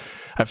ever,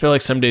 I feel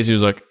like some days he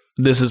was like,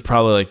 this is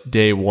probably like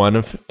day one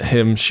of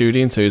him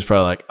shooting. So he was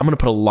probably like, I'm gonna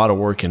put a lot of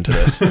work into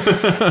this. And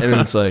then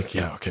it's like,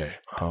 yeah, okay.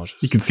 I'll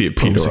just. You can see it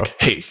peter up. Like,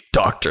 hey,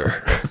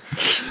 doctor.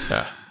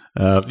 Yeah.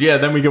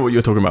 Then we get what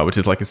you're talking about, which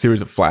is like a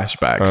series of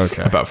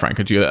flashbacks about Frank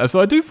and Julia. So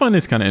I do find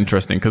this kind of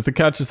interesting because to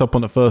catch us up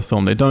on the first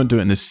film, they don't do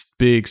it in this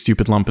big,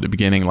 stupid lump at the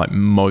beginning like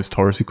most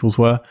horror sequels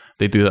were.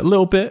 They do that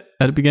little bit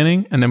at the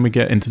beginning, and then we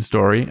get into the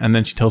story, and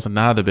then she tells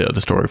another bit of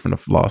the story from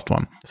the last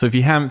one. So if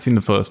you haven't seen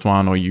the first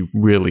one or you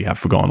really have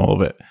forgotten all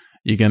of it,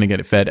 you're going to get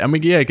it fed. And we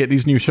get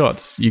these new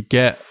shots. You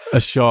get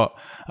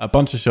a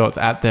bunch of shots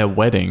at their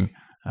wedding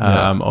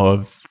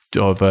of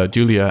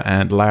Julia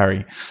and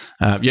Larry.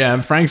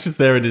 And Frank's just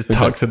there in his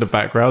tux in the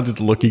background,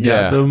 just looking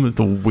at them. It's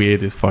the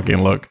weirdest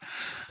fucking look.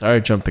 Sorry, I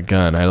jumped the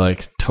gun. I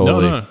like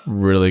totally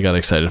really got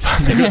excited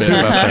about this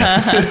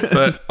bit.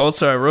 But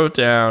also I wrote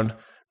down,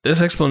 this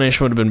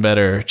explanation would have been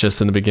better just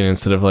in the beginning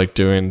instead of like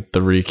doing the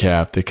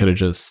recap. They could have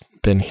just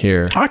been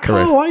here. I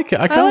kind of like it.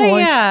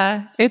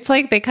 Yeah. It's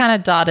like they kind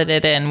of dotted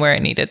it in where it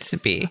needed to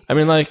be. I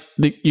mean, like,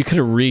 you could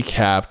have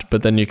recapped,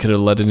 but then you could have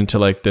led it into,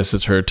 like, this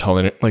is her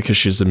telling it, like, because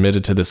she's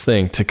admitted to this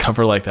thing to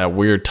cover, like, that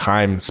weird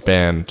time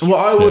span.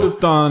 What I would have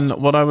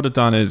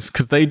done is,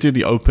 because they do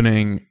the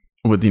opening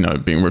with,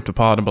 being ripped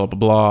apart and blah, blah,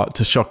 blah,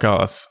 to shock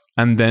us,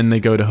 and then they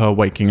go to her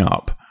waking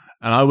up.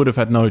 And I would have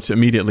had notes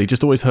immediately,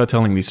 just always her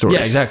telling these stories.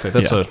 Yeah, exactly.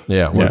 That's so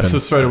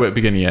straight away at the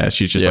beginning,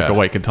 she's just like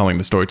awake and telling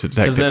the story to the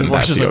detective. Because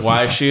then she's like,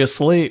 why is she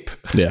asleep?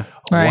 Yeah.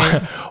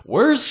 Right.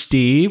 Where's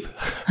Steve?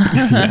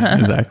 Yeah,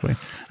 exactly.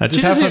 She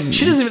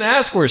doesn't even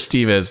ask where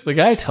Steve is. The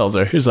guy tells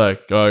her. He's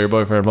like, oh, your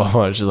boyfriend, blah,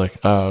 blah. She's like,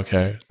 oh,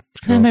 okay.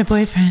 Is that my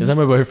boyfriend? Is that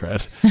my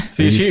boyfriend?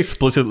 See, she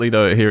explicitly,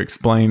 though, here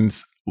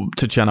explains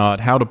to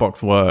Chenard how the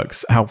box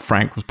works, how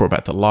Frank was brought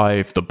back to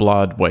life, the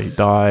blood, where he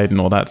died,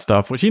 and all that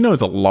stuff, which he knows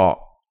a lot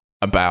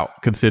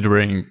about,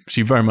 considering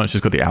she very much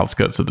has got the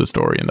outskirts of the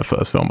story in the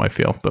first film, I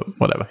feel, but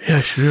whatever. Yeah,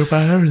 she knew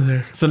about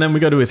everything. So then we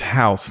go to his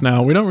house.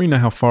 Now, we don't really know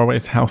how far away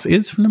his house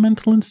is from the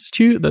mental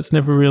institute. That's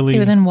never really...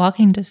 It's within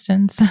walking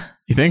distance.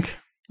 You think?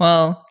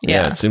 Well,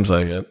 yeah. It seems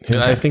like it. Okay.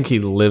 I think he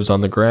lives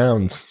on the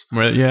grounds.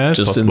 Well, yeah,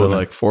 just in the,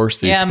 like,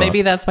 foresty spot.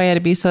 Maybe that's why he had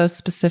to be so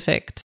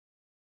specific.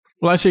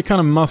 Well, actually, it kind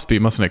of must be,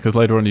 mustn't it? Because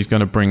later on, he's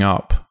going to bring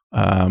up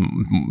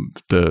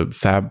the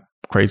Sab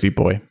crazy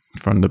boy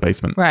from the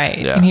basement. Right.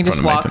 Yeah. And he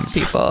just walks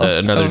people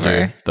another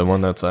over. Dude, the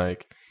one that's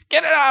like,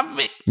 get it off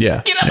me.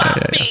 Yeah. Get it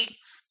off me.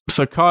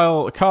 So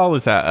Carl's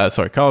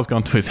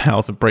gone to his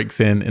house and breaks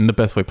in the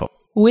best way possible.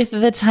 With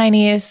the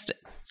tiniest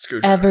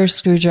ever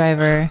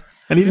screwdriver.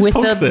 And he just with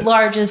pokes the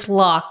largest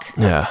lock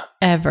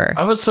ever.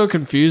 I was so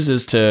confused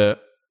as to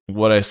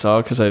what I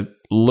saw because I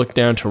looked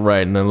down to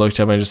right and then looked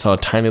up and I just saw a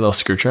tiny little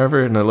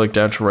screwdriver and I looked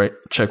down to right,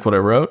 check what I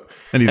wrote.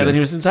 And then he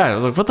was inside. I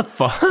was like, what the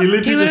fuck? He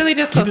literally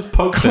just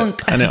pokes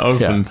clunk. It and it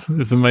opens. Yeah.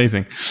 It's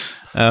amazing.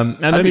 And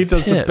then he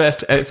does the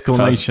best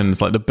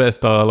exclamations, like the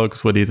best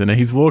dialogues when he's in it.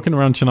 He's walking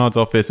around Chenard's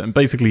office and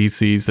basically he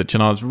sees that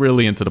Chenard's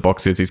really into the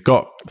boxes. He's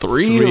got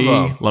three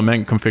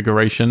lament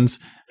configurations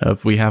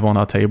we have on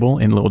our table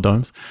in little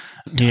domes.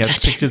 He has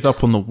pictures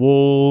up on the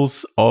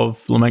walls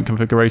of lament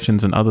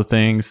configurations and other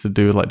things to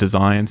do like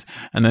designs.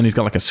 And then he's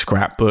got like a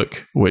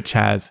scrapbook which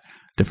has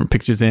different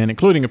pictures in,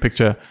 including a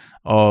picture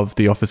of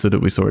the officer that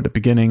we saw at the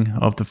beginning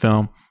of the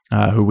film,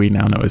 who we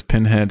now know as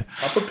Pinhead.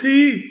 Papa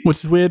P.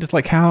 Which is weird. It's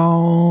like,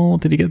 how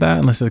did he get that?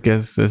 Unless I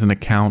guess there's an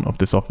account of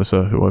this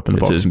officer who opened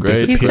the box and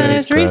disappeared. He's done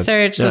his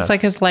research. That's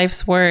like his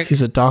life's work.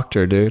 He's a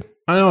doctor, dude.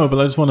 I know, but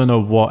I just want to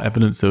know what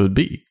evidence there would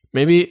be.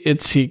 Maybe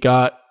he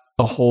got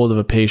a hold of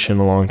a patient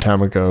a long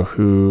time ago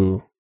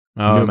who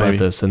knew about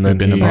this, and then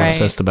he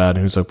obsessed about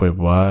it. He was like, wait,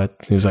 what?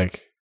 He's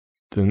like,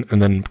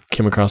 and then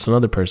came across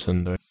another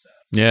person.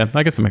 Yeah,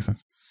 I guess it makes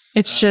sense.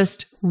 It's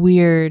just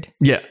weird.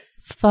 Yeah.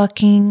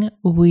 Fucking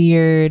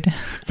weird.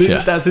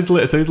 That's his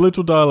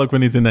literal dialogue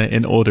when he's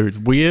in order. It's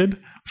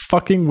weird,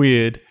 fucking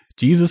weird,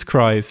 Jesus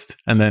Christ,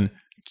 and then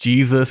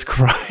Jesus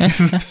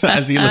Christ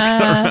as he looks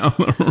around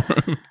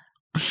the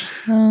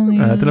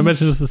room. Did I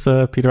mention this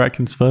is Peter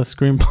Atkins' first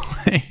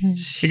screenplay?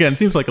 Again,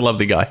 seems like a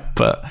lovely guy,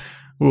 but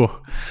ooh.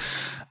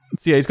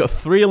 So yeah, he's got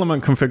 3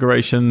 element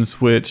configurations,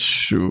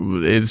 which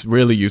is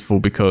really useful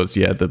because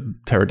the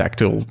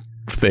pterodactyl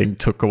thing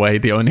took away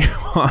the only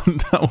one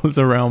that was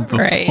around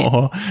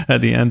before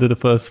at the end of the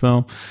first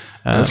film.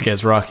 This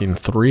guy's rocking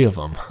 3 of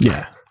them.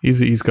 Yeah.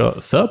 He's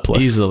got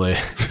surplus. Easily.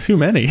 Too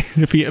many.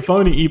 If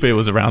only eBay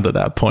was around at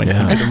that point, he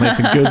could have made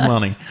some good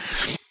money.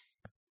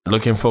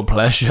 Looking for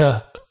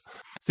pleasure.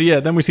 So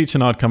yeah, then we see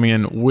Channard coming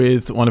in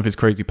with one of his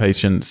crazy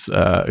patients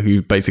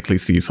who basically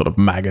sees sort of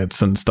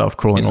maggots and stuff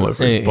crawling all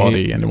over his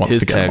body and wants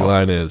to get him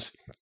off. His tagline is,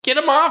 "Get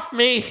him off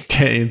me!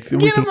 Get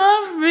him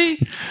off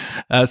me!"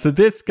 So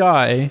this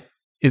guy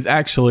is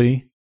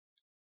actually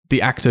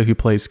the actor who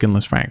plays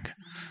Skinless Frank.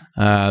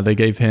 They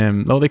gave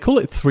him, they call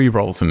it 3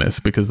 roles in this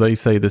because they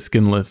say the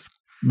skinless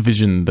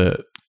vision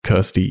that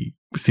Kirsty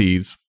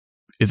sees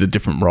is a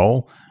different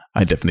role.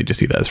 I definitely just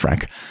see that as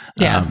Frank.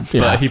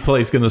 But he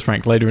plays Skinless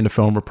Frank later in the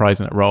film, reprising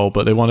that role,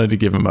 but they wanted to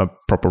give him a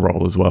proper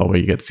role as well where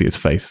you get to see his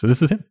face. So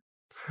this is him.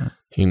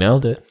 He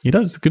nailed it. He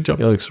does. Good job.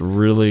 He looks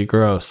really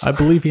gross. I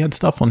believe he had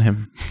stuff on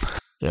him.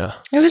 Yeah.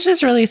 It was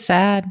just really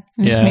sad.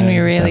 It just made me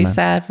really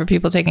sad for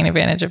people taking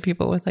advantage of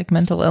people with like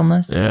mental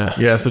illness. Yeah.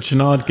 Yeah, so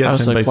Channard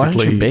gets him basically. Why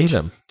didn't you bathe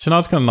him?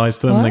 Channard's kind of nice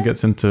to him and then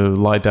gets him to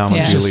lie down on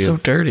He's Julia's.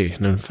 just so dirty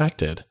and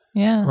infected.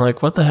 Yeah. I'm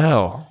like, what the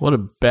hell? What a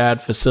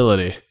bad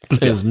facility.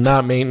 It is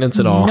not maintenance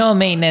at all. No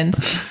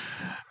maintenance.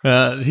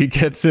 He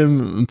gets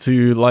him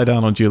to lie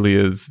down on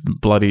Julia's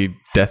bloody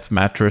death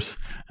mattress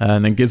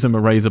and then gives him a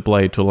razor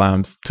blade to allow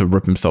him to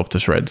rip himself to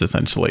shreds,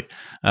 essentially.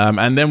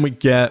 And then we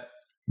get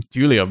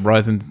Julia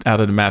rising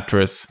out of the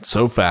mattress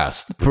so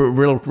fast,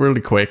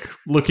 really quick,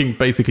 looking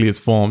basically as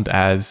formed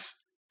as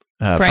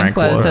Frank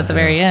was at the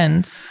very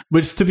end.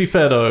 Which, to be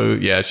fair, though,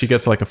 yeah, she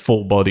gets like a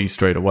full body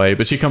straight away,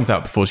 but she comes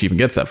out before she even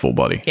gets that full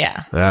body.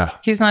 Yeah.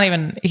 He's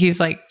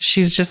like,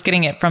 she's just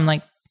getting it from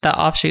like the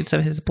offshoots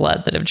of his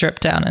blood that have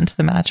dripped down into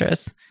the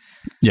mattress.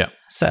 Yeah.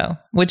 So,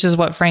 which is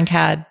what Frank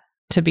had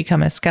to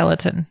become a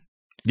skeleton.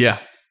 Yeah.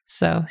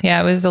 So, yeah,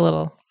 it was a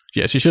little...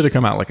 Yeah, she should have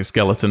come out like a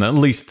skeleton, at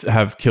least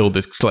have killed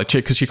this like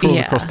chick, because she crawls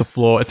across the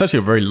floor. It's actually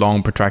a very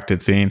long,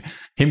 protracted scene.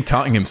 Him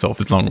cutting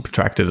himself is long and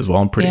protracted as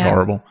well and pretty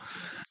horrible.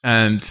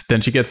 And then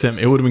she gets him.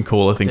 It would have been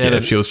cool, I think,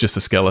 if she was just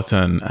a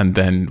skeleton. And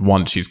then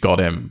once she's got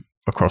him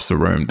across the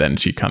room, then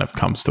she kind of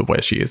comes to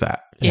where she is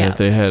at. Yeah,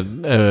 they had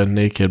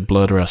naked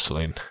blood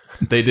wrestling.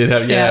 They did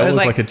have, it was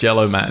like a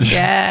Jello match.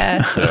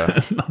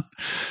 Yeah.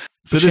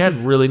 So she had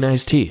really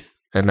nice teeth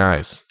and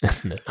eyes.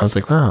 I was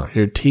like, wow,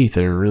 your teeth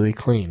are really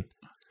clean.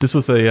 This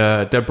was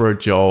a Deborah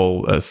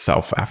Joel, a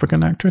South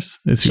African actress.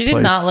 She did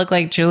not look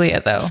like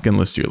Julia, though.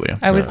 Skinless Julia.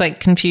 I was like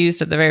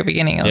confused at the very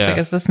beginning. I was like,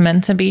 is this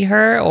meant to be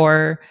her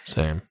or...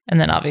 Same. And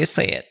then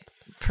obviously it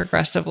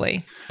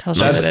progressively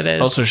tells you that it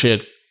is. Also, she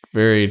had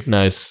very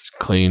nice,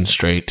 clean,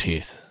 straight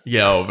teeth.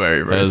 Yeah,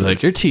 very, very. I was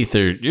like, your teeth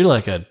are... You're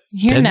like a...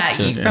 You're not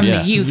from the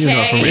UK. You're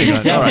not from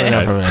England. All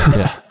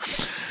right,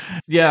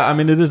 yeah, I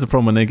mean, it is a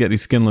problem when they get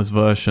these skinless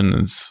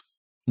versions.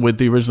 With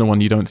the original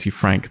one, you don't see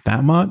Frank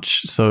that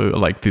much. So,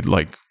 like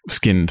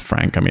skinned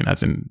Frank, I mean,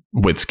 as in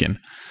with skin.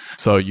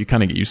 So you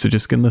kind of get used to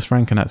just skinless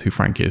Frank, and that's who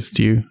Frank is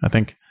to you, I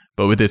think.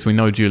 But with this, we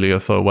know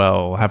Julia so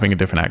well. Having a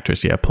different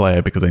actress, play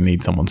her because they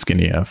need someone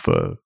skinnier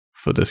for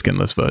the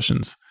skinless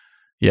versions.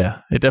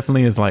 Yeah, it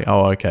definitely is like,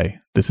 oh, okay,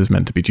 this is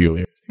meant to be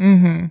Julia.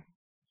 Mm-hmm.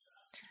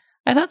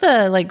 I thought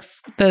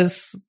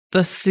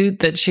the suit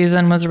that she's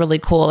in was really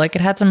cool. Like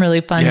it had some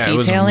really fun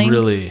detailing. It was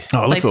really, it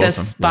looks like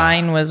awesome. The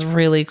spine was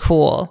really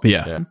cool.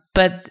 Yeah.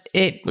 But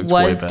it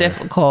was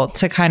difficult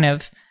to kind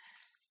of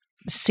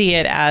see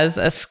it as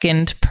a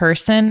skinned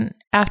person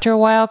after a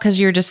while because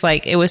you're just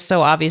like, it was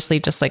so obviously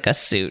just like a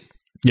suit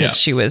that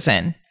she was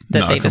in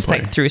that they just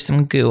like threw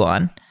some goo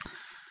on.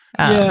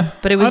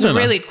 But it was a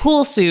really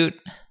cool suit.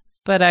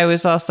 But I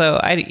was also,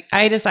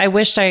 I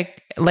wished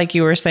like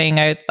you were saying,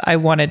 I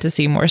wanted to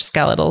see more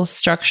skeletal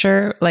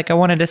structure. Like I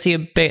wanted to see a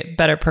bit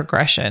better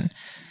progression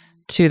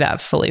to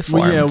that fully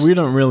formed. Well, yeah, we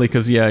don't really,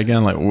 because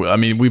again, like, I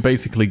mean, we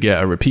basically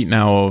get a repeat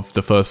now of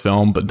the first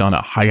film, but done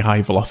at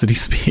high velocity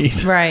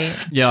speed. Right.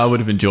 Yeah, I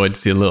would have enjoyed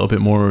to see a little bit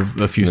more of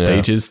a few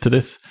stages to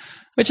this.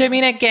 Which I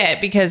mean, I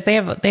get because they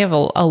have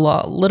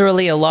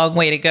literally a long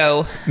way to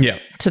go. Yeah.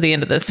 To the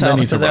end of this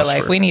film, so they're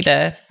like, we need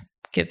to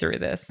get through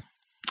this.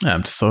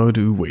 And so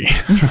do we.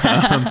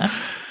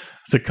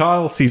 So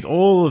Kyle sees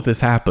all of this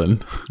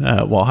happen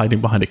while hiding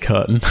behind a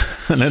curtain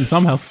and then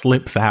somehow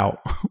slips out,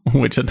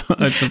 which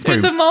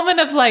there's a moment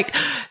of like,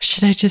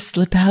 should I just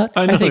slip out?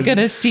 Are they going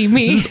to see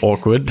me? This is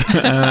awkward.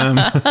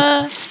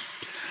 And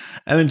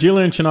then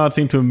Julia and Channard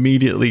seem to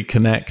immediately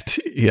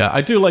connect. Yeah,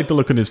 I do like the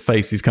look on his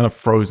face. He's kind of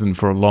frozen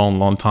for a long,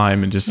 long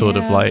time and just sort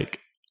of like,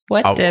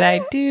 what did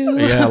I do?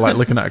 Yeah, like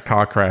looking at a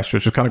car crash,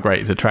 which was kind of great.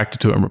 He's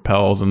attracted to it and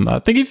repelled. And I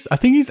think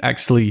he's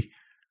actually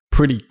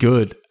pretty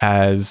good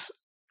as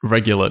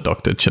regular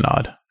Dr.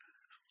 Channard.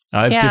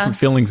 I have different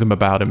feelings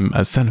about him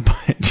as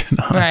Cenobite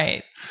Channard.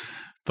 Right.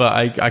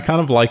 But I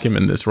kind of like him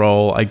in this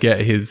role. I get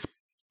his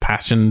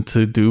passion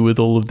to do with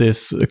all of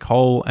this,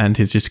 Cole, and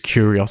his just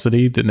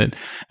curiosity, didn't it?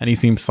 And he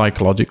seems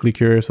psychologically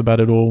curious about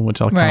it all,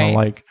 which I kind of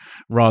like,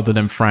 rather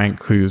than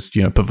Frank, who's,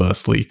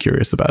 perversely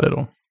curious about it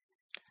all.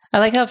 I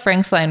like how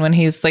Frank's line when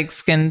he's like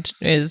skinned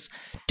is,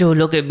 don't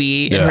look at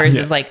me. And hers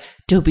is like,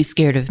 don't be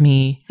scared of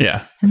me.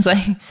 Yeah. It's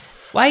like,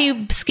 why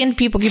you skinned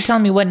people keep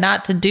telling me what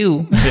not to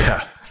do?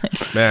 Yeah.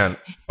 Man,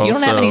 You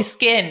don't have also, any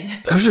skin.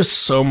 There's just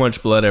so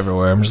much blood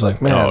everywhere. I'm just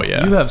like, man, Oh,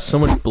 yeah. you have so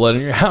much blood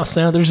in your house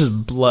now. There's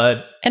just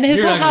blood. And his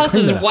You're whole not gonna house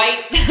clean is that.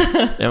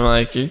 white. I'm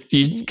like,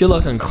 you good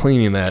luck on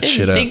cleaning that shit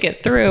Didn't up. think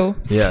it through.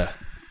 Yeah.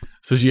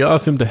 So she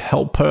asks him to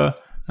help her.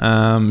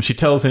 She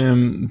tells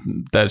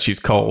him that she's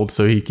cold,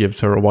 so he gives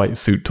her a white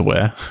suit to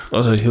wear.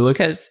 Also, he looks.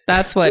 Because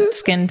that's what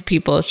skinned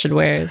people should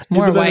wear is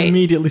more But then white.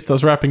 immediately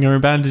starts wrapping her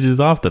in bandages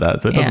after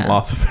that, so it doesn't Yeah.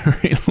 last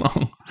very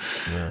long.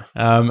 Yeah.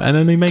 And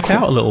then they make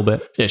out a little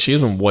bit. Yeah, she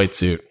has a white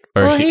suit.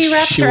 Or Well, he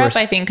wraps she her wears-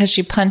 up, I think, because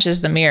she punches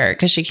the mirror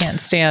because she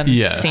can't stand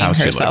Yeah, seeing how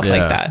she herself looks.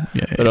 like Yeah. that.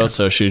 Yeah, But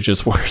also, she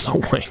just wears a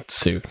white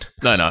suit.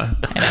 no.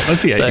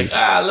 That's the It's like,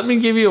 80s. let me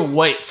give you a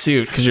white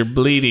suit because you're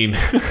bleeding.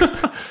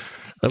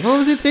 Like, what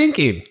was he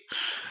thinking?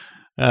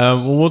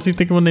 Well, what's he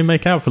thinking when they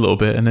make out for a little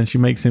bit, and then she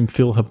makes him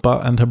feel her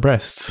butt and her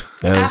breasts?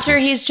 After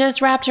he's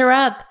just wrapped her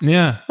up.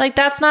 Yeah. Like,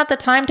 that's not the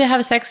time to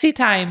have sexy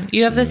time.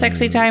 You have the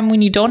sexy time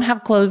when you don't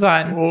have clothes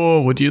on.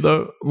 Oh, would you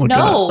though? Look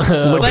No, at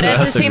that. but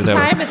at the same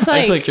time, it's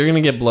like you're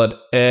gonna get blood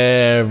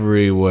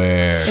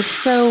everywhere. it's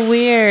so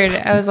weird.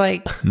 I was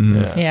like,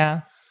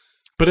 yeah.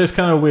 But it's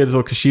kind of weird as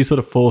well because she's sort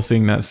of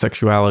forcing that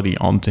sexuality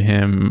onto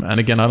him. And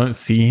again, I don't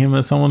see him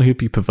as someone who'd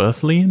be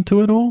perversely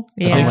into it all.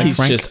 Yeah.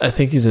 I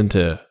think he's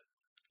into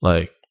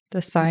like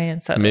The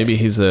science of maybe it.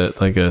 he's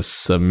a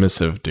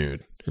submissive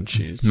dude,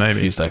 and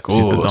Maybe. he's like, She's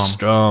the oh, dom."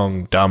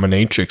 strong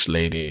dominatrix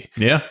lady,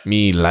 Yeah.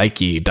 me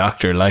likey,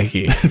 Doctor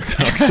likey.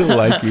 Dr.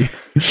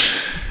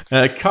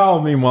 Likey.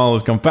 Carl, meanwhile,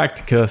 has gone back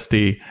to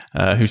Kirsty,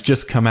 who's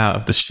just come out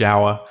of the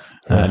shower,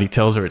 and he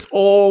tells her it's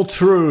all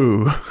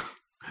true.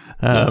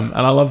 And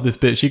I love this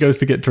bit. She goes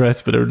to get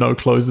dressed, but there are no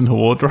clothes in her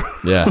wardrobe.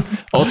 Yeah.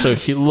 Also,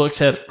 he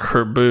looks at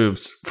her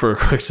boobs for a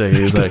quick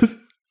second. He's like,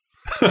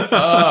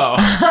 oh.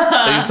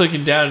 And he's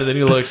looking down, and then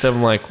he looks up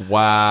and like,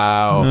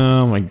 wow,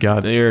 Oh my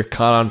God. you're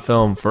caught on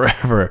film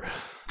forever.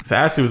 So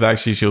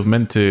Ashley she was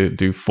meant to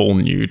do full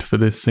nude for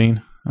this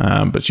scene,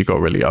 but she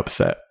got really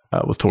upset.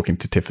 Was talking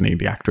to Tiffany,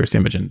 the actress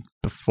Imogen,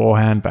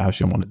 beforehand about how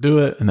she didn't want to do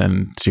it, and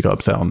then she got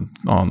upset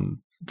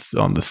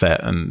on the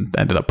set and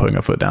ended up putting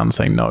her foot down and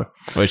saying no.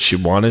 Wait, she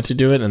wanted to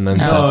do it, and then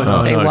No. said,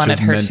 Oh, they wanted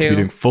she was her meant to to. be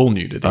doing full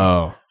nudity.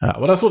 oh.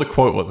 Well, that's what the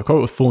quote was. The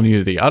quote was full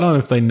nudity. I don't know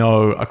if they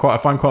know. I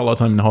find quite a lot of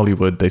time in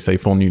Hollywood they say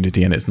full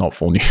nudity and it's not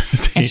full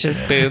nudity. It's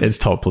just boobs. It's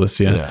topless.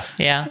 Yeah.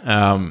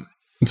 Yeah.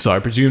 So I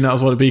presume that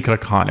was what it'd be because I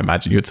can't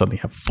imagine you would suddenly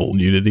have full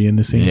nudity in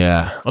the scene.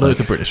 Yeah. Although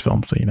it's a British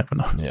film, so you never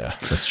know. Yeah,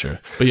 that's true.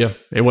 But yeah,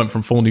 it went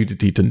from full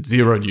nudity to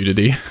zero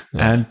nudity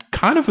and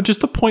kind of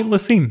just a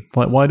pointless scene.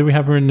 Like, why do we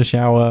have her in the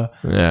shower?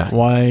 Yeah.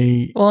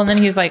 Why? Well, and then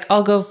he's like,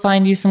 I'll go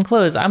find you some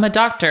clothes. I'm a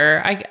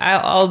doctor.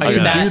 I'll do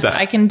can that. do that.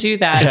 I can do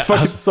that. It's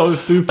fucking so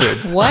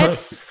stupid.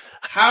 What?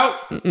 How?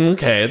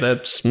 Okay,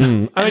 that's. I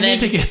then- need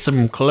to get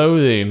some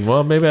clothing.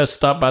 Well, maybe I'll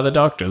stop by the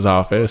doctor's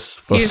office.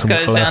 For He just some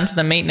goes clothes. down to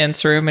the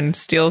maintenance room and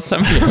steals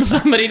some from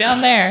somebody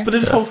down there. But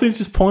this whole scene's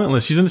just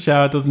pointless. She's in the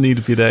shower, doesn't need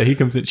to be there. He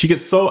comes in. She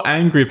gets so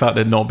angry about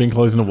there not being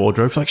clothes in the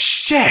wardrobe. She's like,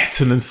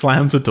 shit! And then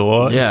slams the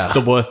door. Yeah. It's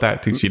the worst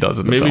acting she does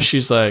in the Maybe film.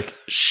 she's like,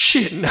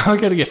 shit, now I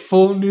gotta get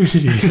full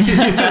nudity.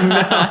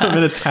 I'm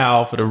in a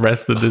towel for the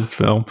rest of this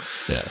film.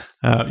 Yeah.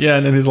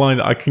 And then his line,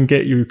 I can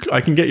get your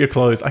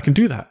clothes. I can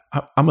do that.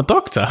 I'm a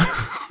doctor.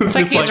 It's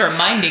like he's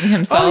reminding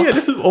himself. oh yeah,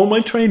 this is all my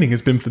training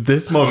has been for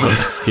this moment.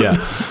 Yeah.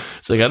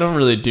 It's like, I don't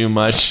really do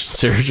much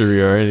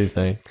surgery or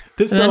anything.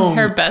 This And film,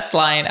 then her best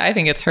line, I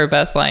think it's her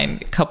best line,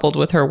 coupled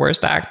with her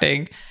worst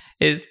acting,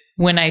 is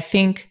when I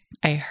think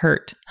I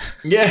hurt.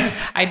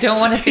 yes. I don't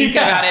want to think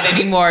about it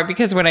anymore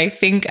because when I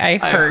think I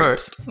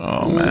hurt.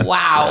 Oh man.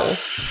 Wow.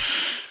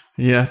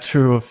 Yeah,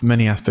 true of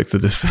many aspects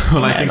of this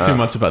film. I think too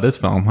much about this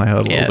film. I heard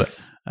a little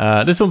Yes.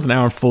 bit. This film's an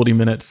hour and 40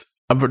 minutes.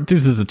 But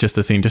this is just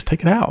a scene. Just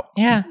take it out.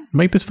 Yeah.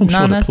 Make this film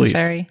Not shorter, please.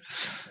 necessary.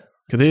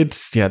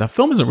 Because the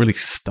film isn't really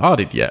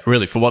started yet,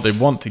 really, for what they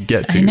want to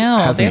get to. I know.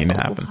 It hasn't they even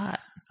have a happened.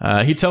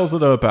 lot. He tells her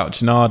though about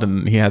Jannard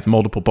and he has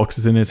multiple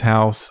boxes in his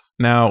house.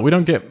 Now, we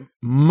don't get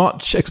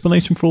much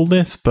explanation for all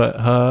this, but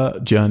her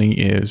journey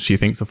is she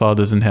thinks her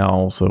father's in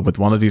hell. So with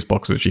one of these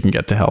boxes, she can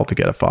get to hell to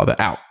get her father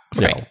out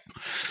of Right. hell.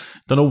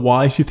 Don't know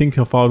why she thinks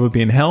her father would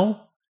be in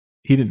hell.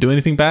 He didn't do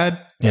anything bad.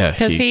 Yeah.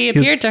 Because he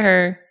appeared to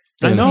her.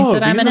 I know. He said,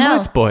 but I'm he's in a hell.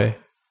 nice boy.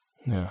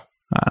 Yeah.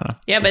 I don't know.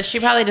 Yeah, but she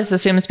probably just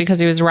assumes because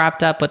he was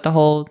wrapped up with the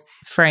whole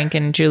Frank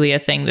and Julia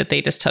thing that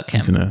they just took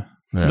He's him. an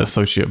Yeah.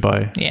 associate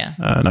by Yeah.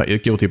 no,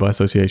 guilty by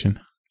association.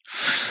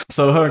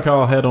 So her and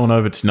Carl head on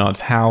over to Jannard's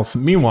house.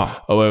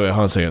 Meanwhile, Oh, wait, hold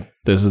on a second.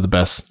 This is the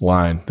best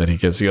line that he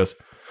gives. He goes,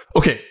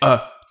 okay,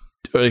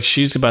 like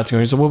she's about to go.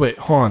 He's like, wait,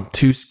 hold on.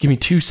 Give me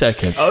 2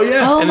 seconds.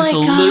 yeah. Oh and my it's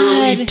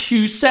literally God.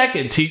 2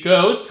 seconds. He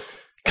goes,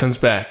 comes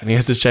back, and he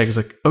has to check. He's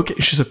like, okay.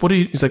 She's like, what are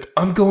you? He's like,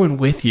 I'm going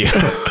with you.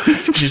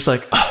 She's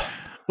like,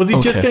 Was he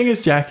just Okay. getting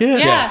his jacket?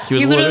 Yeah, he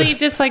was he literally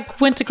just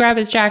like went to grab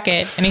his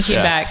jacket and he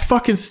came back.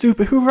 Fucking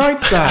stupid. Who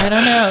writes I that?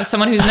 don't know.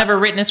 Someone who's never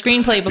written a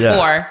screenplay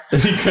before.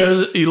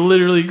 He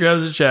literally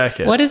grabs a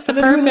jacket. What is the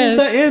Then who leaves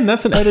that purpose? in?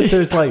 That's an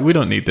editor's like, we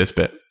don't need this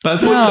bit.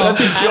 That's what. No, That's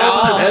your at job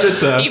all. as an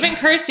editor. Even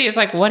Kirsty is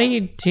like, "What are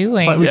you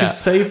doing?" Like, we Yeah.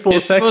 just save 4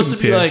 It's seconds supposed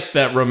to be here. like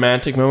that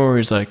romantic moment where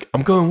he's like,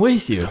 I'm going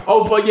with you.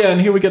 Oh, but yeah,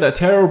 and here we get that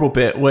terrible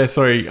bit where,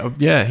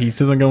 he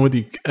says, I'm going with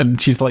you. And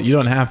she's like, you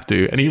don't have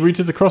to. And he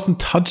reaches across and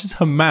touches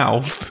her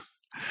mouth.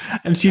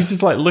 And she's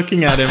just like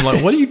looking at him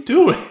like, what are you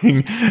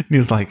doing? And he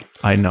was like,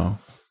 I know.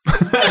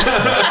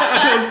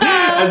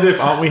 As if,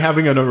 aren't we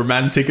having a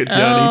romantic journey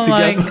Oh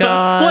my together?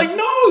 God. Like,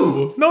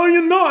 no,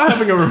 you're not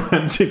having a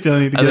romantic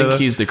journey I together.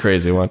 think he's the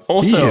crazy one.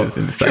 Also, is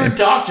insane. you're a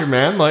doctor,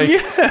 man. Like,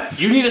 Yes.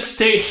 you need to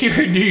stay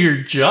here and do your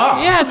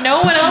job. Yeah,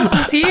 no one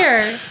else is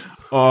here.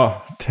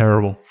 Oh,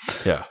 terrible.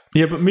 Yeah.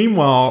 Yeah, but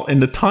meanwhile, in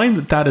the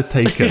time that has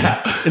taken,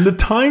 in the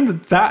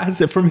time that has,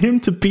 from him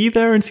to be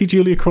there and see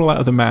Julia crawl out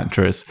of the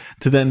mattress,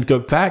 to then go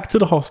back to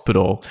the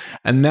hospital,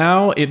 and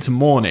now it's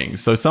morning,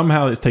 so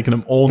somehow it's taken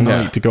him all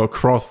night to go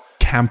across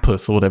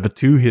campus or whatever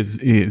to his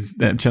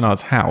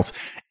Chenard's house.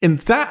 In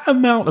that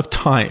amount of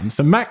time,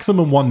 so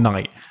maximum one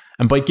night,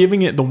 and by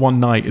giving it the one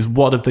night is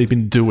what have they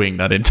been doing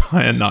that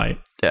entire night?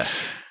 Yeah.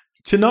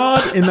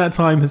 Chenard, in that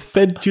time, has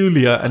fed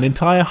Julia an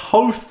entire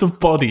host of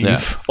bodies.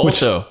 Yeah.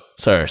 which- Also,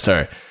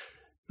 sorry.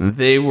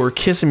 They were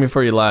kissing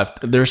before you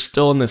left. They're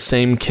still in the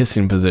same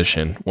kissing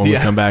position when we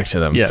come back to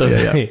them. Yeah, so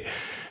yeah. they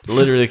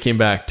literally came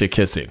back to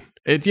kissing.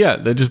 They're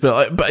just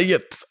like, but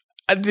yet,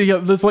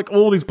 there's like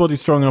all these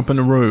bodies strung up in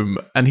a room,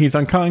 and he's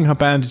uncutting her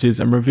bandages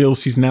and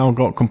reveals she's now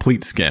got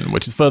complete skin,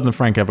 which is further than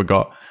Frank ever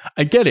got.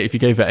 I get it if you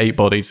gave her 8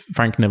 bodies.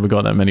 Frank never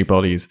got that many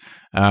bodies,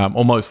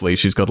 or mostly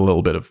she's got a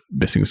little bit of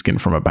missing skin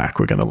from her back.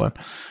 We're going to learn,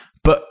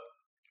 but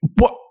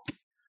what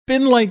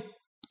been like?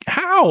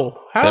 How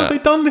have they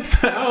done this?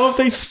 How have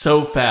they?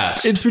 So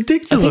fast. It's I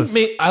ridiculous.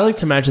 think I like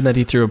to imagine that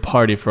he threw a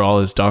party for all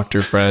his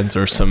doctor friends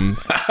or some,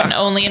 And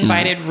only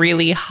invited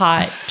really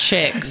hot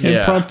chicks. Yeah.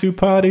 Impromptu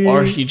party,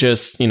 or he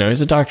just,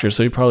 he's a doctor,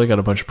 so he probably got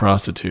a bunch of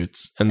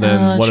prostitutes. And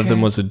then one of them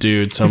true. was a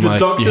dude. So he's I'm a like,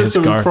 doctor, his so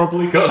he scar.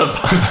 probably got a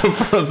bunch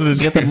of prostitutes.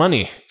 He's got the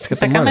money. He's got It's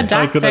the like, I'm money. a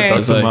doctor. I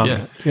was He's like, money.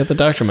 yeah, he's got the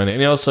doctor money.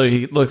 And also,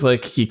 he looked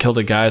like he killed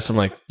a guy. So I'm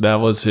like, that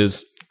was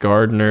his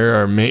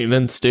gardener or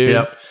maintenance dude.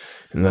 Yep.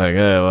 And they're like,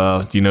 oh,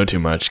 well, you know too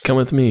much. Come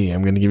with me.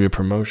 I'm going to give you a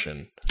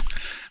promotion.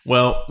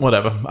 Well,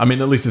 whatever. I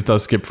mean, at least it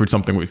does skip through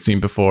something we've seen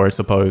before, I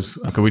suppose.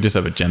 Could we just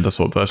have a gender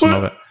swap version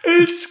of it?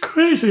 It's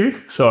crazy.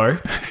 Sorry.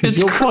 It's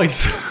your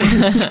voice.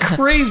 It's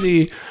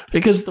crazy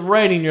because the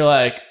writing, you're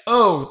like,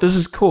 oh, this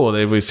is cool.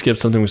 We skipped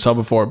something we saw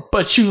before,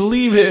 but you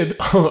leave it.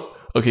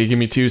 Okay, give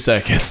me 2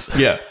 seconds.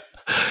 Yeah.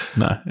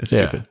 No, it's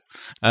Yeah.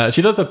 stupid.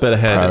 She does have better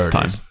hair this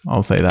time. Priorities.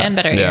 I'll say that. And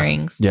better Yeah.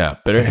 earrings. Yeah,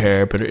 better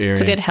hair, better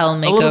earrings. It's a good hell A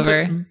little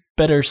makeover. bit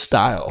better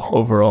style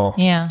overall.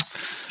 Yeah.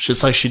 It's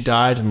just like she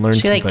died and learned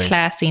She some like things.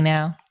 classy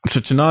now. So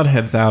Chenard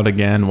heads out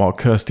again while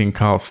Kirsty and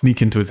Carl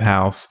sneak into his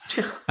house.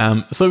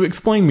 So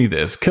explain me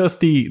this.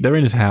 Kirsty, they're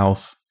in his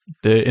house.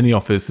 They're in the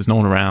office. There's no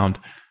one around.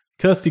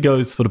 Kirsty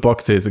goes for the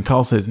boxes and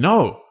Carl says,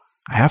 no,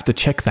 I have to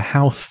check the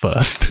house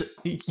first.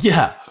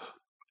 Yeah.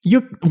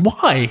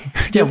 Why?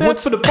 You're there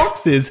what's- for the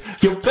boxes.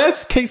 Your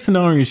best case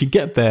scenario is you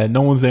get there,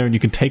 no one's there, and you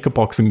can take a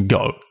box and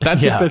go.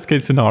 That's your Yeah. best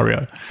case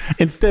scenario.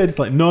 Instead, it's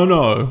like,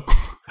 no.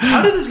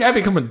 How did this guy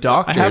become a I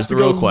doctor have is to the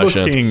go real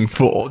question. looking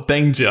for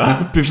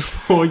danger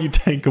before you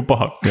take a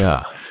box.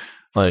 Yeah.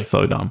 Like,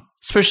 So dumb.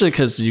 especially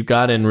because you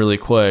got in really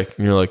quick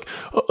and you're like,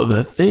 oh,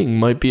 that thing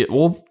might be,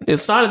 well,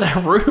 it's not in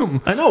that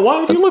room. I know. Why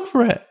would you look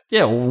for it?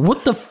 Yeah,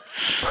 what the?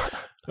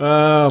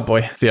 Oh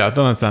boy. So yeah, I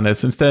don't understand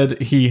this.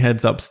 Instead, he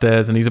heads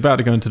upstairs and he's about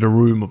to go into the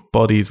room of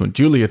bodies when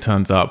Julia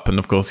turns up, and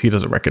of course he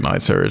doesn't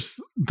recognize her as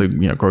the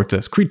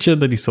grotesque creature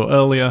that he saw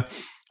earlier.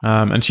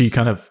 And she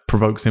kind of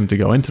provokes him to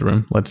go into the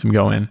room, lets him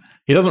go in.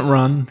 He doesn't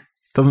run,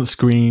 doesn't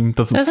scream,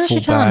 doesn't Doesn't she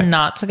fall tell back. him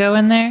not to go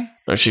in there?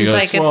 Or she She's goes,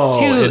 like, it's Whoa,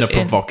 too in a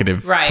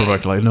provocative,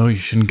 right. like, no, you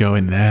shouldn't go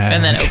in there.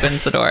 And then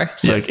opens the door.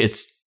 It's like,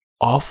 it's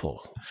awful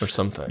or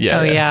something. yeah,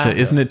 Oh, yeah. So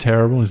isn't it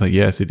terrible? He's like,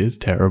 yes, it is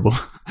terrible.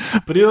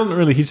 But he doesn't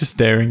really. He's just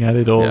staring at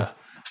it all, Yeah.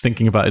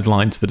 thinking about his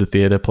lines for the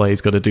theater play. He's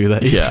got to do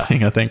that Yeah.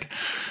 thing, I think.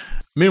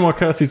 Meanwhile,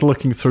 Kirsty's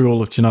looking through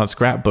all of Chenard's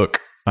scrapbook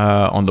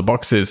on the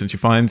boxes, and she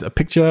finds a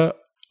picture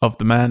of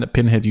the man that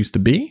Pinhead used to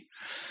be.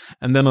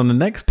 And then on the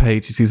next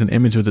page, she sees an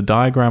image with a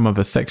diagram of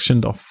a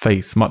sectioned off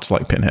face, much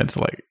like Pinhead's.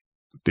 Like,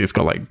 it's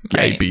got like A,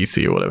 Right. B,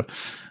 C, or whatever.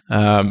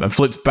 And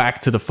flips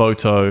back to the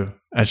photo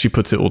as she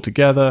puts it all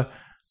together.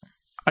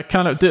 I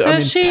kind of did.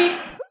 Does she?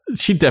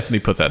 She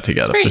definitely puts that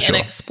together Very for sure.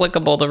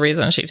 inexplicable the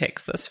reason she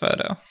takes this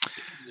photo.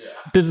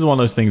 This is one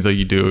of those things that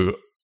you do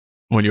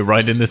when you're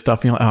writing this stuff.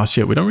 And you're like, oh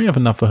shit, we don't really have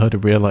enough for her to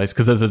realize.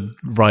 Because as a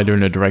writer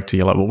and a director,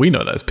 you're like, well, we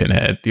know that's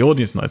Pinhead. The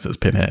audience knows that's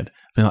Pinhead.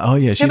 They're like, oh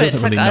yeah, she Yeah, but it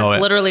doesn't took really know us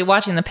it. literally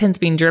watching the pins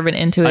being driven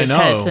into his know.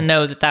 head to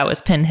know that that was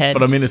Pinhead.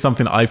 But I mean, it's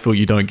something I feel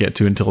you don't get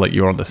to until like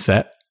you're on the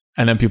set.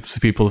 And then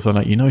people are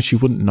like, she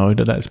wouldn't know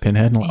that that's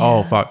Pinhead. And I'm like,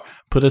 oh fuck,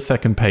 put a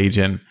second page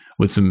in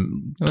with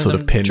some With sort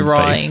some of pin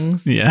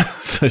drawings. face. Yeah,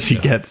 so she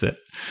gets it.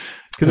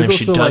 Because And if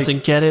she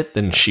doesn't get it,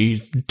 then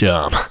she's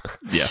dumb.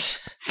 yeah.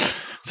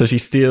 So she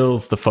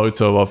steals the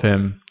photo of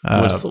him.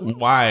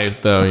 Why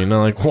though? You know,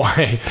 like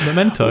why?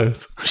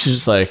 Mementos. She's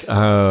just like,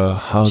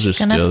 I'll She's just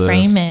gonna steal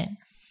frame this. it.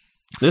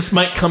 This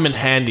might come in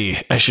handy.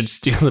 I should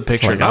steal the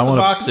picture. Like, Not I the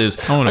wanna- boxes.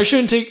 I wanna- I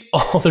shouldn't take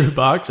all 3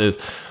 boxes.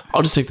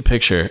 I'll just take the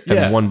picture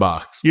Yeah. and 1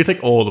 box. You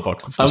take all the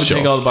boxes. For I would sure.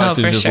 take all the boxes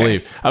Oh, and for just sure.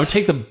 leave. I would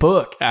take the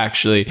book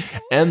actually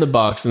and the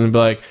box and be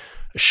like,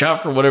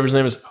 shout for whatever his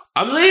name is.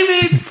 I'm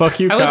leaving.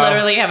 Fuck you, I would Kyle.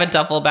 literally have a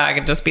duffel bag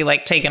and just be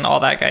like taking all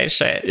that guy's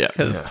shit. Yeah.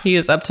 Because he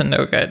is up to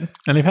no good.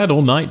 And they've had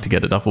all night to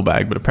get a duffel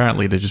bag, but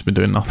apparently they've just been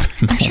doing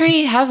nothing. I'm sure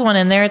he has one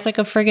in there. It's like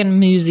a friggin'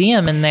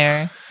 museum in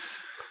there.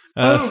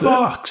 A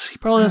box. He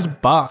probably has a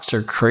box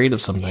or crate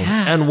of something.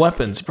 Yeah. And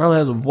weapons. He probably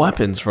has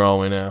weapons for all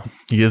we know.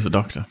 He is a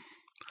doctor.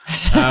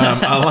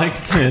 I like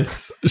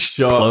this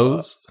shot.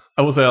 Clothes.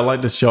 I will say I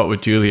like this shot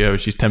with Julia where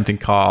she's tempting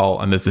Carl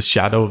and there's the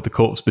shadow of the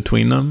corpse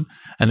between them.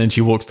 And then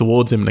she walks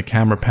towards him and the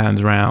camera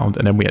pans around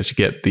and then we actually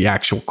get the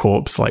actual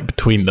corpse like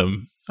between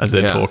them as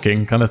they're Yeah.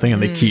 talking kind of thing.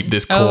 And they keep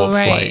this corpse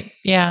like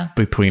Yeah.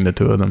 between the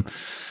two of them.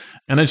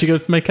 And then she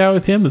goes to make out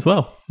with him as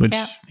well, which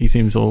Yeah. he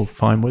seems all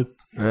fine with.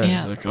 Yeah. Yeah.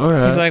 He's like, all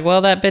right. He's like,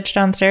 well, that bitch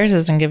downstairs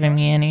isn't giving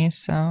me any,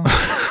 so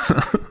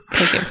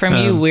take it from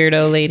you,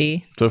 weirdo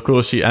lady. So of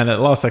course and at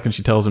the last second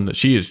she tells him that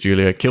she is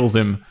Julia, kills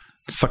him,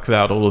 sucks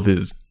out all of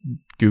his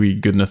gooey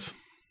goodness.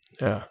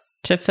 yeah.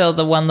 To fill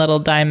the one little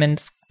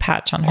diamond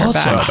patch on her Also,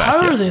 back.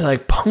 how yeah. are they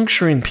like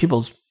puncturing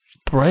people's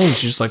brains?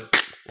 She just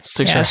like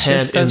sticks Yeah, her she hand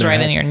just goes in right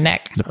their in your head.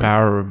 neck. The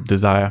power of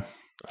desire.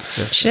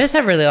 She does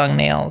have really long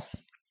nails.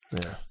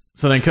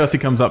 So then Kirsty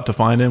comes up to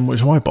find him,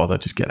 which why bother?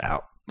 Just get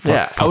out.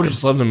 Yeah, I would have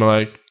just loved him.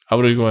 Like, I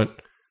would have went,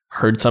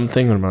 heard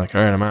something, and I'm like,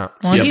 all right, I'm out.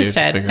 Well, See ya, he's dude.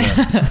 dead. Figure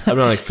it out. I'd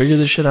be like, figure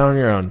this shit out on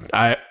your own.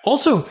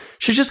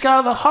 She just got out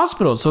of the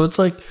hospital, so it's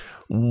like,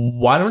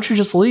 why don't you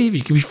just leave?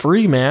 You can be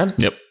free, man.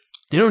 Yep.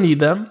 You don't need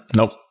them.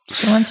 Nope.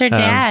 She wants her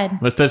dad.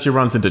 Instead, she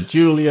runs into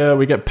Julia.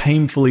 We get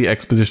painfully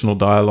expositional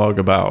dialogue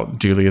about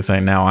Julia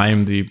saying, now I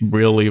am the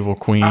real evil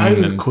queen.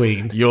 I'm the and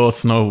queen. You're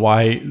Snow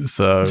White,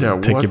 so Yeah,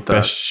 take what your the-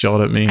 best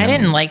shot at me. I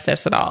didn't like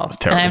this at all. And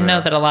terrible. I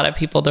know that a lot of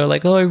people, they're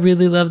like, oh, I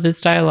really love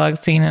this dialogue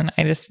scene. And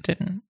I just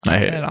didn't I like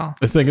hate it at all.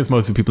 I think it's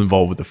mostly people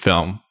involved with the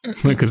film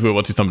because we're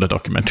watching some of the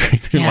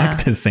documentaries who Yeah.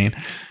 like this scene.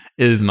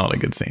 It is not a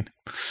good scene.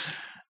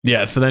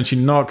 Yeah, so then she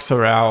knocks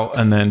her out,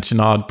 and then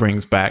Chenard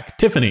brings back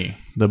Tiffany,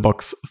 the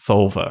box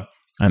solver,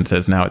 and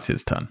says now it's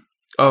his turn.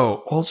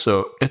 Oh,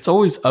 also, it's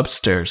always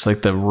upstairs.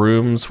 Like the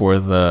rooms where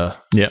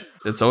Yeah.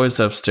 it's always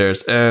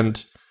upstairs.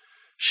 And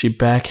she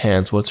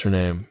backhands, what's her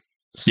name?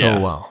 So Yeah,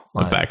 well.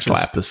 a back slap.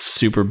 Just the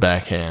super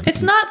backhand.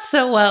 It's not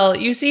so well.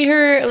 You see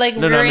her like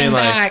No, I rearing mean,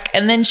 like- back,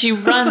 and then she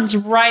runs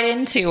right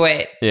into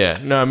it. Yeah,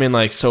 no, I mean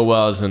like so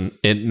well as in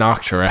it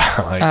knocked her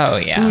out. Like, Oh,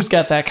 yeah. who's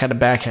got that kind of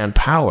backhand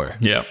power?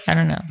 Yeah. I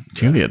don't know.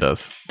 Julia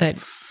does. That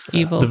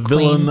evil The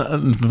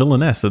queen.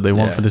 villainess that they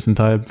want Yeah. for this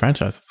entire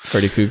franchise.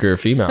 Freddy Krueger,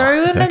 female. So are we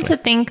meant exactly.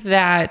 to think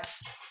that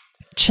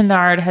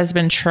Chenard has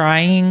been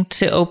trying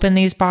to open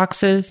these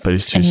boxes But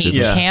he's too and he stupid.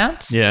 Yeah.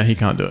 can't? Yeah, he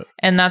can't do it.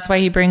 And that's why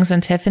he brings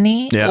in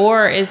Tiffany? Yeah.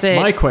 Or is it...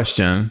 My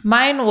question.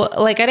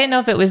 Like, I didn't know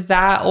if it was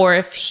that or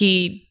if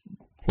he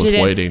Was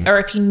didn't... waiting. Or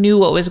if he knew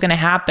what was going to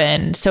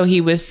happen, so he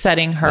was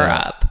setting her Yeah.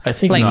 up. I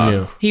think like, he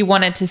knew. He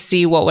wanted to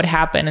see what would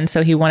happen, and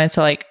so he wanted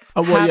to, like,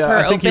 have her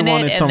I think he open it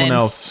wanted and someone then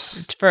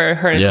else. for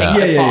her to Yeah.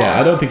 take the fall.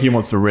 I don't think he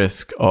wants the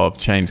risk of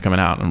chains coming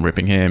out and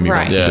ripping him. He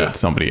Right. wants to do Yeah. it to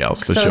somebody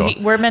else for So sure.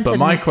 we're meant But to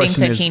my think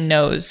question that is, he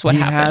knows what he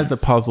happens. has a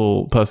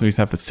puzzle person who's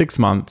had for 6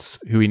 months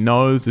who he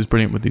knows is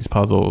brilliant with these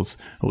puzzles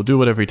and will do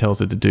whatever he tells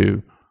her to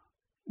do.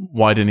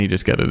 Why didn't he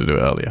just get her to do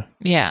it earlier?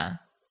 Yeah.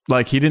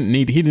 Like he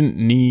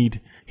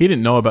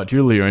didn't know about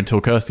Julia until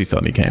Kirsty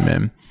suddenly came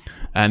in,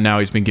 and now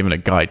he's been given a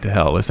guide to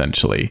hell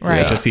essentially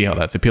Right. to see how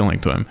that's appealing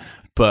to him.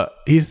 But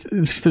he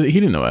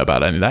didn't know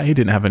about any of that. He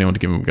didn't have anyone to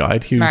give him a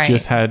guide.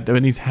 He's had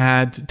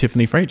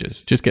Tiffany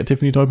Frages. Just get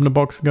Tiffany to open a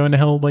box and go into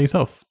hell by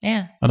yourself.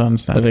 Yeah. I don't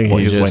understand I think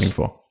what he he was just-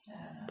 waiting for.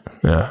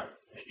 Yeah.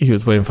 He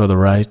was waiting for the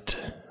right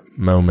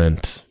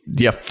moment.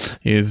 Yeah,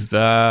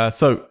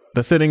 so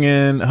they're sitting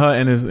in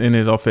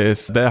his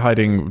office. They're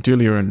hiding.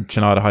 Julia and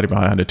Chenard are hiding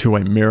behind a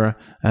two-way mirror,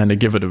 and they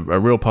give it a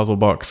real puzzle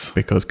box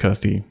because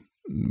Kirsty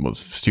was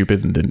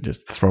stupid and didn't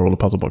just throw all the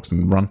puzzle box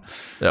and run.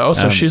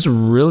 Also, she's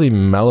really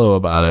mellow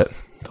about it.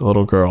 The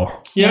little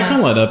girl. Yeah, Yeah. I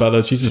kind of like that about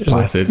her. She's just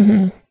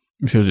placid.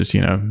 She was just,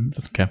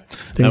 doesn't care.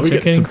 Now we are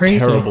get getting some crazy.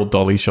 terrible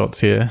dolly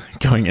shots here,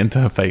 going into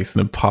her face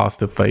and then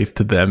past her face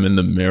to them in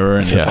the mirror,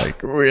 and it's Yeah.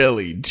 like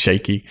really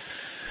shaky.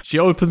 She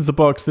opens the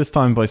box this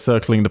time by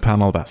circling the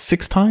panel about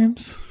 6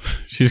 times.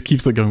 She just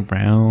keeps it going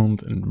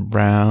round and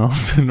round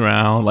and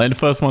round. Like in the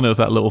first one, there was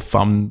that little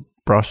thumb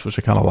brush, which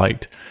I kind of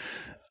liked.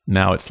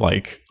 Now it's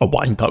like a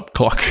wind-up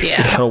clock.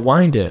 Yeah. Gotta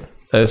wind it.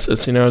 It's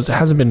it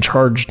hasn't been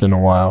charged in a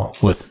while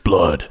with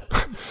blood.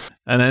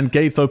 And then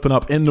gates open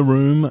up in the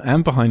room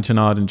and behind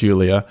Chenard and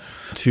Julia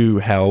to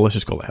hell. Let's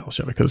just call it hell,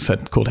 shall we? Because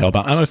it's called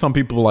Hellbound. I know some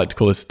people like to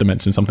call this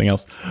dimension something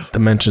else. To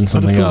mention But the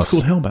something film's else.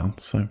 called Hellbound,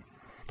 so...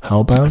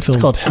 Hellbound? It's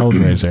called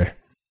Hellraiser.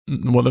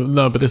 Well,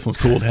 no, but this one's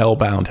called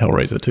Hellbound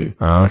Hellraiser 2.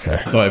 Oh,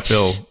 okay. So I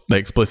feel they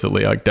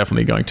explicitly are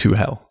definitely going to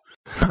hell.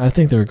 I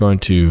think they were going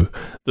to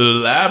the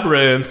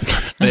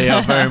Labyrinth. They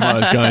are very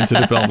much going to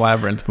the film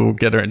Labyrinth, but we'll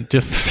get her in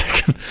just a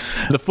second.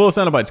 The 4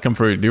 Cenobites come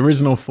through. The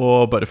original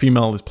 4, but the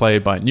female is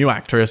played by a new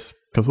actress.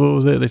 Because what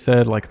was it they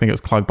said? Like, I think it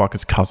was Clive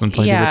Barker's cousin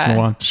played the original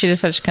one. She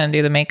just said she couldn't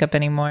do the makeup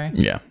anymore.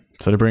 Yeah.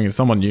 So they're bringing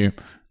someone new.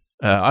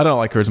 I don't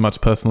like her as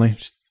much personally.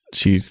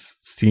 She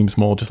seems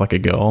more just like a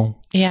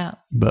girl. Yeah.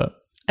 But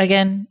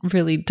again,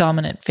 really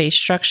dominant face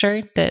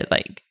structure that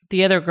like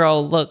the other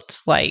girl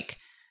looked like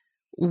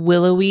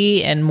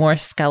willowy and more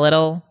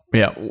skeletal.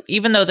 yeah.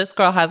 Even though this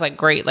girl has like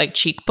great like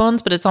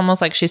cheekbones, but it's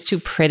almost like she's too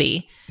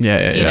pretty.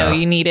 Yeah. You know,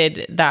 you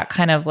needed that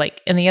kind of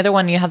like, and the other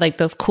one you had like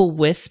those cool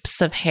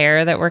wisps of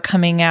hair that were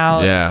coming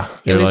out. Yeah.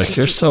 You're like,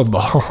 you're so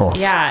bald.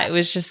 Yeah. It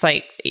was just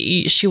like,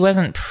 she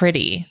wasn't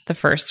pretty, the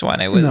first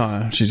one. It was,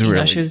 No, she's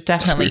really she was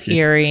definitely spooky.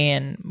 eerie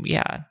and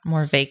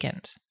more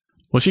vacant.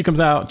 Well, she comes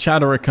out,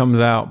 Chatterer comes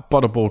out,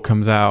 Butterball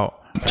comes out,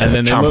 and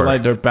then they look Chomper.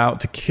 like they're about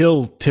to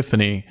kill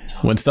Tiffany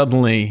when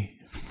suddenly,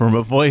 from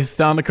a voice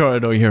down the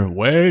corridor, you hear,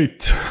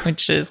 wait.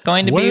 Which is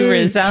going to be Wait. a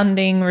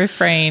resounding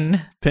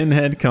refrain.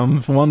 Pinhead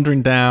comes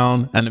wandering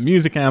down, and the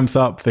music amps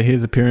up for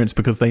his appearance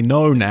because they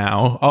know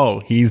now,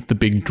 oh, he's the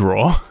big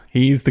draw.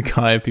 He's the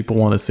guy people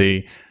want to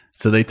see.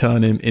 So they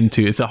turn him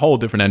into, it's a whole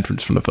different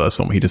entrance from the first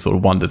one. He just sort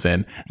of wanders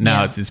in.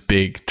 Now it's this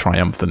big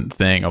triumphant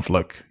thing of,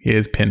 look,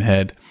 here's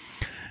Pinhead.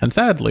 And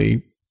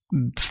sadly,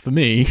 for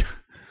me,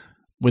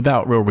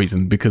 without real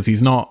reason, because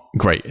he's not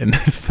great in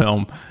this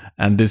film.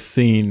 And this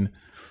scene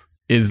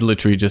is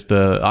literally just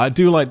I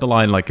do like the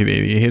line, like,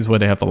 here's where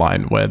they have the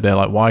line where they're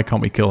like, why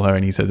can't we kill her?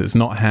 And he says, it's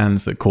not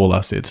hands that call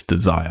us, it's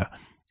desire.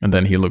 And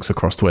then he looks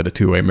across to where the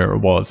two-way mirror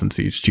was and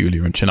sees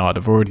Julia and Chenard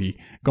have already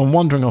gone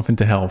wandering off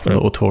into hell for a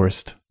little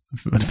tourist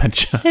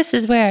adventure. This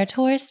is where our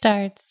tour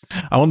starts.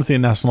 I want to see a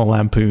National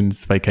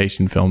Lampoon's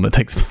Vacation film that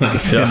takes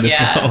place in this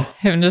world.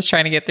 Him just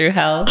trying to get through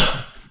hell.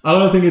 I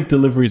don't think his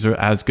deliveries are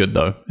as good,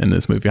 though, in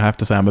this movie. I have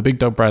to say, I'm a big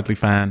Doug Bradley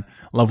fan.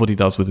 Love what he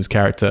does with his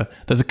character.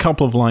 There's a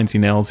couple of lines he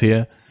nails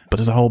here, but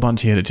there's a whole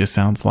bunch here that just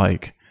sounds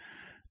like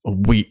a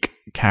weak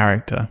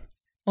character.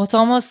 Well, it's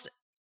almost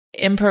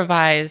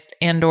improvised,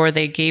 and or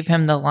they gave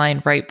him the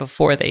line right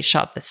before they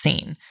shot the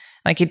scene.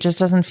 Like, it just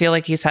doesn't feel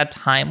like he's had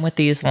time with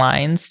these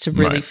lines to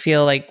really Right.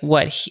 feel like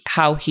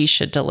how he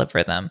should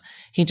deliver them.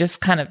 He just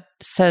kind of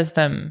says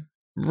them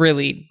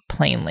really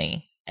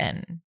plainly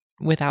and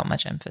without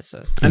much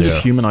emphasis. And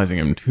just humanizing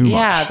him too much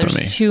Yeah, for me.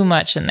 there's too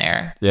much in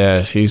there.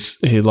 Yeah,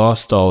 he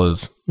lost all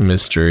his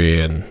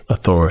mystery and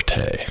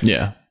authority.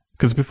 Yeah.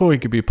 Because before he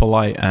could be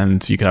polite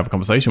and you could have a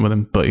conversation with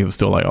him, but he was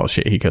still like, oh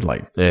shit, he could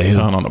like Yeah,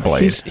 turn on a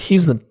blade.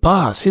 He's the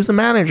boss. He's the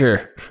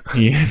manager.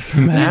 He is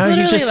the man. Now he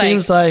literally just like,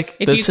 seems like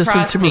if the you assistant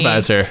cross me-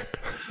 supervisor.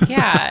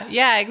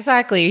 Yeah,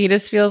 exactly. He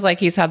just feels like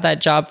he's had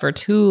that job for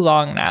too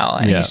long now,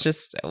 and Yeah. he's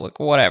just like,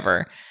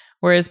 whatever.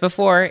 Whereas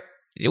before,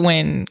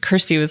 when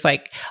Kirsty was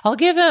like, I'll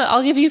give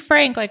you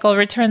Frank, like I'll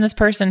return this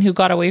person who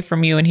got away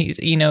from you, and he's,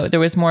 there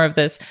was more of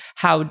this,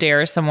 how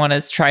dare someone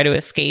is try to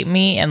escape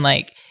me, and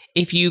like,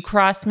 if you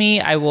cross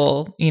me, I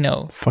will,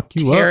 Fuck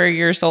you tear up.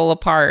 your soul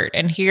apart.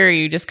 And here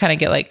you just kind of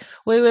get like,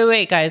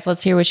 wait, guys,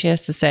 let's hear what she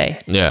has to say.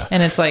 Yeah.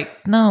 And it's like,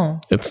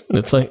 no.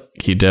 It's like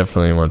he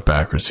definitely went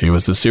backwards. He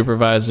was the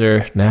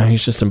supervisor. Now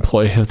he's just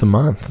employee of the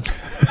month.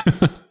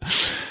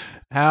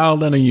 How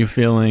then are you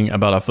feeling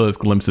about our first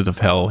glimpses of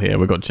hell here?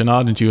 We've got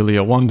Chenard and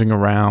Julia wandering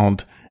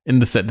around in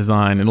the set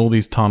design in all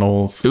these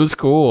tunnels. It was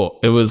cool.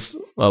 It was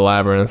a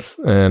labyrinth,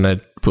 and I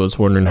was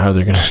wondering how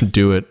they're going to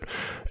do it.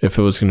 If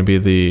it was going to be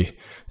the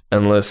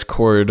endless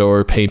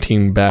corridor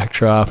painting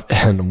backdrop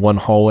and one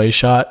hallway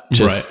shot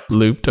just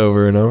looped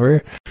over and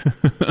over.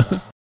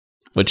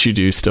 Which you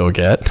do still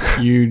get.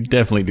 You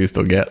definitely do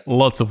still get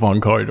lots of one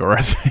corridor,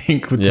 I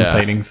think, with some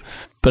paintings.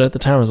 But at the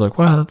time I was like,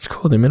 wow, that's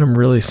cool. They made them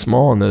really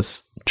small in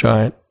this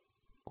giant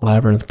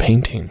labyrinth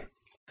painting.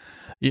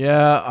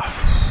 Yeah,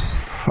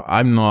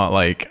 I'm not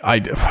like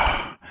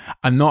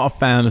I'm not a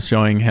fan of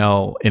showing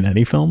hell in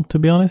any film, to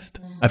be honest.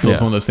 I feel it's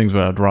one of those things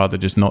where I'd rather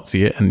just not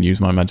see it and use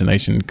my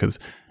imagination, because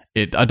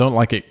I don't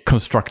like it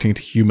constructing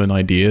to human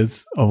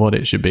ideas of what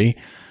it should be.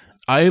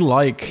 I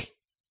like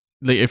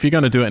if you're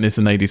going to do it and it's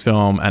an 80s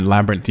film, and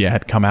Labyrinth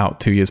had come out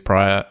 2 years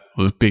prior,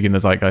 was big in the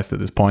zeitgeist at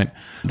this point,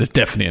 there's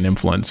definitely an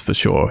influence for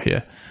sure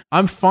here.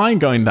 I'm fine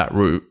going that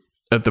route,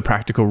 of the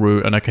practical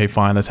route, and okay,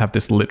 fine, let's have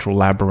this literal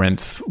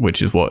labyrinth,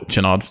 which is what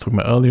Chenard was talking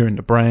about earlier, in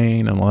the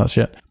brain and all that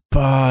shit.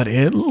 But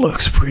it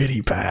looks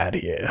pretty bad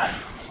here.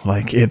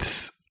 Like,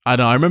 I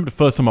don't know, I remember the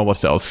first time I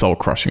watched it, I was soul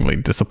crushingly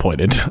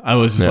disappointed. I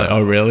was just like,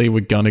 oh really?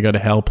 We're gonna go to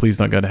hell? Please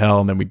don't go to hell.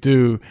 And then we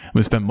do.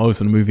 We spent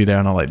most of the movie there,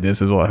 and I'm like, this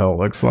is what hell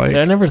looks like. See,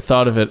 I never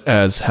thought of it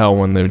as hell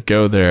when they would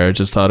go there. I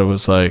just thought it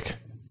was like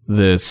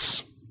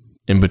this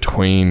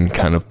in-between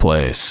kind of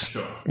place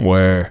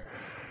where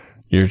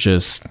you're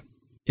just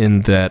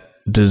in that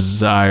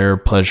desire,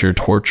 pleasure,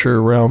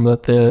 torture realm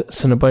that the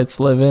Cenobites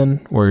live in,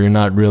 where you're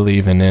not really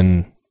even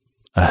in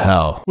a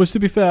hell. Which, to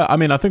be fair, I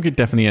mean, I think it's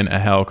definitely in a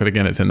hell, because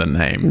again, it's in the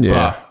name.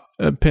 Yeah.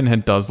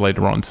 Pinhead does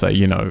later on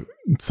say,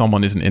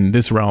 someone isn't in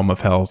this realm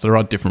of hell. So there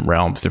are different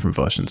realms, different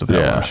versions of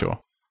hell, I'm sure.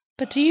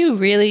 But do you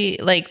really,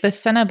 like, the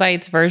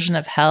Cenobites version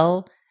of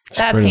hell,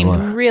 that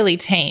seemed really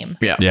tame.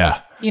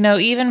 Yeah.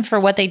 Even for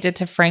what they did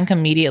to Frank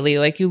immediately,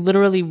 like, you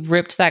literally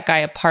ripped that guy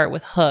apart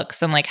with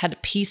hooks and, like, had to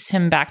piece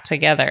him back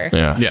together.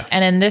 Yeah.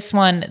 And in this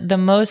one, the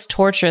most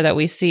torture that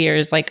we see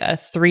is, like, a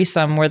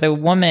threesome where the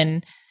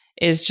woman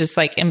is just,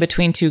 like, in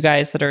between two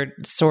guys that are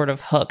sort of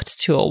hooked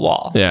to a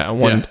wall. Yeah,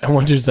 and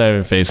one dude's not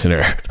even facing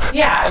her.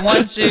 Yeah,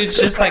 one dude's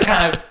just, like,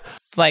 kind of,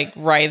 like,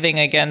 writhing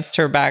against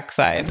her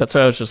backside. That's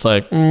why I was just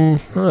like,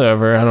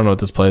 whatever. I don't know what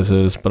this place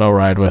is, but I'll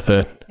ride with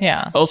it.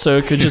 Yeah. Also,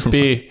 it could just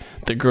be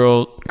the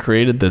girl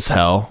created this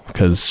hell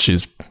because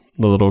she's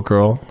the little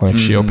girl. Like,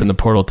 she opened the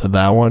portal to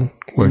that one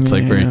where it's,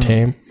 like, very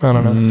tame. I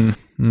don't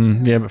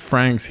know. Yeah, but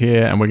Frank's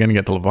here, and we're going to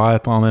get to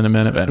Leviathan in a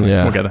minute. But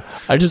we'll get it.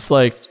 I just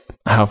liked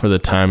how for the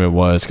time it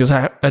was, because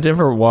I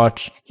never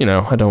watch,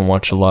 I don't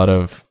watch a lot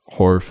of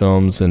horror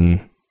films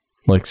and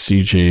like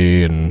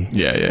CG and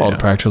all the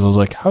practicals. I was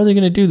like, how are they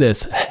going to do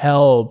this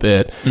hell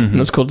bit? And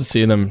it's cool to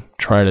see them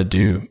try to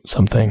do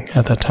something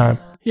at that time.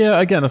 Yeah,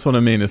 again, that's what I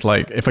mean. It's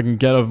like, if I can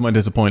get over my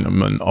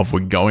disappointment of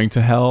we're going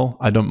to hell,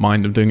 I don't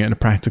mind them doing it in a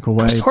practical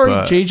way. It's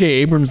hard J.J.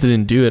 Abrams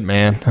didn't do it,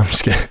 man. I'm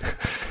just kidding.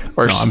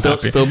 Or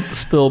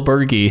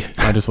Spielbergy.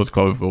 I just was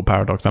Cloverfield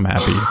Paradox. I'm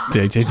happy.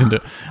 J.J. didn't do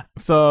it.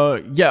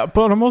 So, yeah,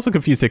 but I'm also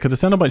confused here because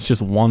the Cenobites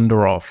just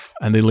wander off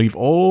and they leave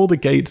all the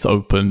gates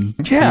open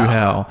to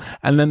hell.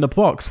 And then the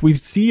box, we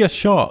see a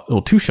shot,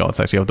 or two shots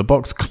actually, of the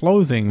box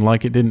closing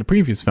like it did in the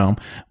previous film.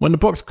 When the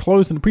box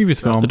closed in the previous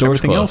film,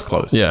 everything else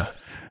closed. Yeah.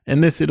 In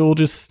this, it all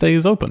just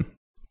stays open.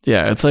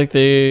 Yeah, it's like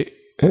I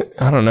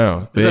don't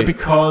know. Is that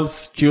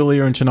because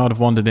Julia and Channard have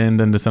wandered in,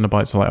 then the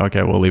Cenobites are like,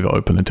 okay, we'll leave it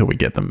open until we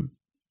get them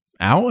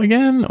out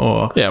again?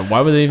 Or yeah,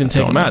 why would they even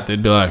take them out?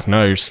 They'd be like,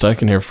 no, you're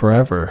stuck in here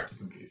forever.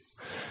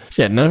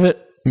 Yeah, none of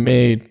it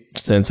made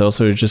sense.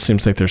 Also, it just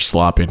seems like they're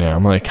sloppy now.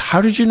 I'm like,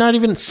 how did you not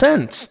even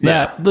sense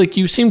that? Yeah. Like,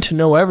 you seem to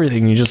know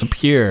everything. You just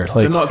appear.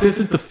 Like, this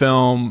is the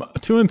film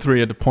 2 and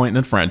 3 at the point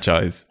in the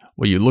franchise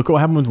where you look at what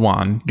happened with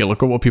 1, you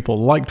look at what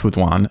people liked with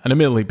 1, and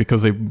admittedly,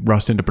 because they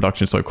rushed into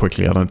production so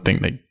quickly, I don't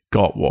think they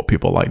got what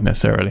people liked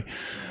necessarily.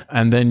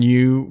 And then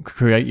you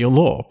create your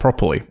lore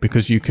properly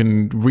because you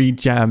can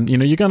rejam,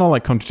 you're going to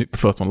like contradict the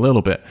first one a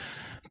little bit,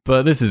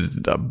 but this is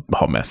a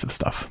hot mess of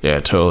stuff. Yeah,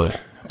 totally.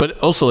 But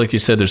also, like you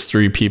said, there's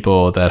 3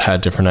 people that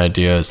had different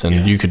ideas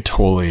and you could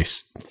totally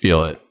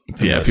feel it.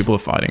 Yeah, people are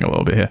fighting a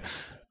little bit here.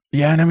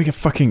 Yeah, and then we get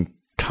fucking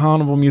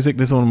carnival music.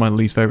 This is one of my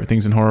least favorite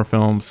things in horror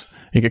films.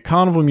 You get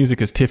carnival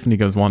music as Tiffany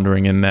goes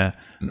wandering in there,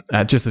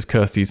 just as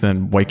Kirsty's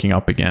then waking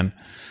up again.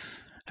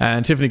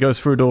 And Tiffany goes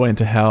through a doorway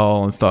into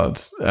hell and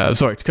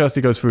Kirsty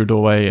goes through a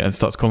doorway and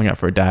starts calling out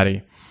for her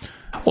daddy.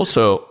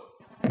 Also,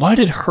 why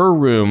did her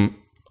room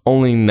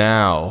only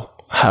now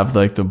have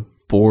like the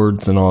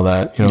boards and all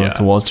that, like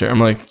the walls here? I'm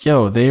like,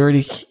 yo, they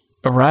already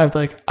arrived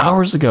like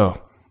hours ago.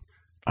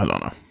 I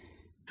don't know.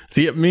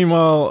 See,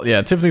 meanwhile,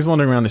 Tiffany's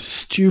wandering around this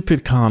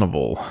stupid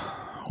carnival,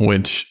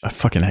 which I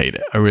fucking hate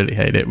it. I really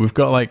hate it. We've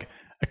got like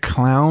a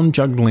clown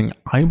juggling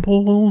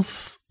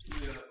eyeballs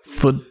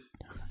for...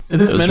 Is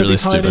this meant to be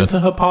tied into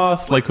her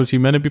past? Like, was she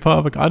meant to be part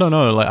of it? I don't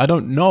know. Like, I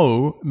don't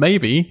know.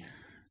 Maybe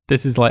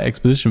this is like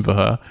exposition for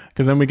her.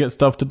 Because then we get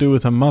stuff to do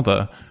with her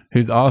mother,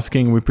 who's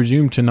asking, we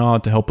presume,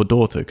 Channard to help her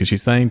daughter. Because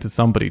she's saying to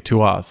somebody,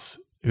 to us,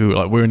 who,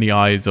 like, we're in the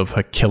eyes of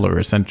her killer,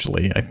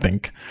 essentially, I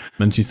think.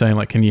 And she's saying,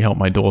 like, can you help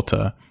my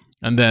daughter?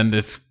 And then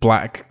this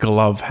black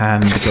glove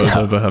hand goes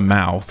over her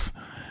mouth.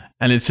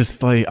 And it's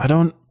just like, I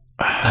didn't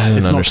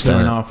understand. Not clear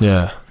enough.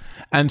 Yeah.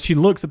 And she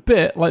looks a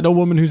bit like the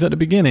woman who's at the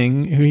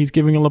beginning who he's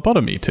giving a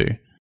lobotomy to.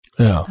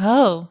 Yeah.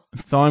 Oh.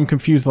 So I'm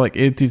confused. Like,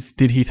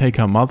 did he take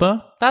her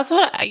mother? That's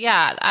where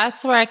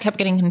I kept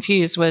getting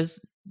confused was,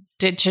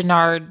 did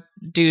Channard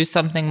do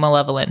something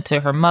malevolent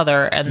to her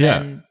mother? And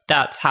then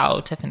that's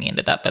how Tiffany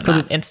ended up in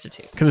that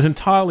institute. Because it's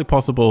entirely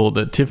possible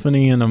that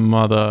Tiffany and her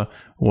mother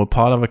were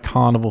part of a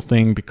carnival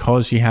thing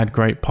because she had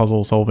great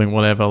puzzle solving,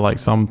 whatever, like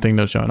something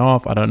that was showing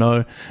off. I don't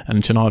know.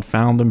 And Channard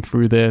found them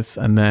through this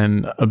and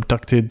then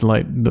abducted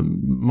like the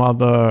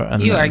mother.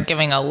 And you are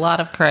giving a lot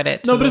of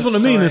credit to No, but that's what I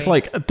mean. It's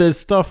like there's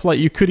stuff like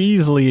you could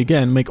easily,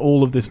 again, make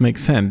all of this make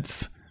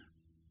sense.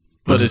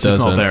 But it's just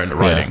not there in the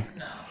writing.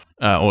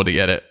 Or the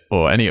edit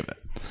or any of it.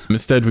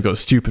 Instead, we've got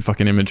stupid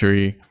fucking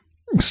imagery,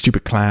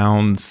 stupid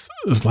clowns.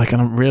 It's like,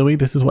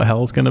 this is what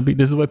hell's going to be?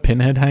 This is where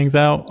Pinhead hangs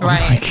out?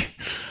 Right.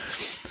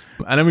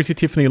 And then we see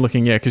Tiffany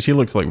looking, because she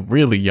looks like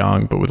really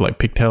young, but with like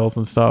pigtails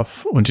and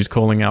stuff when she's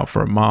calling out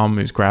for a mom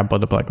who's grabbed by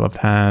the black left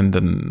hand,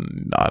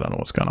 and I don't know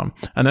what's going on.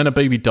 And then a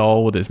baby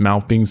doll with its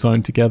mouth being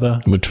sewn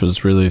together. Which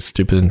was really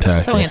stupid and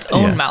tacky. Sewing its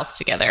own mouth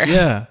together.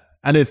 Yeah.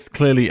 And it's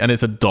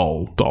a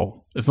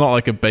doll. It's not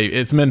like a baby.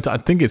 I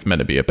think it's meant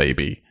to be a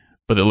baby,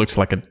 but it looks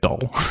like a doll.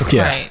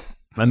 Yeah. Right.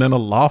 And then a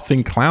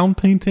laughing clown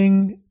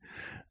painting.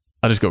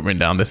 I just got written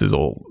down. This is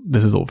all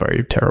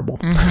very terrible.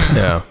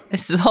 Yeah.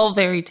 This is all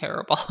very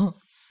terrible.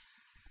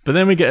 But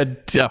then we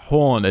get a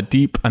horn, a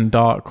deep and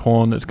dark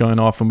horn that's going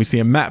off, and we see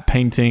a matte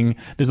painting.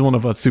 This is one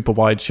of our super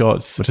wide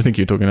shots, which I think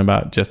you're talking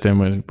about,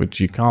 Justin, which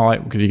you can't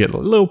like, because you get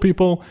little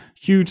people,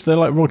 huge, they're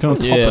like walking on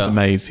top of the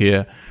maze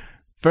here.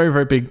 Very,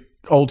 very big,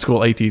 old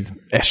school 80s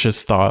Escher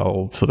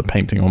style sort of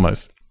painting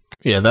almost.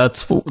 Yeah,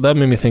 that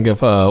made me think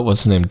of, what's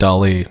his name,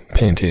 Dali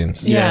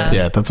paintings. Yeah.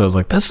 Yeah, that's what I was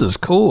like, this is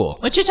cool.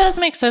 Which it does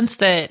make sense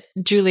that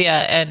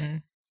Julia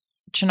and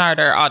Channard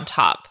are on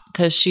top,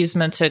 because she's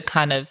meant to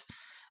kind of,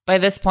 by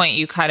this point,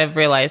 you kind of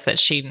realize that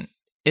she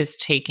is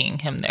taking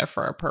him there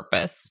for a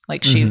purpose.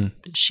 Like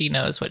she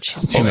knows what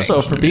she's doing.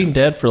 Also, for being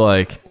dead for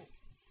like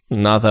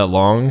not that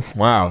long,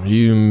 wow,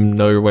 you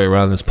know your way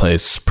around this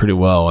place pretty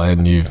well,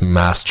 and you've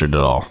mastered it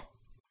all.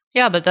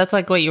 Yeah, but that's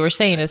like what you were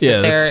saying, is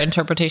that their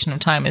interpretation of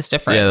time is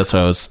different. Yeah,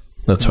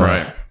 that's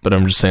right. But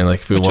I'm just saying,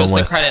 like, if we which went was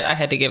with the credit I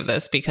had to give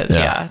this, because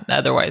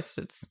otherwise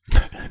it's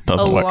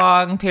Doesn't work.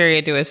 long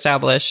period to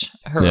establish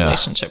her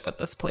relationship with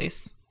this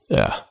place.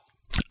 Yeah.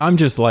 I'm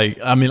just like,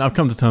 I mean, I've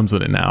come to terms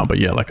with it now, but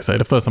yeah, like I say,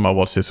 the first time I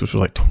watched this, which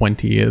was like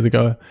 20 years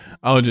ago,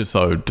 I was just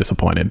so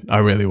disappointed. I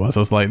really was. I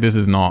was like, this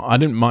is not, I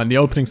didn't mind. The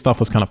opening stuff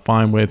was kind of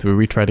fine with, we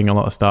were retreading a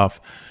lot of stuff,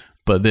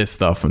 but this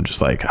stuff, I'm just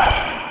like,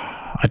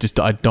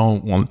 I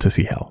don't want to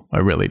see hell. I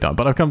really don't.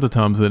 But I've come to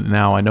terms with it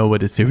now. I know where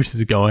this series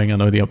is going. I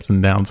know the ups and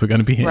downs we're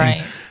going to be hitting.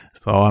 Right.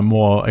 So I'm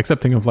more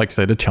accepting of, like I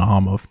say, the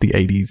charm of the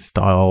 80s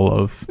style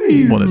of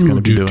what it's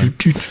going to be doing.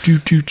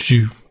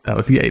 That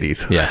was the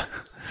 80s. Yeah.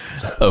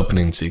 It's an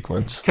opening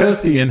sequence.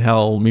 Kirsty in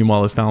hell,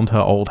 meanwhile, has found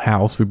her old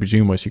house, we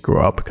presume where she grew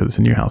up, because it's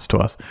a new house to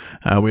us.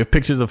 We have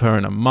pictures of her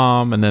and her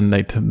mom, and then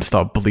they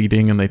start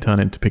bleeding, and they turn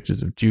into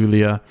pictures of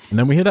Julia. And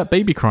then we hear that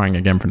baby crying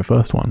again from the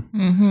first one.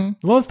 Mm-hmm.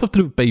 A lot of stuff to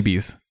do with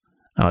babies.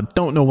 I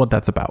don't know what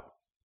that's about.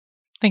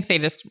 I think they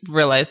just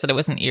realized that it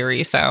was an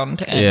eerie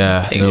sound.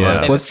 And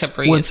they what's just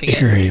kept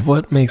reusing eerie? it.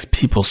 What makes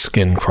people's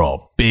skin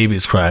crawl?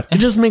 Babies cry. It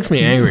just makes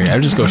me angry. I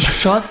just go,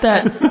 shut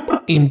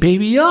that in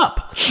baby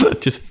up.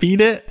 Just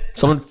feed it.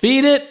 Someone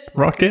feed it.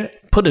 Rock it.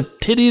 Put a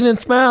titty in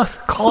its mouth.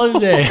 Call it a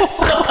day.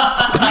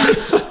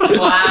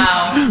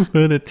 Wow.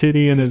 Put a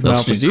titty in his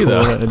mouth and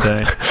call it a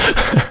day.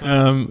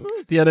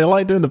 Yeah, they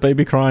like doing the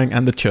baby crying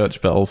and the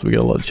church bells. We get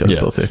a lot of church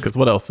bells here. Because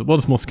what else? What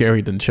is more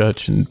scary than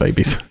church and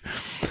babies?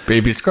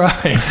 Babies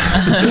crying.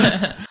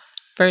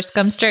 First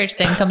comes church,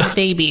 then comes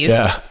babies.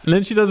 Yeah. And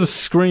then she does a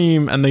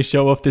scream, and they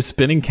show off this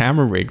spinning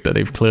camera rig that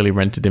they've clearly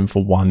rented in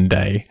for one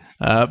day.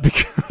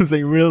 Because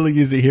they really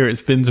use it here. It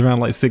spins around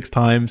like 6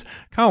 times.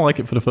 Kind of like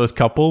it for the first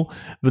couple,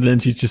 but then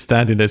she's just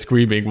standing there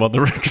screaming while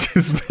the rig's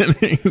just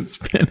spinning and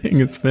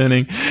spinning and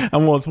spinning.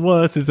 And what's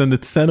worse is then the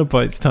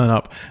Cenobites turn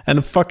up, and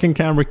the fucking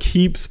camera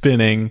keeps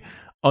spinning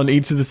on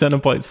each of the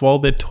Cenobites while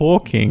they're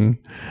talking,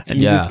 and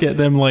you just get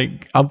them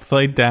like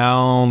upside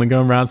down and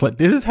going around. It's like,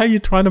 this is how you're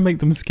trying to make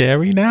them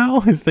scary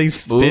now, as they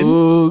spin.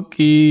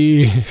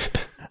 Spooky.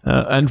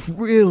 And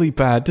really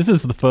bad. This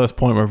is the first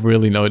point where I've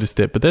really noticed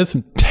it, but there's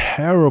some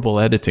terrible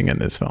editing in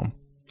this film.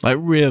 Like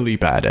really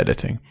bad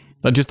editing.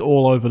 Like just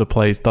all over the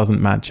place,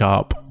 doesn't match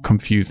up,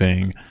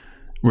 confusing,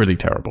 really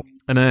terrible.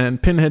 And then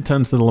Pinhead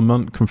turns the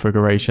Lamont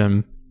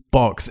configuration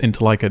box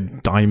into like a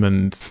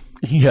diamond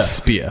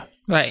spear.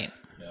 Right.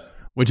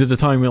 Which at the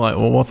time we're like,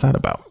 well, what's that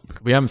about?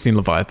 We haven't seen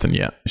Leviathan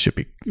yet. It should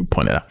be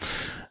pointed out.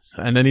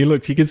 And then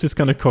he gives this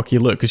kind of cocky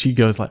look, because she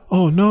goes like,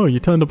 oh no, you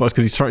turned the box,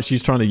 because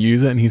she's trying to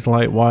use it, and he's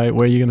like, where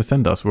are you going to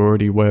send us? We're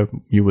already where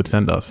you would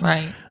send us.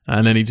 Right.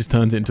 And then he just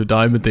turns it into a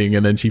diamond thing,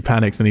 and then she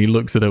panics, and he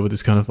looks at her with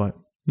this kind of like,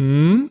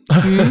 You see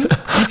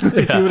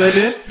what I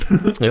did?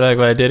 You like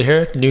what I did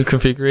here? New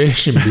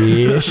configuration,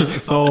 bitch.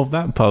 Solve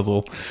that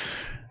puzzle.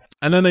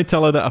 And then they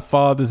tell her that her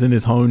father's in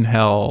his own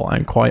hell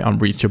and quite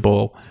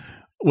unreachable,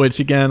 which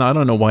again, I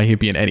don't know why he'd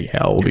be in any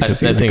hell,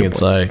 because I think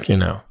it's like,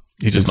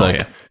 he's just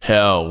like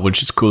hell,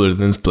 which is cooler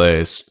than this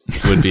place,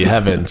 would be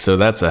heaven. So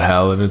that's a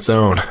hell in its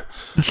own,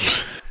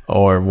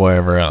 or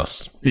wherever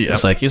else. Yeah.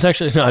 It's like he's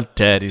actually not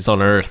dead. He's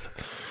on Earth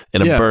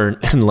in a burnt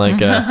and like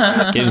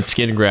getting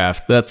skin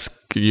graft.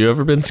 You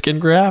ever been skin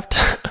graft?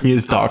 He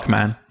is Dark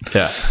Man.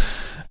 Yeah.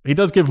 He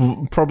does give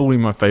probably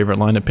my favorite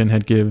line that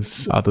Pinhead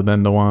gives, other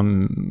than the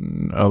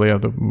one earlier,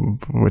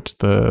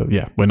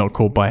 we're not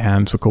called by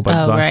hands, we're called by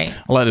design. Right.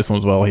 I like this one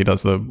as well. He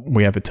does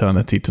we have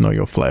eternity to know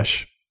your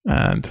flesh,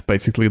 and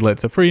basically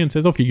lets her free and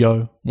says, off you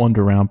go,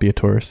 wander around, be a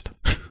tourist.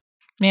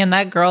 Man,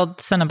 that girl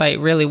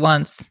Cenobite really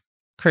wants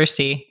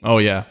Kirsty. Oh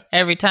yeah.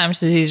 Every time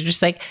she's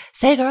just like,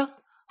 say girl,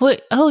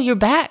 what? Oh, you're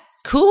back.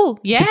 Cool.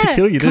 Yeah. Get to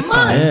kill you this Come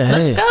on. time. Yeah,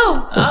 Let's hey.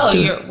 go.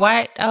 You're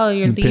what? Oh,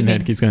 you're And leaving.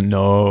 Pinhead keeps going,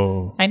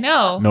 no. I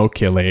know. No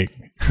killing.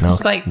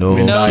 It's like no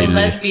no kids.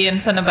 lesbian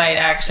Cenobite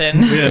action.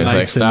 It's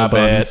like, stop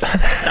it.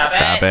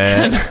 Stop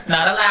it.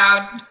 Not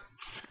allowed.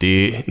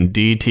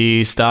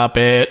 DT, stop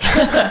it.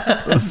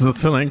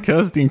 So then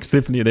Kirsty and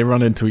Tiffany, they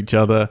run into each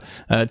other.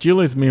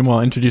 Julia's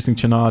meanwhile introducing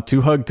Channard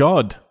to her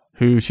god,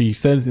 who she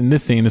says in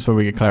this scene, is where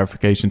we get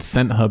clarification,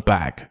 sent her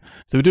back.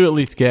 So we do at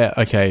least get,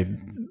 okay,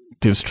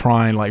 he was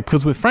trying, like,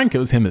 because with Frank, it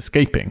was him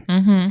escaping.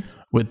 Mm-hmm.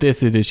 With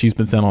this, it is she's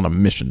been sent on a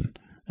mission.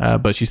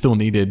 but she still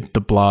needed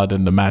the blood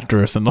and the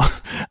mattress, and a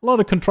lot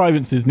of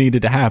contrivances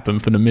needed to happen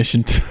for the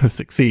mission to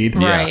succeed.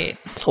 Right.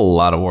 It's a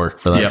lot of work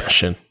for that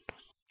mission.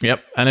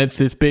 Yep, and it's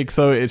this big,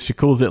 so she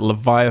calls it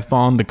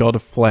Leviathan, the god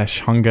of flesh,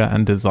 hunger,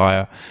 and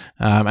desire.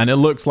 And it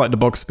looks like the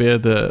box spear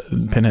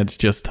that Pinhead's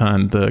just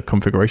turned the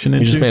configuration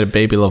into. You just made a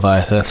baby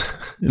Leviathan.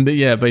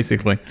 Yeah,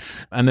 basically.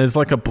 And there's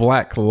like a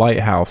black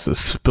lighthouse that's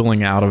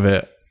spilling out of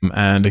it,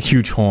 and a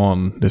huge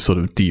horn, this sort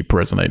of deep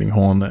resonating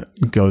horn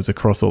that goes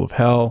across all of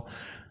hell.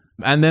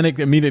 And then it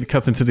immediately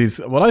cuts into these,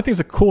 what I think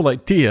is a cool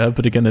idea,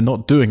 but again, they're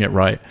not doing it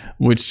right,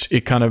 which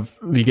it kind of,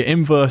 you get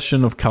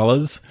inversion of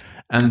colors,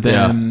 and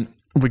then...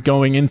 we're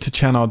going into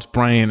Channard's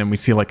brain, and we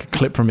see like a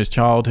clip from his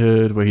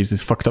childhood where he's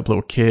this fucked up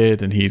little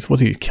kid, and he's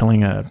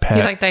killing a pet?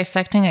 He's like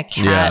dissecting a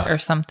cat or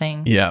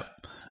something. Yeah.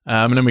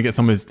 And then we get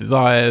some of his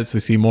desires. We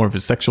see more of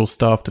his sexual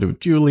stuff to do with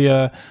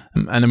Julia.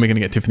 And then we're going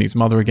to get Tiffany's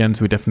mother again.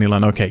 So we definitely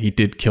learn, okay, he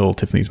did kill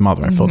Tiffany's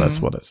mother. I thought that's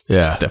what it's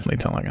definitely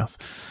telling us.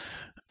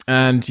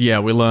 And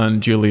we learn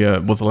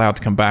Julia was allowed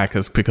to come back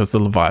because the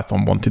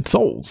Leviathan wanted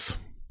souls.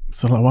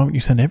 So like, why wouldn't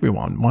you send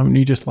everyone? Why wouldn't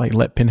you just like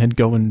let Pinhead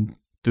go and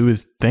do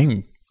his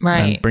thing? Right.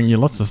 And bring you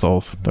lots of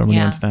souls. Don't really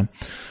understand.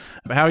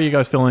 But how are you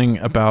guys feeling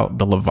about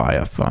the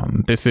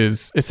Leviathan? This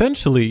is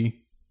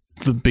essentially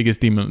the biggest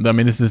demon. I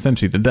mean, this is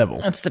essentially the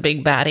devil. It's the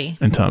big baddie.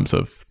 In terms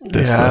of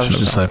this I was version of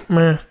just it. like,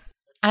 meh.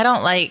 I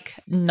don't like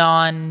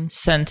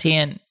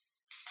non-sentient,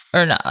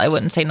 or no, I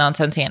wouldn't say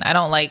non-sentient. I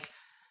don't like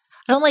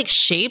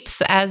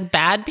shapes as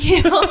bad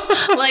people.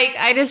 Like,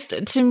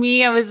 to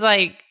me, I was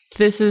like,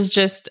 this is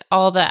just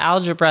all the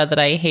algebra that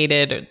I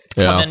hated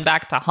coming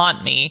back to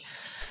haunt me.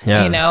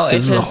 Yeah, you know,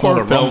 it's just a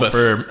horror film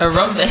for a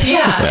rhombus.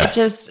 Yeah, it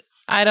just,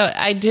 I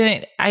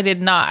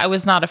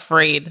was not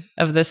afraid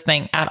of this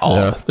thing at all.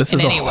 Yeah, this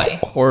is a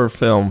horror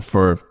film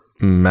for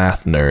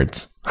math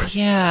nerds.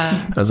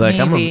 Yeah, I was like,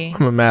 I'm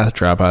a math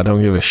dropout. I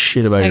don't give a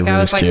shit about your Rubik's I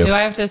was like, Cube. do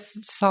I have to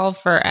solve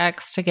for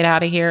X to get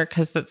out of here?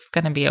 Because it's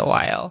going to be a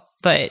while.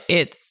 But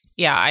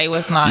I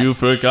was not. You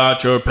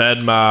forgot your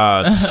pen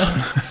mass.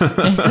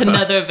 There's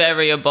another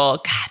variable.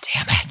 God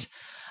damn it.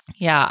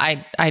 Yeah,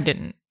 I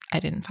didn't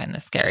find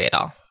this scary at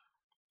all.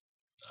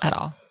 At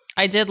all.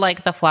 I did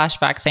like the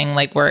flashback thing,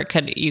 like where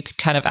you could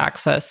kind of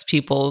access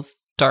people's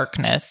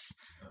darkness.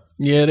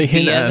 Yeah, they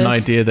hint at an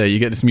idea there. You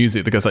get this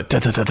music that goes like,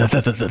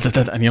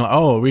 and you're like,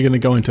 oh, we're going to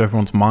go into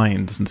everyone's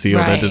minds and see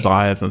all their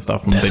desires and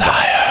stuff. And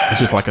it's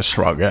just like a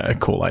shrug, a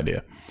cool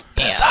idea.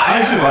 Desires. I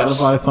actually like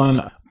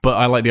Leviathan, but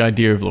I like the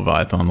idea of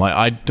Leviathan. Like,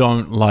 I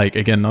don't like,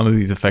 again, none of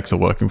these effects are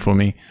working for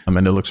me. I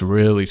mean, it looks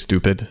really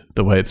stupid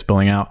the way it's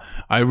spilling out.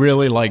 I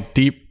really like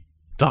deep,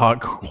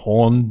 dark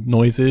horn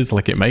noises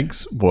like it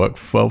makes work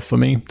well for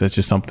me. There's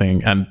just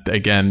something, and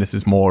again, this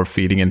is more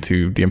feeding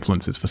into the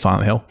influences for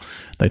Silent Hill.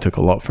 They took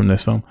a lot from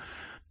this film,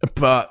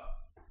 but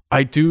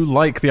I do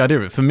like the idea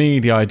of it. For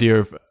me, the idea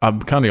of, I'm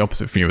kind of the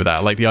opposite from you with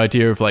that. Like the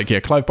idea of like,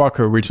 Clive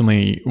Barker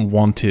originally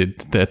wanted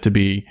there to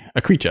be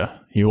a creature.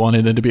 He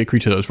wanted there to be a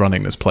creature that was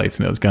running this place,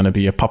 and it was going to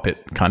be a puppet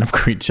kind of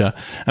creature.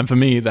 And for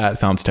me, that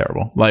sounds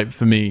terrible. Like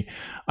for me,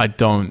 I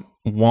don't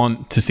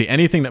want to see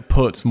anything that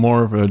puts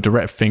more of a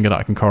direct finger that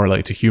I can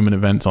correlate to human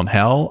events on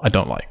hell. I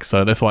don't like.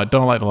 So that's why I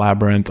don't like the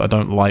Labyrinth. I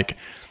don't like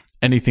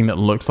anything that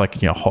looks like a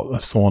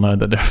sauna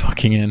that they're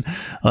fucking in.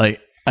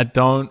 Like, I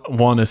don't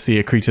want to see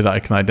a creature that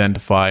I can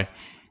identify.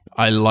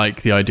 I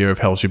like the idea of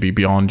hell should be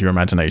beyond your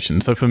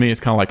imagination. So for me, it's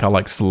kind of like I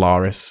like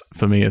Solaris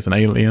for me as an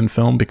alien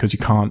film, because you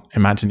can't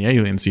imagine the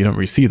aliens, so you don't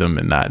really see them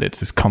in that.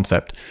 It's this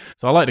concept.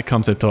 So I like the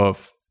concept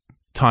of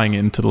tying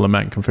into the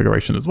lament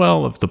configuration as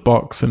well, of the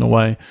box in a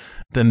way.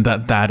 Then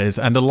that is,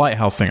 and the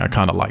lighthouse thing I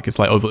kind of like. It's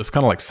like it's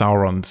kind of like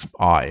Sauron's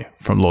eye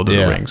from Lord of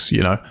the Rings,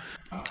 you know?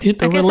 I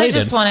guess I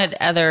just wanted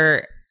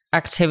other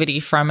activity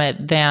from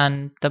it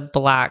than the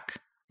black,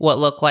 what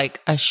looked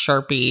like a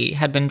Sharpie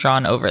had been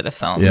drawn over the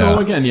film. Yeah. Well,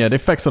 again, the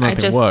effects I don't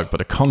think work, but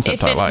the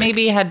concept I like. If it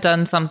maybe had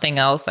done something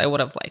else, I would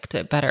have liked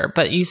it better.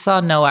 But you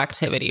saw no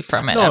activity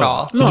from it at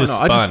all.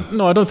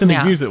 I don't think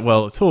they use it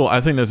well at all.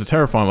 I think there's a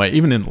terrifying way,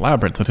 even in the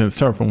Labyrinth, I think it's a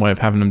terrifying way of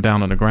having them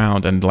down on the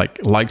ground, and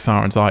like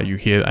Sauron's eye, you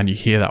hear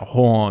that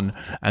horn,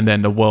 and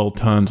then the world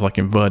turns like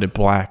inverted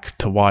black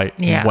to white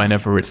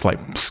whenever it's like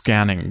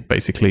scanning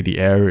basically the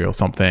area or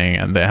something,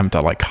 and they have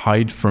to like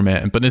hide from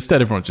it. But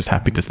instead, everyone's just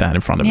happy to stand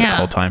in front of it the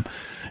whole time.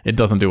 It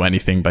doesn't do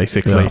anything,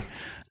 basically,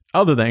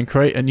 other than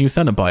create a new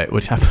Cenobite,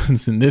 which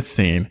happens in this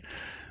scene,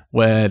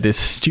 where this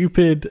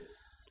stupid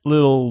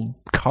little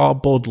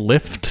cardboard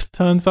lift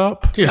turns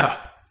up. Yeah.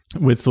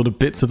 With sort of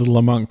bits of the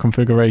Lamont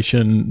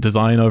configuration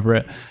design over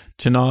it.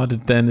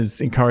 Channard then is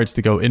encouraged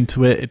to go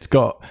into it. It's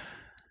got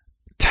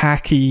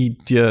tacky,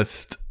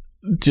 just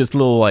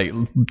little like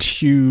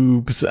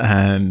tubes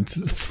and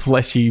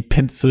fleshy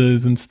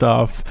pincers and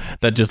stuff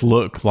that just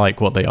look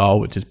like what they are,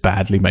 which is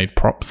badly made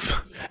props.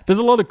 There's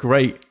a lot of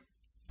great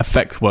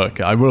effects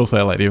work. I will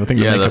say, like, I think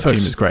the makeup team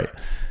is great,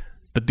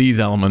 but these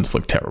elements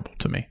look terrible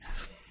to me.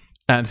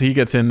 And so he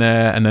gets in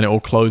there, and then it all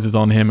closes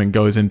on him and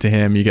goes into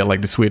him. You get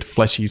like this weird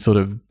fleshy sort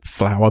of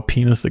flower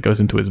penis that goes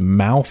into his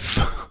mouth.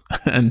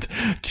 and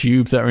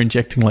tubes that are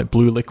injecting like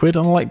blue liquid.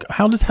 I'm like,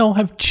 how does hell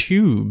have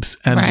tubes?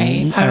 And,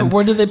 Right. and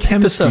Where did they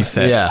pick this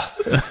chemistry up?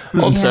 sets?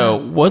 Yeah.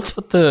 Also, what's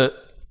with the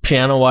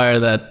piano wire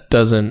that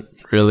doesn't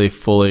really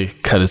fully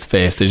cut his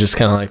face? They just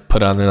kind of like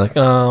put on there like,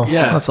 oh,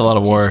 Yeah. that's a lot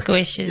of work.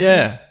 Squishes.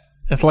 Yeah.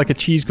 It's like a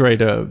cheese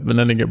grater, but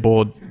then they get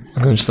bored.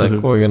 And they're just like,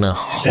 of- we're going to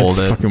hold It's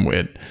it. fucking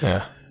weird.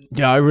 Yeah.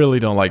 Yeah, I really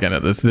don't like any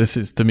of this. This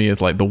is, to me, is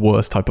like the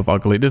worst type of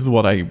ugly. This is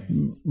what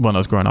when I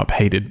was growing up,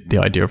 hated the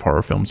idea of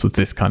horror films with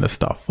this kind of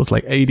stuff. It was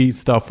like 80s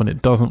stuff when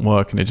it doesn't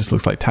work and it just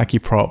looks like tacky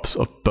props,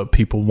 but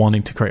people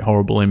wanting to create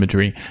horrible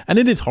imagery. And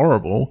it is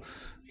horrible,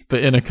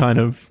 but in a kind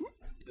of,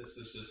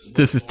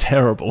 this is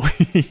terrible.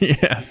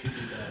 Yeah,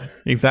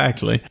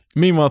 exactly.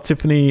 Meanwhile,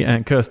 Tiffany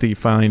and Kirsty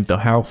find the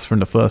house from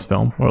the first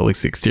film, or at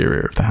least the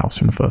exterior of the house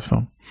from the first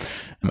film.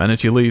 And then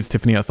she leaves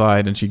Tiffany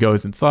outside and she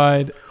goes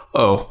inside.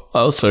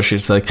 Oh, so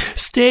she's like,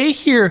 stay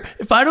here.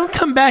 If I don't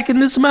come back in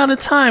this amount of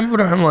time, but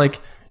I'm like,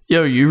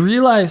 yo, you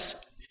realize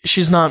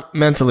she's not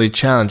mentally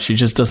challenged. She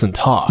just doesn't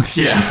talk.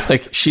 Yeah.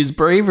 Like, she's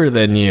braver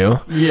than you.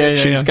 Yeah,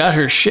 She's got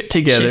her shit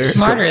together. She's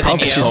smarter than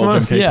you. She's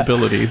Solving smart, yeah.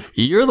 capabilities.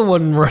 You're the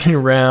one running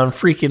around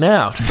freaking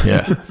out.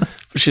 Yeah.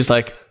 But she's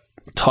like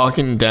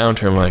talking down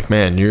to him like,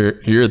 man,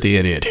 you're the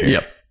idiot here.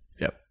 Yep.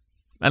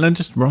 And then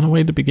just run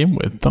away to begin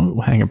with. Don't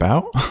hang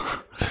about.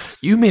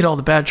 You made all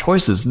the bad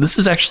choices. This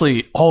is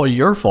actually all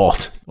your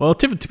fault. Well,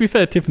 to be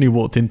fair, Tiffany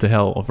walked into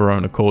hell of her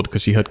own accord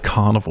because she heard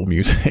carnival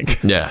music.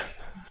 Yeah.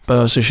 But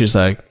also she's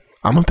like,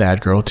 I'm a bad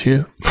girl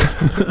too.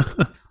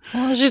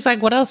 Well, she's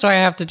like, what else do I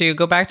have to do?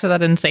 Go back to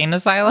that insane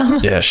asylum?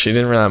 Yeah, she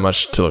didn't really have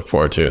much to look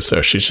forward to.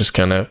 So she's just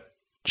kind of,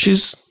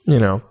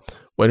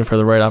 waiting for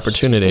the right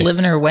opportunity. Just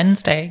living her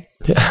Wednesday.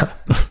 Yeah.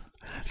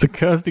 So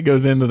Kirsty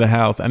goes into the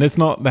house, and it's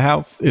not the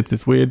house. It's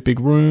this weird big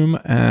room,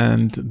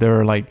 and there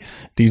are like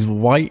these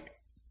white.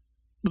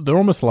 They're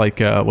almost like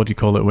what do you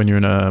call it when you're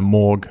in a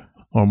morgue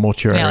or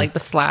mortuary? Yeah, like the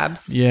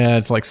slabs. Yeah,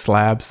 it's like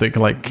slabs that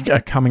like are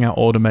coming out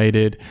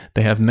automated.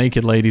 They have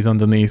naked ladies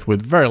underneath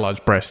with very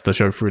large breasts to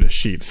show through the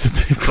sheets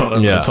that they've got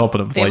over the top of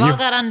them. It's They've like, all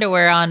got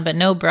underwear on, but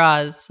no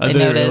bras. I do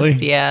they noticed. really?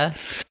 Yeah.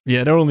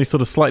 Yeah, they're only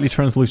sort of slightly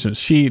translucent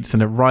sheets,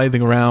 and they're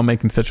writhing around,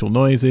 making sexual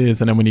noises.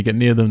 And then when you get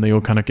near them, they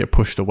all kind of get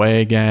pushed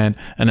away again.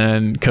 And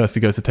then Kirsty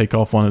goes to take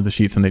off one of the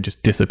sheets, and they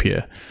just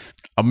disappear.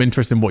 I'm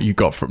interested in what you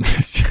got from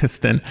this,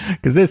 Justin,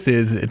 because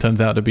it turns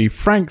out to be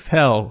Frank's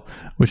hell,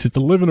 which is to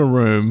live in a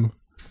room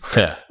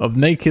Yeah. of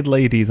naked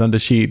ladies under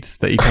sheets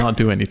that you can't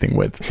do anything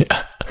with.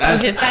 So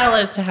his hell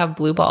is to have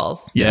blue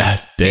balls, Yeah,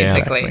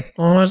 basically.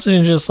 Well, why don't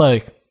you just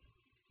like,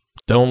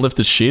 don't lift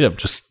the sheet up,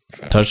 just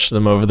touch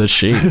them over the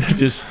sheet.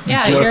 Just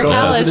Yeah, jerk your off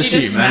hell over is the you sheet,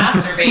 just man.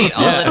 masturbate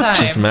all the time.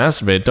 Just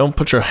masturbate.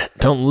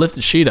 Don't lift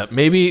the sheet up.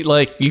 Maybe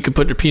like you could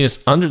put your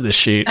penis under the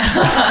sheet. Did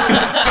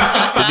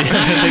you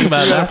ever think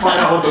about that? Find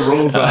out what the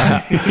rules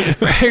are.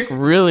 Frank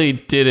really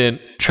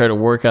didn't try to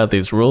work out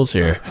these rules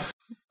here.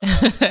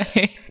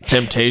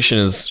 Temptation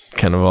is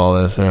kind of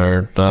all this,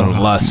 or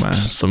not lust, man.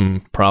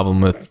 some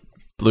problem with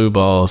blue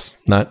balls.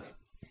 Not,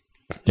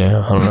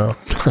 yeah, I don't know.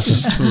 It's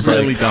just it was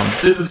Really like, dumb.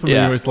 This is for me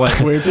Yeah. where it's like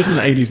we're just an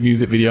 80s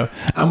music video,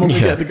 and when we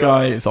get the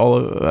guy, it's all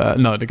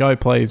the guy who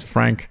plays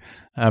Frank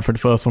for the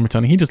first one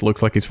returning. He just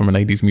looks like he's from an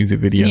 80s music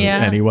video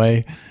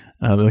anyway.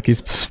 Like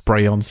he's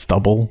spray on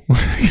stubble.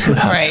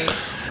 Right.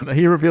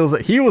 He reveals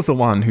that he was the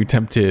one who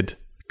tempted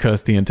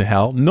Kirsty into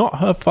hell, not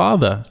her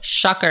father.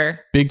 Shocker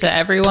Big to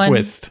everyone.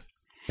 twist.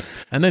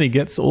 And then he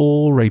gets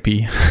all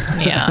rapey.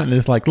 Yeah. And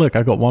it's like, look,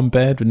 I got one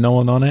bed with no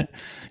one on it.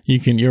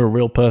 You're a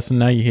real person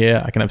now. You're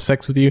here. I can have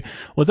sex with you.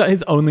 Was that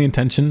his only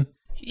intention?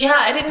 Yeah,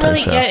 I didn't really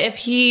so. get if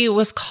he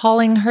was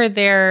calling her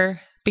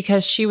there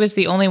because she was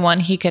the only one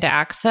he could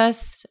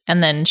access.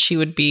 And then she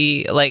would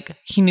be like,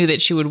 he knew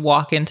that she would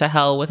walk into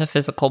hell with a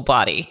physical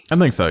body. I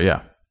think so,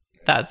 yeah.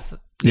 That's,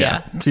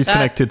 She's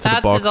connected to the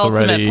that's box his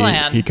ultimate already.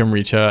 plan. He can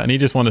reach her. And he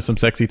just wanted some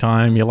sexy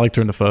time. You liked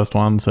her in the first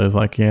one. So it's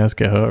like, yeah, let's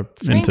get her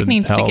Frank into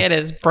needs hell. to get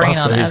his brain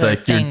also, on he's other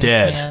like, you're things,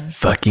 dead. man.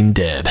 Fucking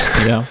dead.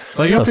 Yeah.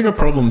 Like, you have bigger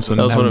problems than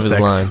that was one having of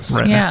his sex lines.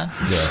 right now.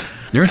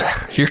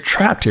 Yeah, You're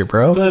trapped here,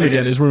 bro. Then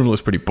again, his room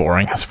looks pretty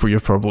boring. That's pretty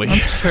probably.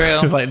 that's true.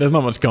 It's like, there's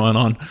not much going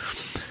on.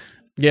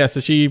 Yeah, so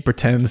she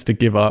pretends to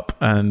give up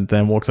and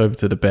then walks over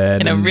to the bed.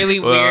 In a and- really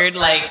weird,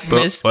 like,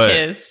 miss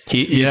kiss.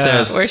 He Yeah.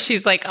 says, Where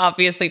she's like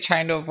obviously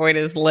trying to avoid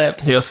his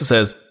lips. he also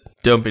says,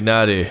 don't be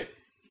naughty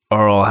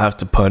or I'll have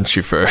to punch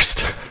you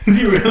first. What?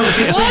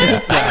 I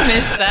missed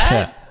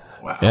that.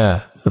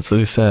 Yeah, that's what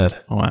he said.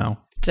 Wow. Well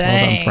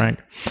Dang. done, Frank.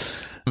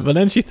 But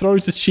then she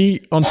throws the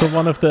sheet onto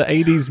one of the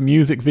 80s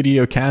music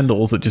video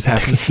candles that just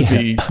happens to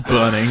be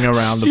burning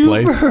around the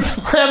place.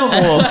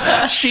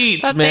 Flammable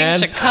sheets, That man.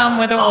 thing should come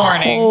with a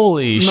warning.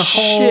 Holy The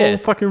whole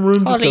shit. fucking room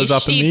just Holy goes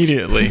up shit.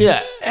 immediately.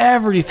 Yeah,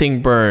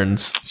 everything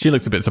burns. She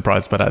looks a bit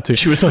surprised by that too.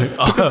 She was like,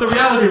 the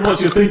reality of what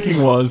she was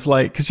thinking was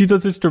like, because she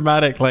does this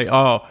dramatic, like,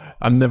 oh,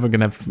 I'm never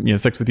gonna have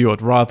sex with you.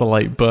 I'd rather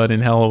like burn in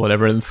hell or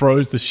whatever, and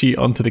throws the sheet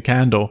onto the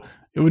candle.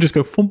 It would just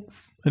go, thump,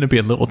 and it'd be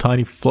a little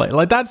tiny flame.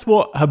 Like that's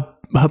what her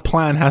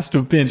plan has to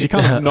have been. She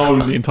can't have known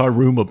the entire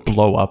room would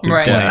blow up in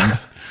Right.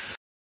 flames.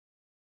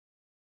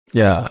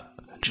 Yeah.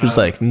 She was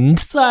like,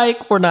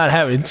 psych, we're not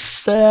having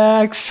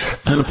sex.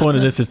 And the point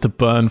of this is to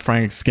burn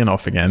Frank's skin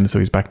off again, so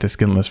he's back to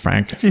skinless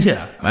Frank.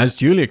 Yeah. As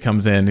Julia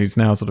comes in, who's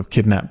now sort of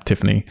kidnapped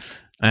Tiffany,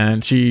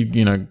 and she,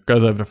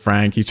 goes over to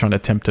Frank. He's trying to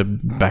tempt her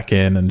back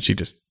in, and she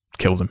just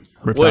kills him.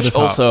 Rips out Which his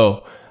heart.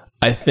 also,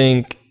 I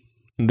think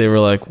they were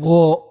like, as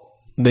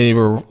they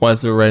were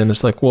writing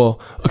this, like, well,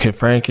 okay,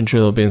 Frank and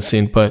Julia being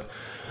seen, but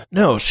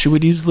no, she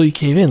would easily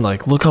cave in.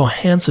 Like, look how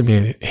handsome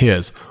he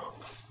is.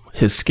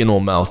 His skin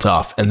will melt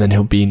off, and then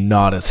he'll be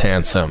not as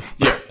handsome.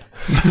 Yeah.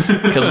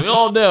 Because we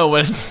all know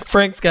when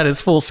Frank's got his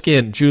full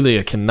skin,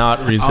 Julia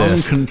cannot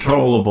resist.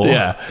 Uncontrollable.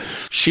 Yeah.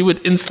 She would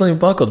instantly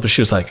buckle, but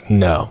she was like,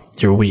 no,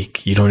 you're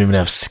weak. You don't even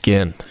have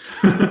skin.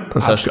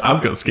 That's how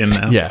I've got skin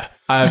now. yeah,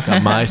 I've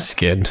got my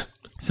skin.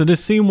 So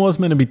this scene was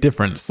meant to be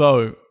different.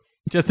 So,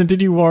 Justin,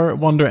 did you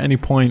wonder at any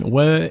point,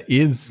 where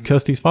is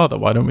Kirsty's father?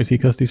 Why don't we see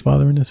Kirsty's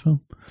father in this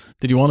film?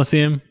 Did you want to see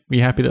him? Were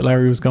you happy that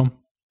Larry was gone?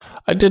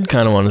 I did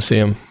kind of want to see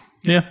him.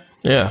 Yeah.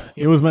 Yeah.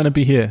 He was meant to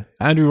be here.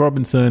 Andrew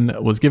Robinson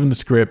was given the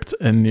script,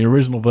 and the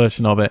original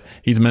version of it,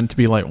 he's meant to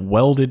be like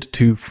welded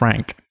to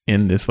Frank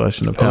in this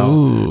version of Hell.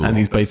 Ooh. And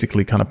he's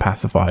basically kind of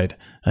pacified.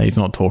 He's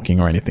not talking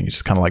or anything. He's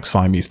just kind of like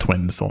Siamese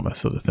twins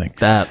almost, sort of thing.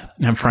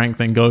 And Frank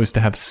then goes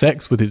to have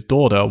sex with his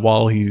daughter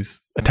while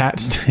he's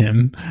attached to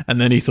him.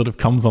 And then he sort of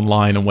comes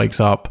online and wakes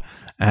up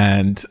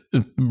and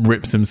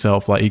rips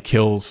himself, like he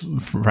kills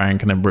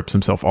Frank and then rips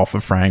himself off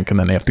of Frank. And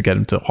then they have to get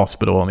him to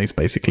hospital, and he's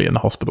basically in the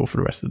hospital for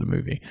the rest of the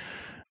movie.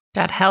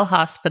 That Hell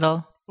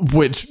Hospital.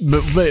 But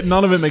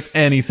none of it makes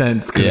any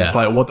sense, because it's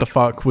like, what the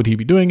fuck would he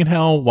be doing in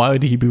Hell? Why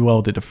would he be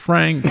welded to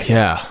Frank?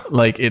 Yeah.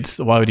 Like,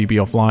 why would he be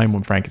offline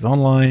when Frank is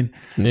online?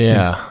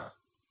 Yeah.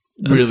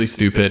 It's really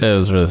stupid. It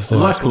was really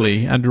stupid.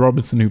 Luckily, Andrew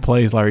Robinson, who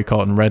plays Larry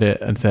Carlton, read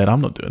it and said,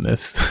 I'm not doing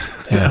this.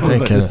 Yeah, I was thank like,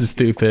 goodness. this is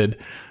stupid.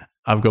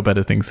 I've got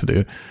better things to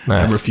do.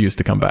 Nice. And refused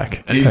to come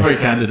back. And he's very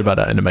candid about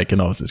that in the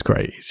making of. It's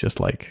great. He's just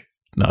like,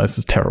 no, this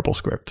is a terrible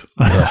script.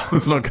 Yeah.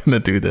 It's not going to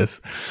do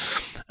this.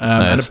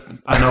 Nice.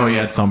 And I know he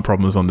had some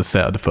problems on the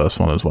set of the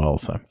first one as well,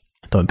 so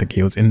I don't think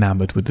he was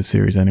enamored with the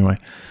series anyway.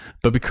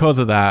 But because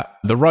of that,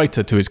 the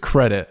writer, to his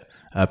credit,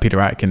 Peter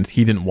Atkins,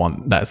 he didn't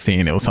want that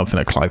scene. It was something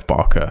that Clive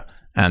Barker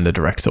and the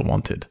director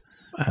wanted.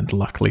 And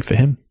luckily for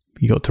him,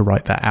 he got to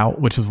write that out,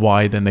 which is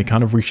why then they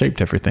kind of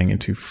reshaped everything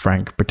into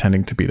Frank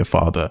pretending to be the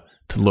father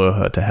to lure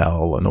her to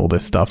hell and all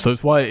this stuff. So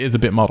it's why it is a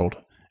bit muddled.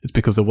 It's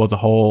because there was a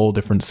whole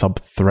different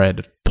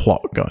sub-thread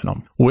plot going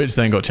on, which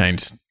then got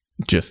changed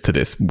just to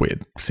this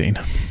weird scene,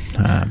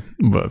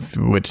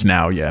 which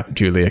now,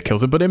 Julia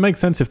kills it. But it makes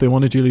sense if they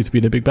wanted Julia to be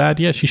the big bad.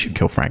 Yeah, she should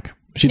kill Frank.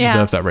 She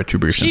deserves that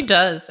retribution. She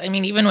does. I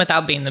mean, even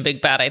without being the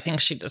big bad, I think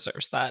she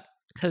deserves that.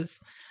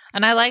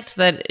 And I liked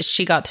that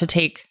she got to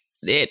take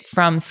it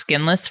from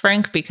skinless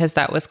Frank, because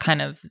that was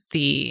kind of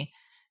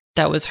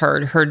that was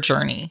her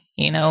journey,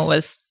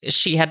 was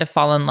she had to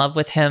fall in love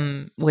with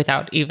him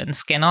without even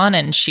skin on,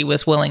 and she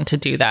was willing to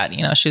do that.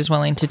 She was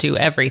willing to do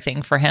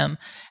everything for him,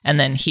 and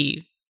then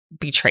he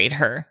betrayed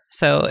her.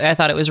 So I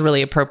thought it was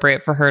really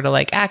appropriate for her to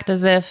like act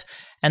as if,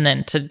 and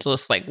then to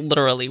just like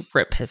literally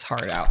rip his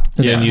heart out.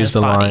 Yeah, and use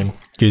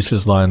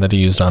his line that he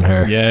used on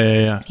her.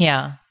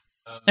 Yeah.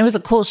 It was a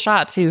cool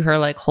shot too, her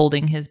like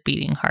holding his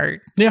beating heart.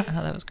 Yeah. I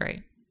thought that was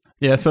great.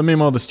 Yeah, so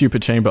meanwhile, the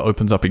stupid chamber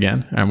opens up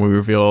again, and we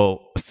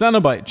reveal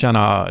Cenobite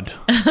Channard.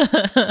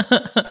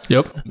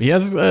 Yep. He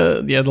has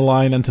the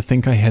line, and to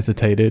think I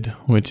hesitated,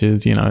 which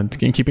is, in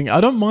keeping. I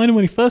don't mind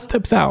when he first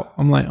steps out.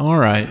 I'm like, all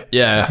right.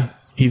 Yeah.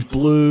 He's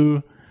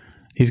blue.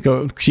 He's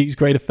got cheeks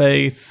greater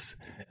face.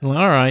 I'm like,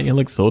 all right, he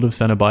looks sort of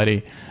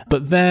Cenobite.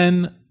 But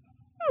then,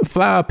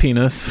 flower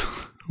penis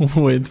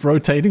with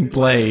rotating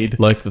blade.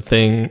 Like the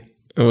thing,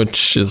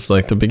 which is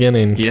like the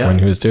beginning when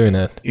he was doing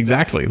it.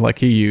 Exactly, like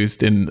he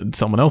used in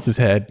someone else's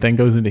head, then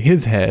goes into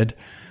his head,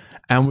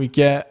 and we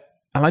get,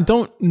 and I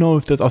don't know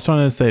if I was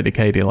trying to say to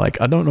Katie, like,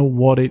 I don't know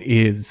what it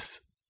is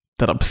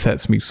that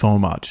upsets me so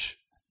much,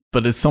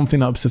 but it's something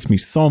that upsets me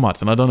so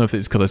much, and I don't know if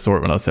it's because I saw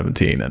it when I was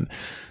 17, and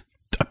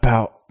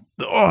about,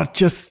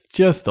 just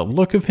the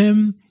look of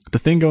him, the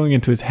thing going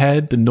into his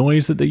head, the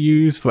noise that they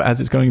use for as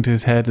it's going into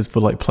his head is for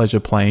like pleasure,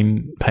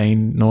 pain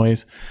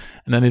noise.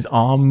 And then his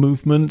arm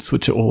movements,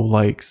 which are all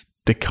like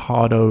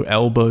staccato,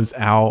 elbows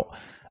out.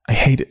 I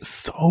hate it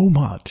so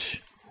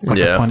much. Like,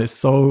 I find it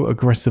so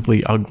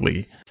aggressively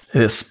ugly.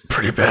 It is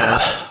pretty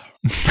bad.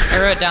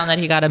 I wrote down that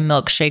he got a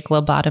milkshake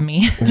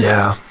lobotomy.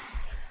 Yeah.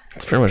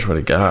 That's pretty much what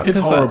he got. It's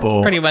horrible.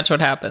 That's pretty much what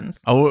happens.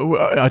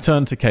 I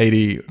turned to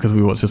Katie because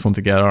we watched this one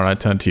together, and I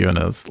turned to you and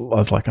I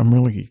was like, I'm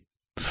really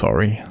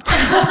sorry.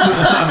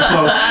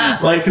 I'm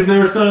so, like, because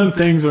there are certain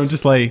things where I'm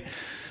just like,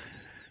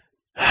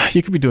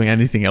 you could be doing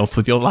anything else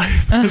with your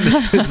life.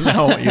 This is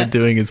now what you're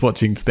doing is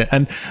watching.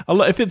 And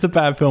if it's a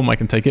bad film, I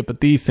can take it.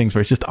 But these things where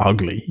it's just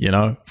ugly, I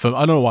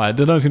don't know why. I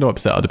don't seem to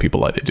upset other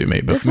people like they do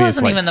me. But this for me, wasn't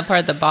it's like, even the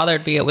part that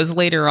bothered me. It was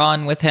later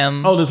on with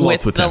him. Oh, there's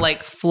lots with the him.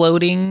 like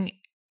floating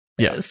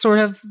sort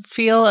of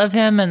feel of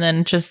him. And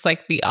then just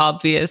like the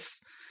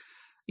obvious,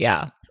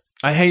 I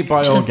hate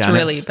bioorganics. Just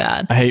really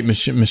bad. I hate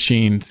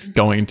machines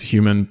going into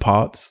human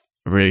parts.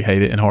 I really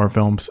hate it in horror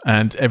films.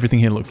 And everything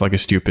here looks like a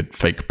stupid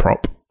fake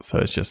prop. So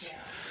it's just...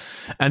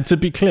 And to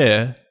be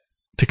clear,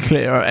 to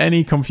clear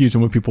any confusion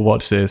when people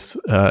watch this,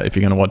 if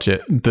you're going to watch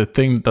it, the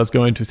thing does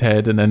go into his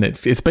head, and then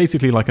it's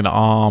basically like an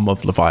arm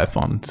of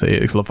Leviathan. So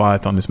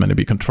Leviathan is meant to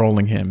be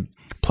controlling him,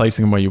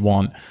 placing him where you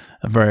want,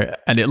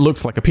 and it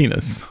looks like a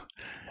penis.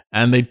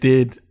 And they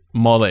did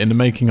model it in the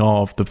making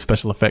of the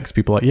special effects.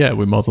 People are like, yeah,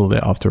 we modeled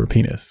it after a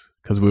penis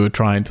because we were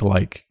trying to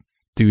like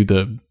do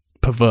the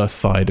perverse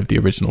side of the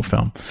original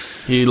film.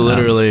 He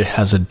literally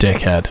has a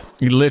dickhead.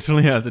 He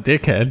literally has a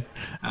dickhead.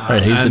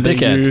 Right, he's a and dickhead.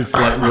 They use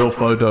like real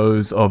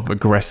photos of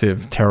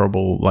aggressive,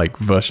 terrible like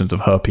versions of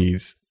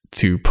herpes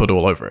to put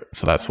all over it.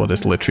 So that's what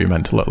it's literally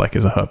meant to look like,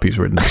 is a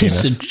herpes-ridden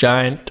penis. It's a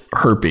giant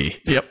herpy.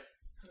 Yep.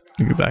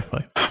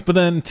 Exactly. But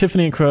then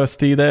Tiffany and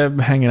Kirsty, they're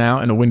hanging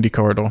out in a windy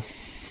corridor,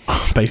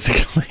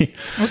 basically.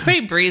 It was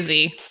pretty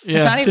breezy. Yeah,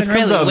 It's not even just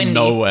comes really out of windy.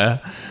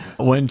 nowhere.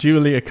 When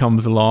Julia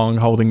comes along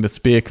holding the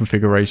spear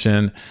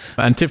configuration,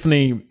 and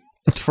Tiffany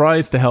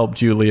tries to help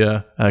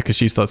Julia because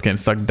she starts getting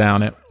sucked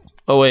down it.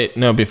 Oh, wait.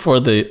 No, before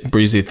the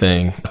breezy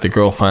thing, the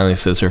girl finally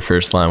says her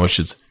first line, which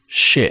is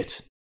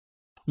shit.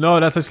 No,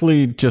 that's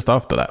actually just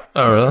after that.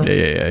 Oh, really?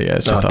 Yeah.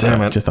 It's just after damn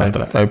that. it. Just after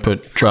that. I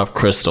put drop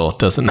crystal.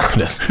 Doesn't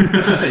notice.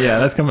 Yeah,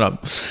 that's coming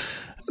up.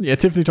 Yeah,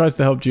 Tiffany tries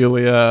to help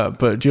Julia,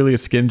 but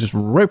Julia's skin just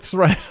rips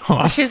right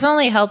off. She's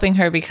only helping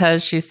her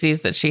because she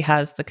sees that she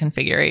has the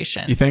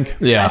configuration. You think?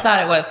 Yeah. I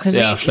thought it was because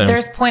Yeah, same.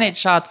 there's pointed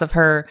shots of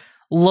her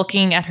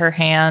looking at her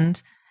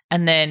hand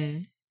and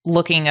then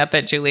looking up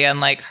at Julia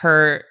and like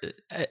her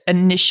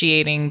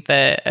initiating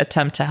the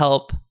attempt to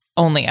help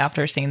only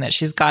after seeing that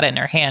she's got it in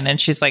her hand, and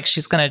she's like,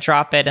 she's going to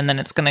drop it and then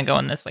it's going to go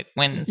in this like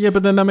wind. Yeah,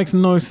 but then that makes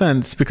no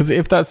sense because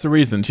if that's the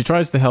reason, she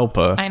tries to help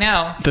her. I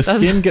know. The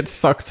skin gets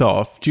sucked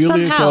off.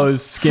 Julia Somehow.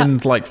 goes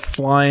skin like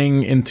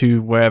flying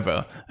into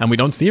wherever, and we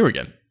don't see her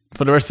again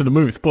for the rest of the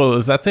movie.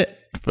 Spoilers, that's it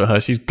for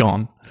her. She's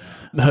gone.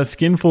 Her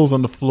skin falls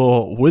on the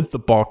floor with the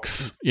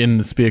box in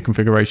the spear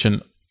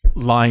configuration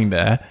lying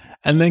there,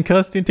 and then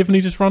Kirsty and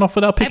Tiffany just run off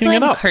without I picking it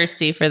blame up.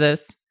 Kirsty for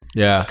this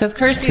Yeah. because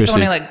Kirsty's the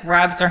one who like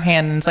grabs her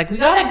hand and is like, we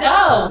gotta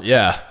go.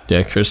 Yeah.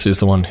 Yeah, Kirsty's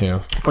the one who...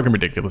 Fucking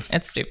ridiculous.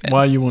 It's stupid.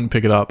 Why you wouldn't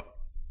pick it up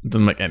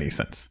doesn't make any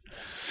sense.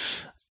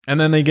 And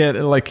then they get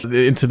like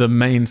into the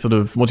main sort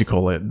of, what do you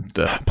call it,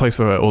 the place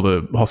where all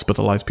the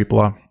hospitalized people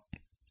are.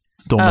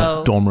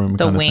 Dorm room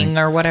the kind of wing thing.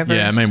 or whatever.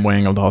 Yeah, main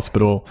wing of the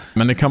hospital.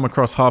 And they come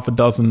across half a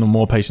dozen or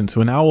more patients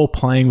who are now all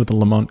playing with the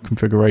Lamont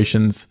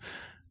configurations.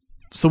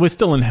 So we're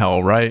still in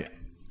hell, right?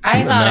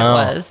 I thought No.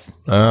 it was.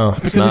 Oh, it's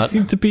Because not. they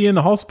seem to be in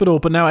the hospital,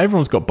 but now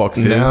everyone's got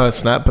boxes. No,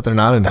 it's not, but they're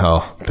not in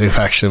hell. They've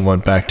actually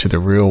went back to the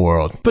real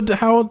world. But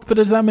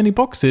there's that many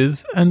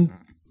boxes, and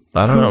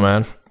I don't know,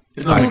 man.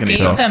 I Who can gave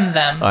tell.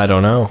 them? I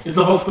don't know. Is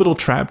the hospital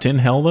trapped in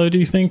hell, though, do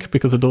you think?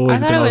 Because the door I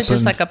has thought been it was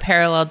just opened? like a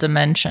parallel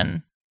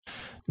dimension.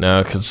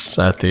 No, because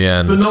at the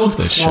end, But no one's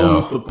they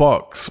closed show. the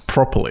box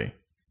properly.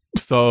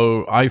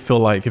 So I feel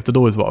like if the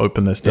doors were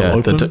open, they're still Yeah,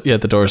 open. the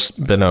door's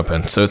been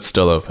open, so it's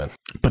still open.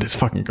 But it's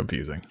fucking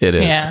confusing. It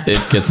is. Yeah.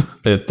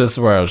 This is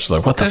where I was just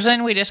like, what the Because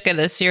then we just get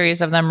a series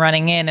of them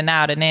running in and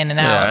out and in and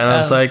out. Yeah, and I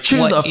was of like, choose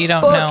what a you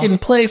don't fucking know.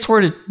 place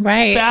where to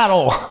Right.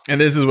 battle.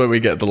 And this is where we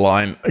get the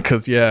line.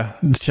 Because, yeah,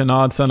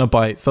 Shanard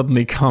Cenobite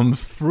suddenly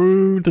comes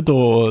through the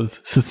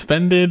doors,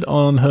 suspended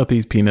on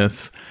Herpes'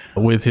 penis,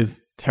 with his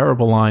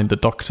terrible line, "The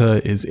doctor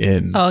is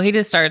in." Oh, he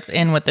just starts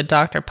in with the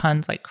doctor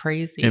puns like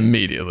crazy.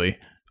 Immediately.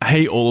 I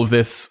hate all of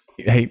this.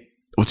 I hate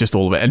just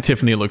all of it. And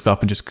Tiffany looks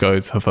up and just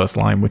goes her first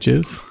line, which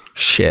is...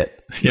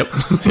 Shit. Yep.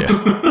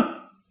 Yeah.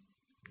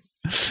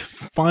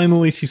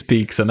 Finally, she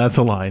speaks, and that's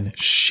a line.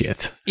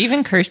 Shit.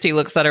 Even Kirsty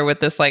looks at her with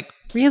this like,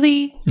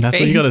 really? That's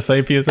what you face? got to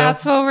say for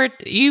yourself? That's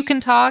what you can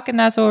talk and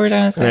that's what we're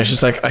trying to say. And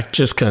she's like, I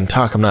just couldn't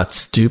talk. I'm not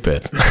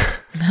stupid.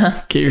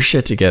 Get your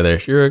shit together.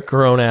 You're a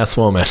grown ass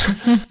woman.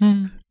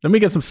 Then we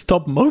get some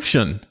stop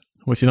motion,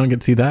 which you don't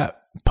get to see that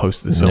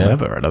post this film Yeah.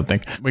 ever, I don't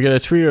think. We get a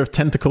trio of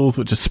tentacles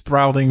which are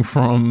sprouting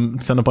from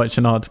Cenobite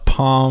Shanard's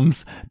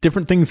palms.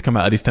 Different things come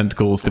out of these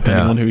tentacles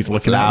depending Yeah. on who he's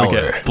looking at. We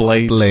Flower. get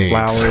blades, Blades.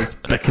 flowers,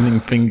 beckoning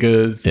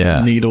fingers,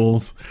 Yeah.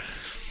 needles.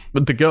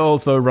 But the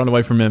girls, though, run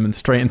away from him and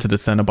straight into the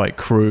Cenobite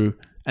crew.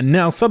 And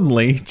now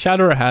suddenly,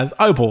 Chatterer has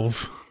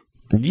eyeballs.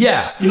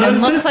 Yeah.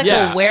 And looks like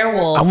Yeah. a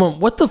werewolf. I went,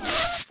 what the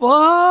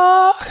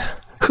fuck?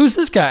 Who's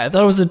this guy? I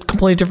thought it was a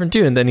completely different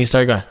dude. And then he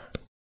started going,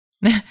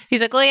 He's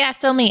like, well, yeah,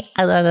 still me.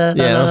 yeah.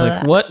 And I was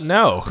like, what?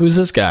 No. Who's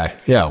this guy?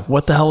 Yeah.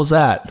 What the hell was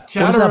that?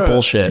 What is that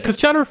bullshit? Because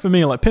Chatterer, for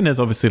me, like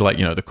Pinhead's obviously like,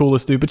 you know, the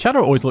coolest dude, but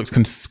Chatterer always looks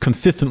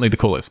consistently the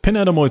coolest.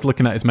 Pinhead, I'm always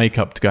looking at his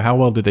makeup to go, how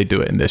well did they do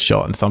it in this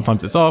shot? And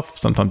sometimes it's off,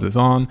 sometimes it's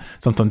on,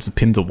 sometimes the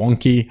pins are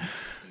wonky.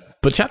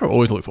 But Chatterer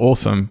always looks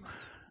awesome.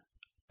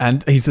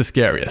 And he's the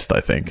scariest,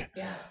 I think.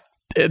 Yeah.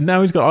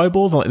 Now he's got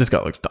eyeballs, I'm like, this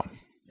guy looks dumb.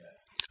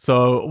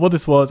 So what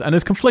this was, and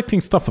there's conflicting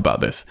stuff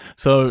about this.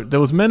 So there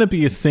was meant to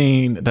be a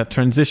scene that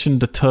transitioned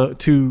the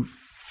two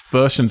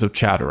versions of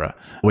Chatterer,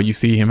 where you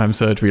see him having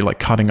surgery, like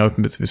cutting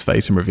open bits of his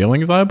face and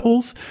revealing his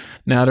eyeballs.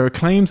 Now there are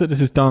claims that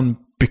this is done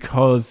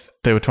because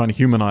they were trying to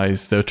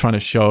humanize, they were trying to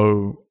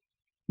show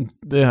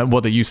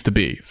what they used to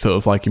be. So it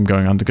was like him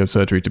going undergo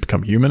surgery to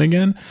become human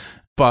again.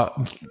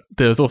 But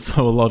there's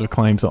also a lot of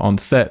claims that on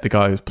set, the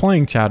guy who's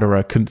playing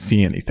Chatterer couldn't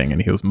see anything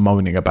and he was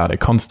moaning about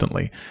it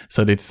constantly.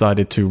 So they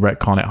decided to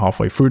retcon it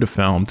halfway through the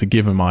film to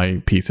give him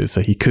eyepieces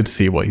so he could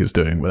see what he was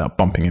doing without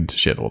bumping into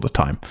shit all the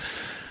time.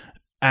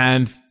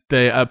 And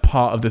a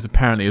part of this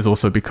apparently is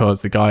also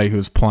because the guy who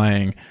was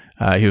playing,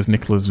 he was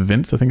Nicholas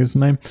Vince, I think is his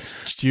name.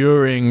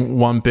 During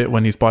one bit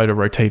when he's by the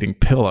rotating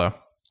pillar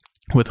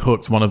with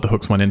hooks, one of the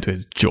hooks went into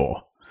his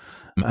jaw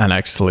and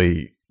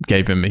actually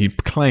gave him, he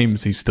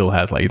claims he still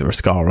has like either a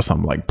scar or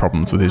some like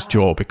problems with his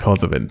jaw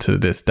because of it to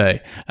this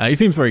day. He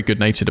seems very good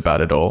natured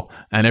about it all,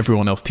 and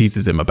everyone else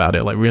teases him about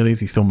it. Like, really, is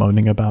he still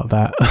moaning about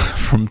that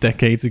from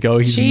decades ago?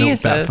 He's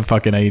milked that for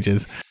fucking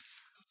ages.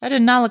 That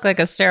did not look like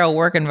a sterile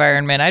work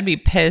environment. I'd be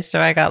pissed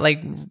if I got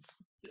like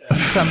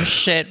some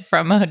shit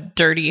from a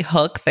dirty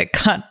hook that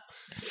got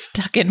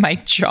stuck in my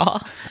jaw.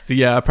 So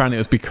yeah, apparently it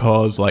was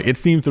because like it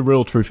seems the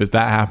real truth is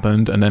that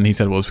happened, and then he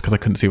said, well, it's because I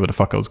couldn't see where the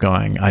fuck I was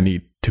going. I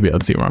need to be able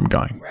to see where I'm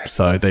going. Right.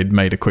 So they'd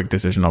made a quick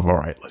decision of, all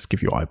right, let's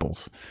give you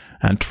eyeballs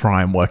and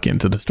try and work it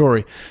into the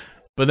story.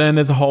 But then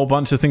there's a whole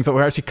bunch of things that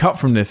were actually cut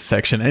from this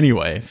section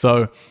anyway.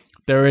 So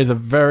there is a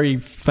very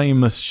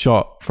famous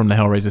shot from the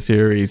Hellraiser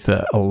series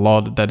that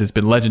has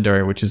been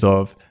legendary, which is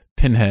of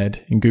Pinhead.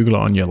 You can Google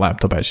it on your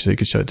laptop actually, so you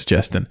can show it to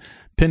Justin.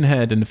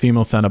 Pinhead and the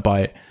female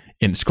Cenobite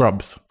in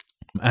Scrubs.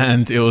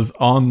 And it was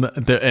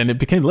and it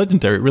became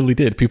legendary. It really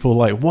did. People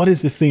were like, what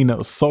is this scene that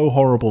was so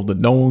horrible that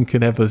no one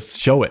could ever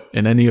show it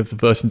in any of the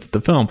versions of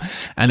the film?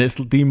 And it's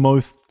the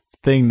most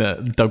thing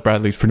that Doug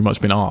Bradley's pretty much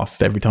been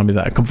asked every time he's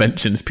at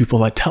conventions. People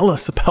are like, tell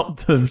us about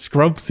the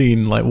Scrub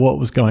scene, like what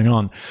was going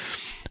on.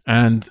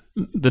 And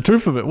the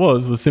truth of it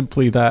was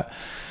simply that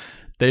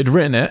they'd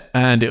written it,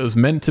 and it was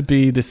meant to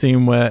be the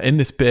scene where, in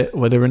this bit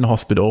where they're in the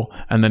hospital,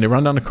 and then they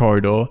run down the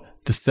corridor,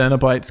 the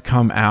Cenobites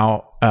come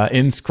out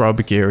in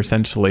scrub gear,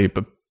 essentially,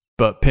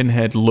 but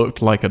Pinhead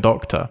looked like a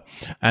doctor.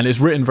 And it's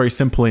written very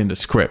simply in the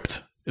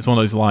script. It's one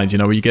of those lines,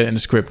 where you get in the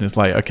script and it's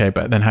like, okay,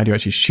 but then how do you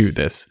actually shoot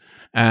this?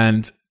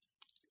 And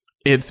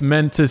it's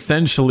meant to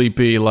essentially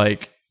be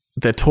like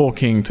they're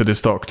talking to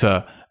this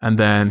doctor, and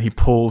then he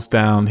pulls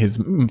down his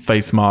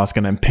face mask,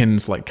 and then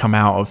pins like come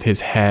out of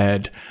his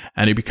head,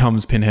 and he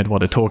becomes Pinhead while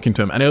they're talking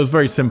to him. And it was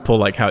very simple,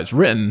 like how it's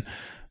written.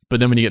 But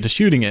then when you get to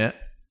shooting it,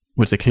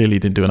 which they clearly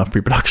didn't do enough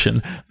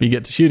pre-production, but you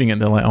get to shooting it,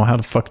 and they're like, oh, how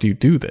the fuck do you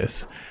do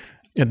this?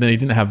 And then he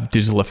didn't have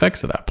digital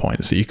effects at that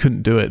point, so you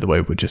couldn't do it the way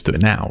we would just do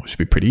it now, which would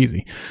be pretty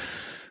easy.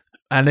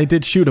 And they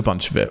did shoot a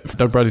bunch of it.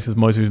 Doug Bradley says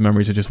most of his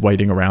memories are just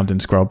waiting around in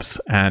Scrubs,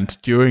 and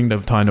during the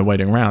time of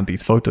waiting around,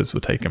 these photos were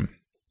taken.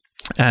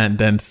 And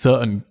then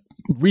certain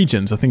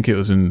regions, I think it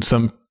was in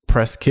some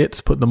press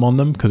kits, put them on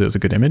them because it was a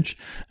good image.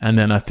 And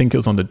then I think it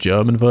was on the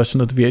German version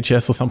of the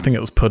VHS or something,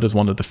 it was put as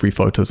one of the 3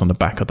 photos on the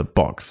back of the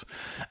box.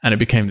 And it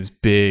became this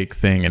big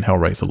thing in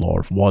Hellraiser lore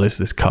of what is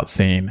this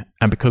cutscene?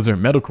 And because they're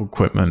medical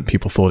equipment,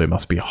 people thought it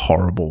must be a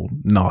horrible,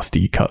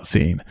 nasty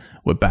cutscene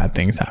where bad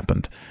things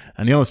happened.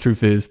 And the honest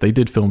truth is they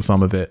did film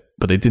some of it,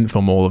 but they didn't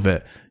film all of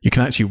it. You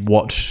can actually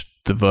watch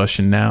the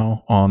version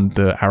now on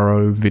the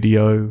Arrow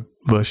video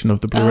version of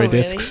the Blu-ray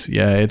discs.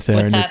 Yeah, it's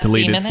there in the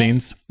deleted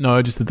scenes.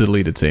 No, just the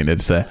deleted scene.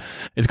 It's there.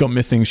 It's got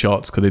missing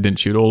shots because they didn't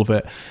shoot all of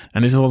it,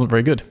 and it just wasn't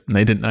very good. And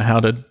they didn't know how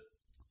to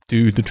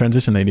do the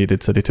transition they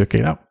needed, so they took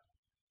it out.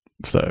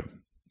 So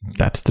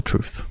that's the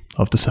truth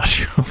of the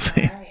surgical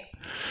scene. Right.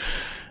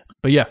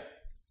 But yeah,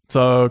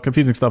 so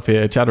confusing stuff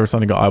here. Chatterer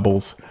suddenly got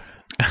eyeballs.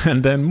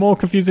 And then more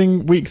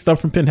confusing, weak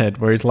stuff from Pinhead,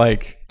 where he's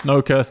like, no,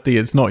 Kirsty,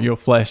 it's not your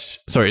flesh.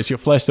 Sorry, it's your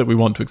flesh that we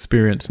want to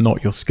experience,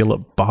 not your skill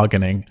at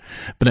bargaining.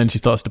 But then she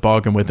starts to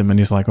bargain with him, and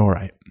he's like, all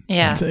right.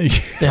 Yeah.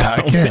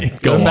 I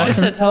can't go on. It's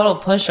just a total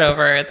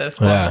pushover at this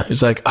point. Yeah.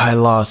 He's like, I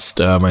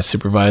lost my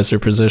supervisor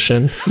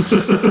position.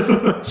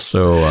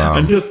 So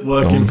I'm just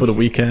working for the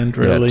weekend,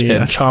 really.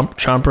 Yeah. And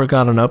Chomper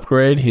got an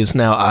upgrade. He's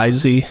now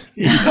Izzy.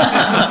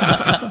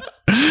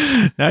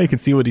 Now you can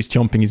see what he's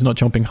chomping. He's not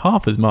chomping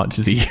half as much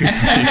as he used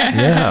to.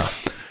 Yeah.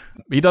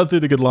 He does do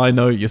the good line,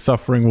 though. Your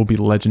suffering will be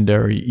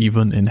legendary,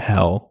 even in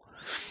hell.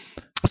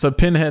 So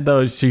Pinhead,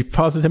 though, she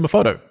passes him a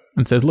photo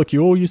and says, look,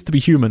 you all used to be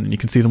human. And you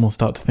can see them all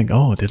start to think,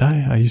 oh, did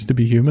I used to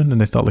be human?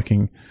 And they start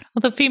looking.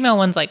 Well, the female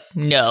one's like,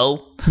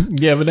 no.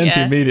 Yeah, but then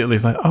she immediately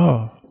is like,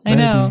 oh,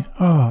 maybe. I know.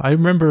 Oh, I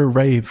remember a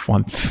rave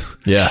once.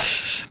 Yeah.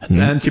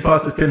 And she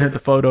passes Pinhead the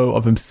photo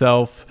of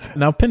himself.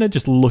 Now, Pinhead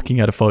just looking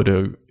at a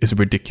photo is a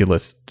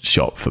ridiculous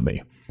shot for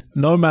me.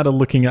 No matter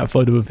looking at a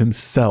photo of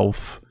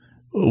himself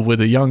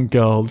with a young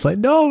girl, it's like,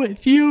 no,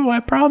 it's you. I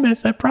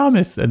promise.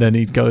 And then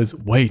he goes,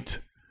 wait,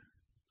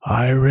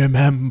 I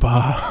remember.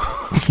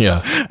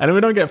 Yeah. And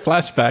we don't get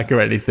flashback or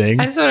anything.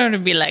 I just want him to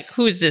be like,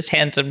 who's this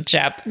handsome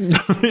chap?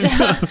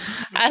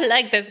 I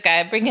like this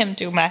guy. Bring him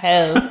to my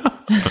house.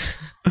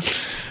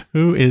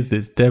 Who is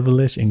this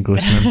devilish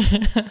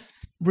Englishman?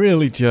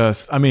 Really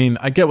just, I mean,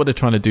 I get what they're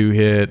trying to do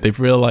here. They've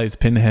realized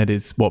Pinhead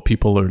is what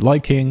people are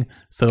liking.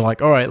 So they're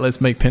like, all right,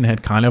 let's make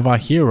Pinhead kind of our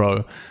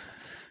hero.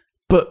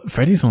 But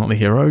Freddy's not the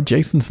hero.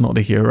 Jason's not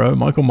the hero.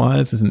 Michael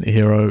Myers isn't the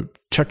hero.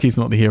 Chucky's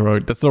not the hero.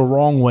 That's the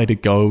wrong way to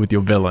go with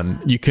your villain.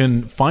 You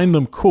can find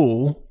them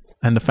cool,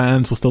 and the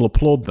fans will still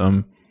applaud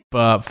them.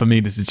 But for me,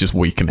 this is just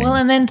weakening. Well,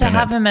 and then to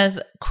have him as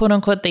quote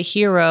unquote the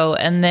hero,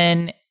 and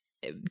then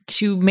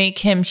to make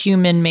him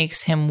human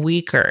makes him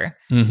weaker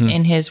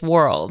in his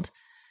world.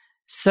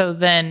 So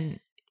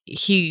then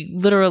he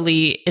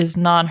literally is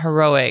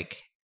non-heroic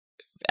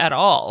at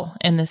all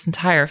in this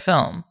entire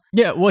film.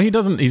 Yeah, well,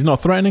 he's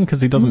not threatening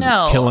because he doesn't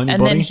kill anybody.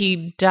 And then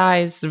he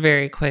dies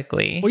very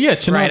quickly. Well, yeah,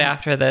 Chenard, right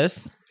after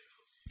this.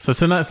 So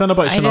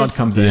Cenobite Chenard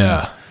comes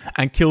in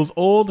and kills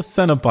all the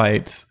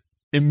Cenobites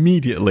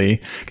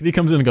immediately. He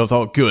comes in and goes,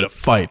 oh, good, a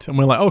fight. And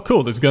we're like, oh,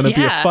 cool, there's going to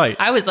be a fight.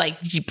 I was like,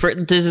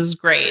 this is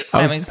great.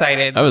 I'm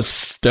excited. I was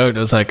stoked.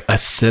 I was like, a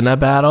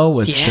Cinnabattle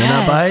with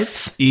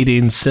Cenobites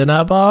eating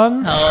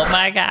Cinnabons? Oh,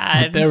 my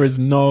God. But there is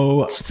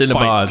no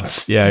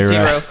Cinnabons. Yeah, you're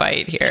Zero right.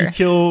 fight here. He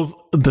kills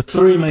the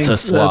three main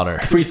slaughter.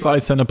 three side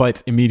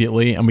Cenobites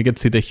immediately, and we get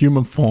to see the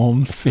human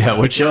forms. Yeah,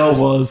 which girl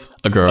was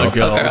a girl,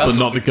 but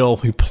not the girl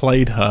who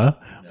played her,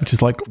 which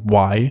is like,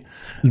 why?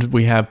 And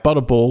we have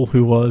Butterball,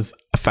 who was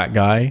a fat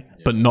guy,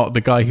 but not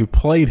the guy who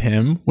played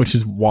him, which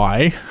is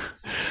why.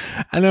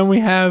 And then we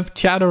have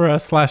Chatterer /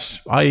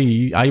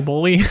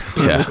 Eyebally,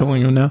 we're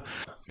calling him now,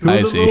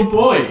 who's a little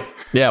boy.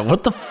 Yeah,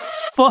 what the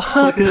fuck?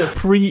 Like a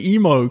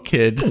pre-emo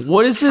kid.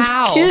 What is this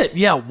kid?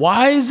 Yeah,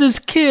 why is this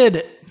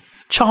kid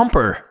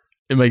Chomper?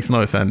 It makes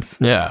no sense.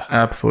 Yeah.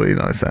 Absolutely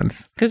no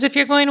sense. Because if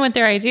you're going with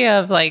their idea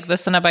of like the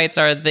Cenobites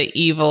are the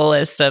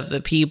evilest of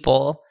the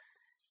people,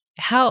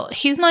 how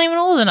he's not even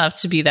old enough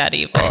to be that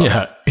evil.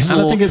 Yeah. I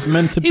think it's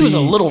meant to be... He was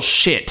a little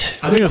shit.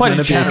 I think it's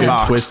meant to be a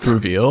good twist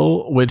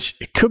reveal, which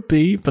it could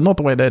be, but not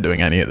the way they're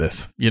doing any of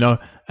this, you know?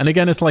 And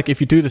again, it's like, if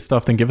you do this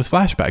stuff, then give us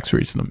flashbacks for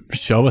each of them.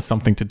 Show us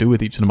something to do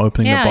with each of them,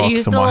 opening the box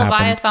use and the what happened.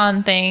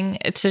 Leviathan thing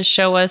to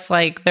show us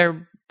like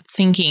their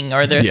thinking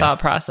or their thought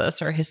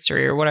process or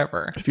history or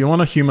whatever. If you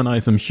want to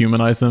humanize them.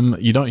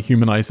 You don't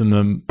humanize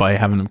them by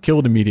having them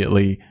killed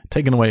immediately,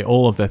 taking away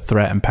all of their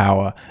threat and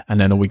power, and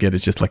then all we get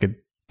is just like a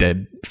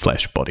dead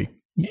flesh body.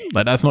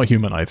 Like, that's not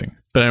humanizing.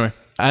 But anyway,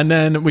 and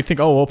then we think,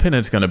 oh, well,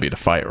 Pinhead's going to be the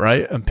fight,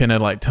 right? And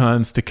Pinhead like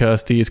turns to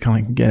Kirsty. He's kind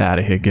of like, get out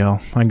of here,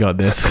 girl. I got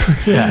this.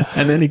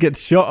 And then he gets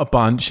shot a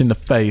bunch in the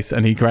face,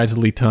 and he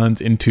gradually turns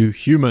into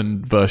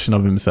human version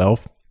of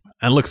himself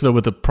and looks at her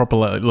with a proper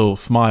little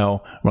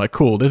smile. We're like,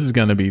 cool, this is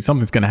going to be,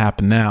 something's going to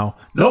happen now.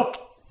 Nope.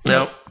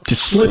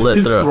 Just slits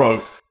his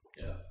throat.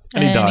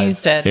 And he dies.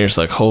 He's dead. You're just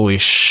like, holy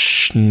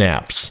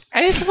snaps.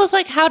 I just was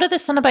like, how did the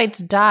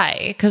Cenobites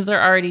die? Because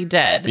they're already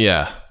dead.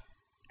 Yeah.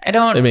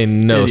 It made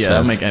no sense. Yeah,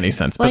 doesn't make any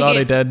sense. But are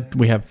they dead?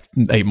 We have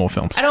 8 more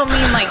films. I don't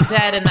mean like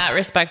dead in that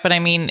respect, but I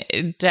mean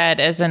dead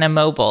as in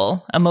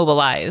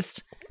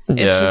immobilized.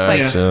 It's just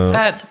like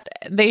that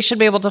they should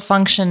be able to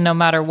function no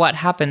matter what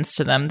happens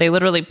to them. They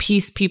literally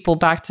piece people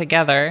back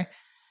together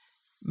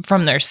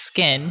from their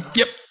skin.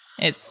 Yep.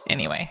 It's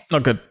anyway.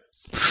 Not good.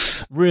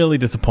 Really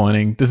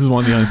disappointing. This is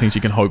one of the only things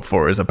you can hope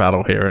for is a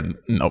battle here, and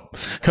nope.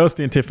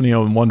 Kirsty and Tiffany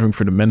are wandering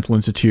through the mental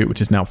institute,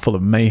 which is now full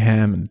of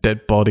mayhem and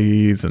dead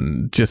bodies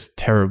and just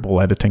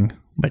terrible editing,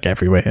 like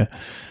everywhere here.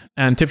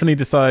 And Tiffany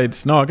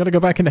decides, no, I got to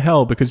go back into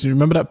hell, because you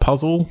remember that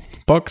puzzle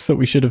box that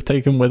we should have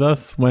taken with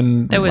us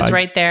when it was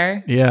right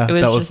there. Yeah, it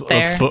was that was just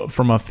there. A foot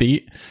from our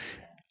feet.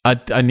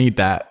 I need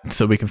that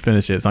so we can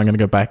finish it. So I'm going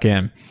to go back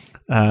in.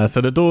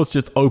 So the doors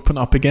just open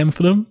up again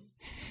for them.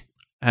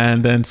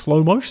 And then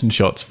slow motion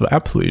shots for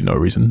absolutely no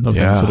reason of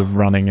them sort of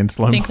running in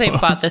slow motion. I think they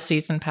bought the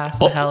season pass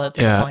to hell at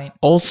this point.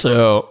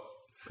 Also,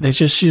 they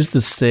just use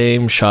the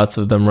same shots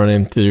of them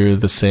running through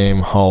the same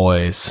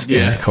hallways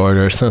and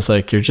corridors. So it's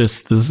like,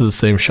 this is the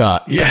same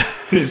shot. Yeah,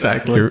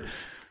 exactly. Can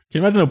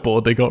you imagine how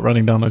bored they got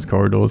running down those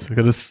corridors?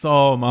 Because there's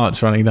so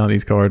much running down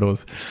these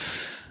corridors.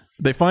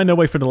 They find their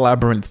way through the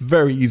labyrinth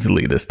very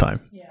easily this time.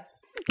 Yeah.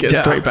 Get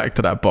straight back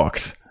to that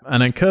box.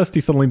 And then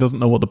Kirsty suddenly doesn't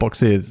know what the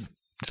box is.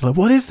 She's like,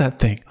 what is that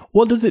thing?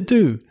 What does it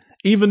do?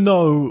 Even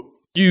though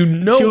you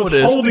know she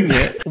was holding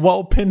it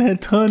while Pinhead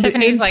turned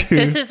Tiffany's it into... like,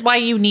 this is why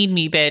you need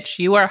me, bitch.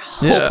 You are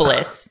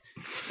hopeless.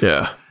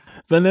 Yeah.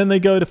 But then they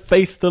go to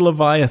face the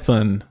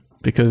Leviathan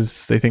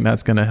because they think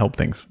that's going to help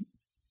things.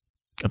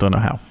 I don't know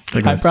how.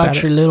 I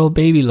brought your little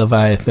baby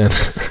Leviathan.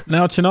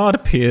 Now Chenard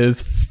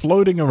appears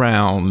floating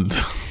around.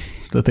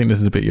 I think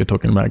this is a bit you're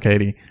talking about,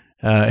 Katie.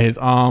 His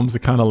arms are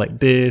kind of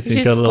like this. He's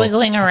just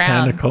squiggling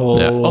around.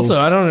 Tentacles. Yeah. Also,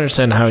 I don't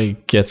understand how he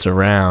gets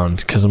around,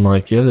 because I'm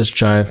like, you have this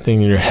giant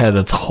thing in your head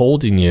that's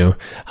holding you.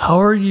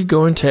 How are you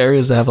going to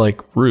areas that have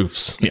like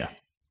roofs? Yeah.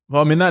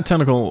 Well, I mean, that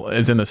tentacle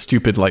is in a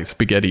stupid like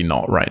spaghetti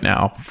knot right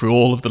now through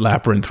all of the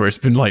labyrinth where it's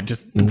been like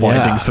just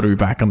winding through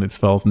back on its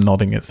fells,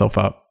 nodding itself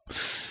up.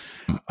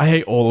 I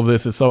hate all of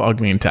this. It's so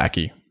ugly and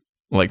tacky.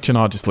 Like,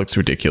 Chenard just looks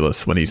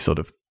ridiculous when he's sort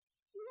of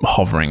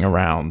hovering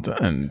around,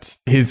 and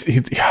his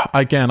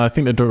again, I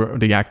think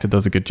the actor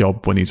does a good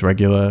job when he's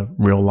regular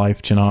real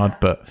life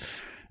Chenard, but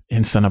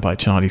in Cenobite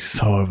Chenard he's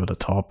so over the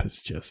top.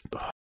 It's just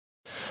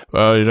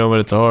well, you know what,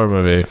 it's a horror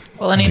movie.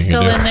 Well, and he's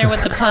still in there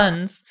with the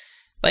puns.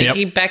 Like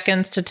he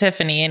beckons to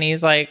Tiffany and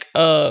he's like,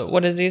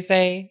 what does he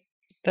say?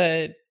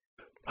 The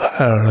I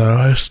don't know.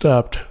 I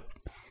stopped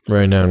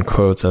writing down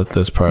quotes at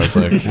this part. I was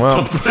like,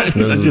 well, this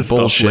is Just stop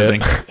bullshit.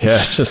 living.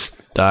 Yeah,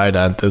 just died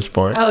at this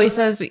point. he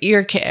says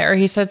or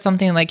he said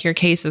something like your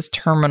case is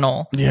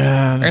terminal.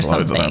 Yeah, there's Or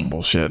loads of that something.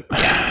 bullshit.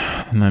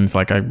 Yeah. And then it's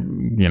like, we're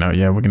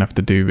going to have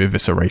to do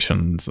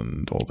eviscerations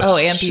and all this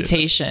shit.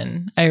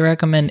 Amputation. I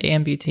recommend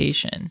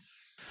amputation.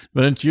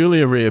 But then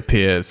Julia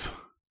reappears,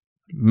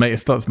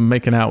 starts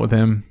making out with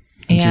him,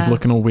 and Yeah. she's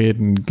looking all weird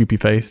and goopy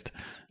faced.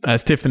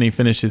 As Tiffany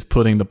finishes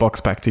putting the box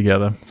back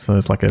together, so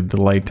it's like a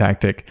delayed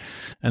tactic.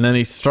 And then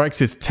he strikes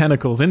his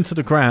tentacles into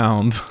the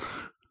ground,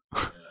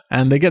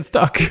 and they get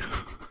stuck.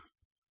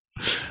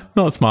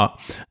 Not smart.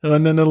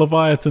 And then the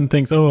Leviathan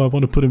thinks, I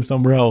want to put him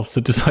somewhere else.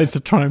 So decides to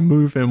try and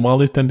move him while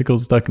his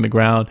tentacles are stuck in the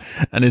ground,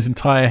 and his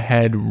entire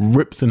head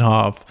rips in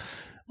half.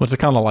 Which I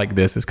kind of like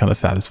this. It's kind of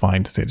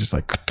satisfying to see it just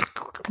like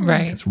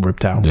Right. it's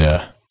ripped out.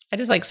 Yeah. I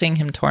just like seeing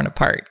him torn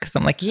apart because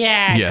I'm like,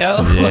 Yes.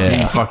 go.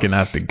 Yeah. He fucking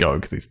has to go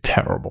because he's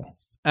terrible.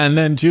 And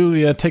then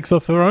Julia takes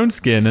off her own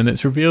skin, and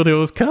it's revealed it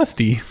was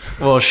Kirsty.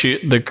 Well,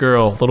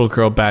 little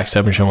girl backs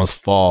up and she almost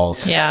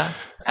falls. Yeah.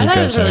 I He thought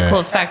it was goes a really there. cool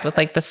effect with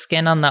like the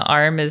skin on the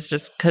arm is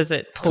just because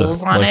it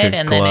pulls on like it a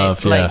and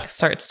glove, then it yeah. like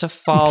starts to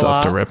fall Starts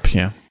off. to rip,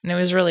 yeah. And it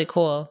was really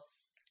cool.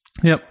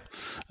 Yep.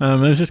 It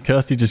was just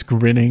Kirsty just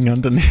grinning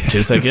underneath.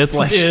 She's like, his it's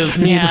flesh.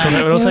 me. Yeah. And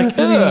I was like,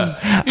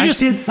 you just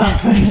did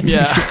something.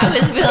 yeah.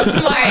 I was real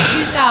smart.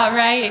 You saw,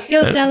 right?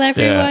 You'll tell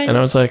everyone. Yeah. And I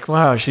was like,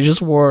 wow, she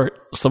just wore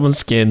someone's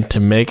skin to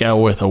make out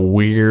with a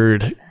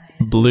weird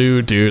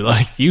blue dude.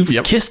 Like, you've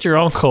kissed your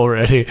uncle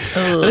already.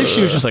 I think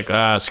she was just like,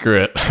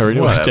 screw it. I already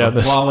went down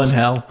this. While in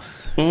hell.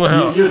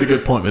 Wow. You had a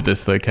good point with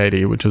this, though,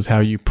 Katie, which was how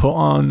you put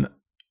on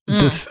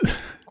this.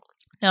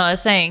 No, I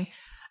was saying,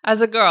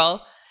 as a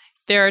girl,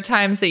 there are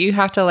times that you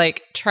have to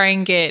like try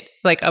and get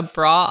like a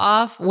bra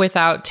off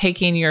without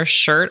taking your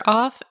shirt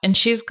off. And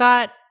she's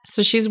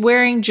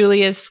wearing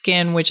Julia's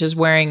skin, which is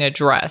wearing a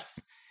dress.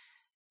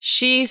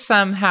 She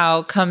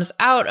somehow comes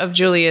out of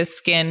Julia's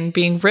skin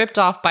being ripped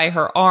off by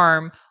her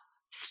arm,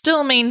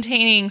 still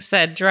maintaining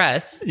said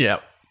dress.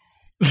 Yep.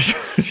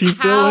 She's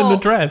still in the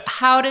dress.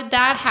 How did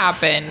that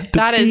happen?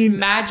 That is scene-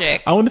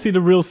 magic. I want to see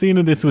the real scene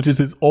of this, which is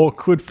this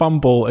awkward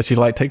fumble as she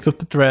like takes off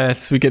the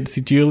dress. We get to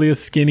see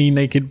Julia's skinny,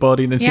 naked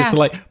body, and then she has to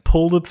like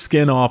pull the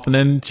skin off, and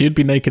then she'd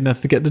be naked and has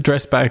to get the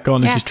dress back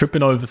on, and she's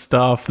tripping over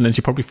stuff, and then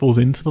she probably falls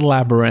into the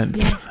labyrinth.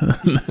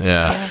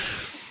 Yeah.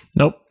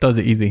 Nope, does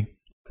it easy.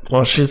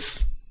 Well,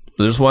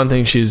 there's one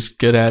thing she's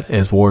good at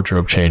is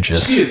wardrobe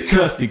changes. She is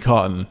Kirsty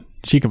Cotton.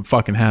 She can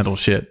fucking handle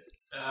shit.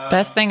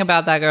 Best thing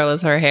about that girl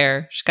is her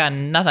hair. She's got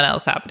nothing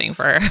else happening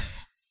for her.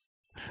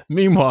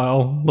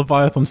 Meanwhile,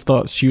 Leviathan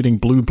starts shooting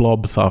blue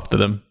blobs after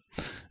them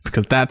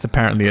because that's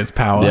apparently its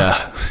power.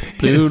 Yeah.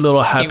 Blue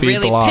little happy You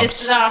really blobs.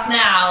 pissed it off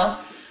now.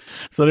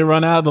 So they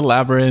run out of the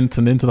labyrinth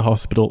and into the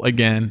hospital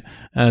again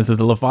as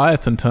the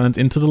Leviathan turns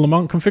into the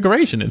Lamont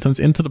configuration. It turns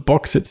into the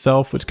box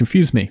itself, which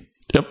confused me.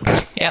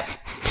 Yep.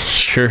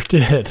 Sure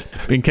did.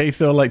 In case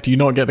they were like, do you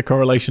not get the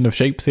correlation of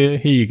shapes here?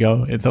 Here you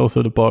go. It's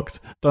also the box.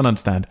 Don't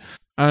understand.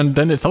 And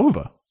then it's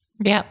over.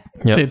 Yep.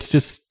 It's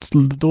just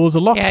the doors are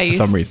locked Yeah, for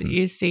some reason.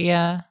 you see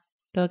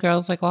the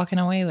girls like walking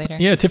away later.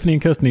 Yeah, Tiffany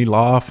and Kirsty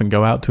laugh and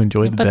go out to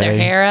enjoy the Put day. their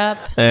hair up.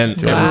 And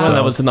everyone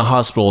that was in the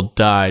hospital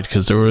died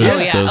because there was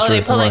Oh, yeah. those.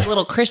 They put like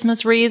little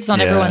Christmas wreaths on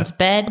Yeah. everyone's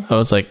bed. I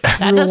was like,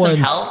 doesn't everyone's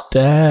help.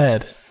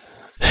 dead.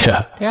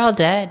 Yeah. They're all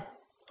dead.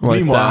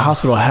 Like, Meanwhile- that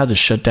hospital had to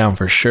shut down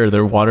for sure.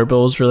 Their water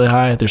bill is really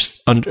high. They're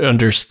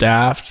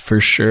understaffed for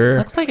sure.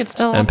 Looks like it's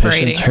still And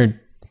operating.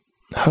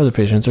 half of the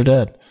patients are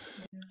dead.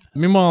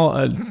 Meanwhile,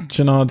 at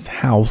Jannard's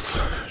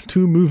house,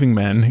 two moving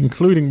men,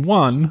 including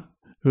one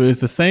who is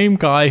the same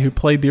guy who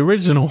played the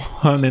original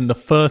one in the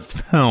first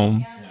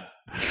film,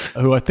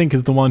 who I think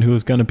is the one who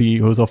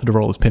was offered a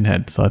role as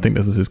Pinhead. So I think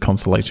this is his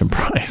consolation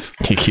prize.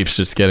 He keeps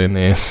just getting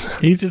these.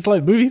 He's just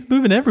like he's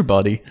moving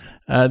everybody.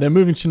 They're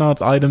moving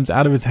Jannard's items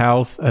out of his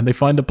house, and they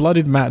find a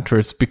bloodied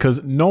mattress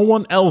because no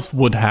one else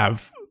would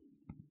have.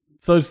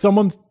 So if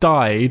someone's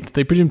died,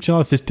 they presume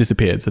Jannard's just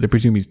disappeared, so they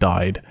presume he's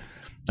died,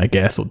 I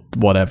guess, or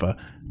whatever.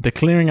 They're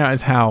clearing out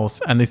his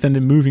house, and they send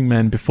in moving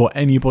men before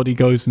anybody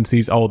goes and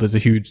sees, there's a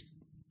huge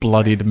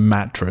bloodied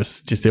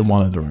mattress just in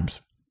one of the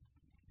rooms.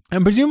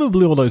 And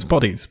presumably all those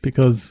bodies,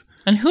 because...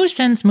 And who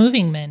sends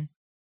moving men?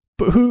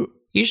 But who...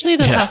 Usually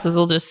those houses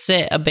will just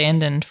sit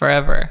abandoned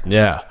forever.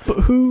 Yeah.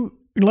 But who,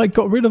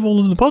 got rid of all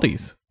of the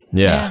bodies?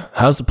 Yeah.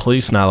 How's the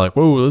police not like,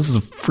 whoa, this is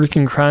a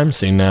freaking crime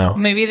scene now?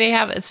 Maybe they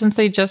have, since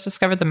they just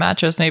discovered the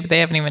mattress, maybe they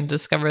haven't even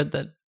discovered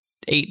the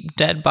 8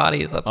 dead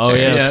bodies upstairs. Oh,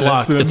 yeah. It's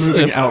locked. It's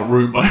moving out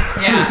room by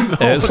Yeah.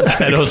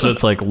 And also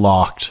it's like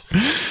locked.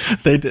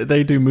 They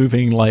do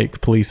moving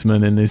like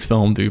policemen in this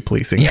film do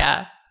policing.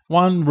 Yeah.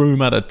 One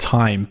room at a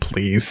time,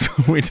 please.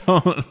 We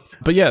don't.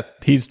 But yeah,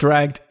 he's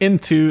dragged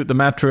into the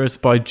mattress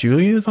by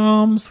Julia's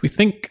arms, we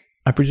think,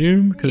 I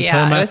presume, because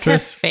Yeah, her it was her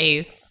mattress.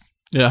 face.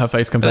 Yeah, her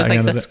face comes It out was like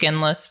again. the of it.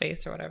 skinless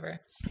face or whatever.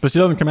 But she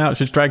doesn't come out,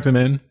 she just drags him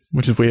in,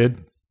 which is weird.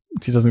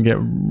 She doesn't get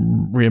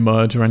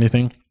re-emerge or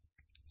anything.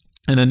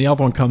 And then the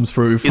other one comes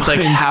through. He's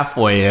like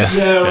halfway in.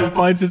 Yeah, we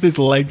find just his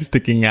leg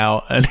sticking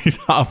out and he's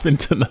up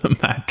into the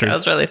mattress. That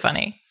was really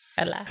funny.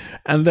 I laughed.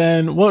 And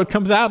then what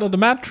comes out of the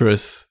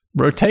mattress?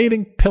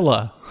 Rotating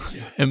pillar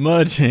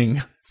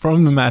emerging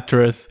from the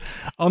mattress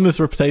on this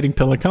rotating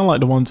pillar, kind of like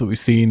the ones that we've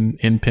seen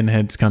in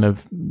Pinhead's kind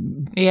of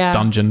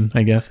dungeon,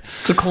 I guess.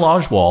 It's a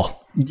collage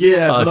wall.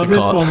 Yeah, but on this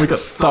one we got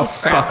stuff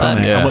stuck on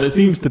it. Yeah. And what it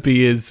seems to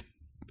be is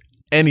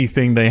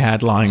anything they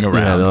had lying Yeah,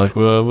 around. they're like,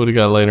 well, what do you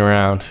got laying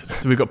around?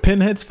 So we've got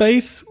Pinhead's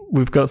face.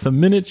 We've got some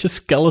miniature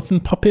skeleton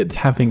puppets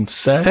having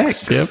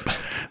sex. Yep.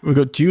 We've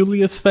got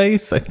Julia's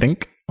face, I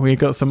think. We've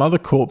got some other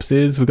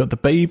corpses. We've got the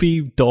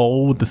baby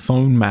doll with the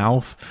sewn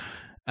mouth.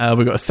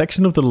 We've got a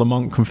section of the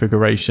Lamont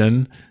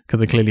configuration because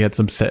they clearly had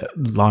some set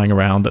lying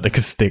around that they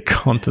could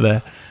stick onto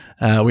there.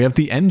 We have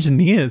the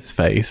engineer's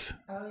face,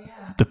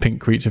 the pink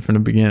creature from the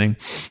beginning,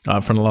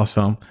 from the last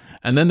film.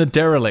 And then the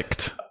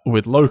derelict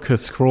with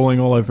locusts crawling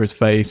all over his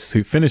face,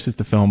 who finishes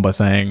the film by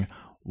saying,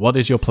 "What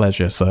is your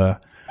pleasure, sir?"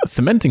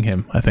 Cementing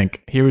him, I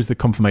think. Here is the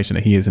confirmation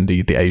that he is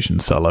indeed the Asian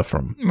seller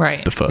from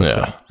the first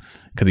film.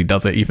 Because he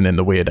does it even in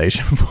the weird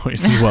Asian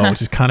voice as well,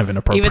 which is kind of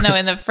inappropriate. Even though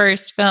in the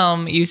first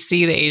film, you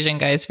see the Asian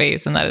guy's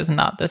face, and that is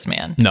not this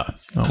man. No,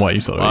 not what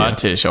you saw.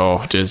 What is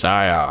your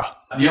desire?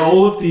 Yeah,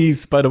 all of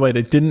these, by the way,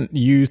 they didn't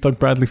use Doug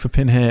Bradley for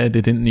Pinhead.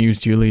 They didn't use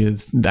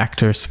Julia's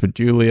actress for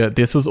Julia.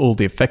 This was all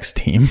the effects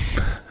team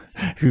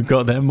who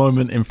got their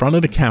moment in front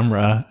of the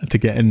camera to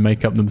get in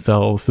makeup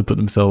themselves, to put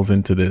themselves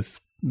into this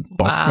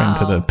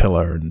box, into the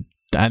pillar.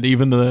 And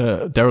even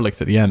the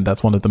derelict at the end,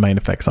 that's one of the main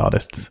effects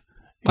artists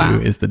who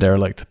is the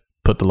derelict.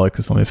 Put the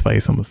locust on his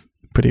face and was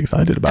pretty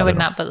excited about it. I would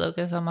not put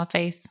locust on my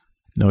face.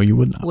 No, you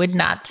would not. Would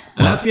not.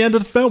 And that's the end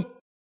of the film.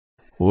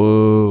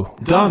 Whoa.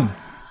 Done.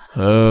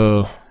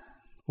 Oh.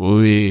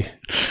 Wee.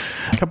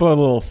 A couple of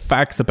little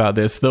facts about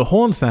this. The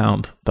horn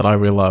sound that I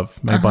really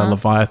love, made by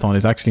Leviathan,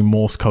 is actually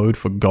Morse code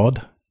for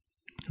God.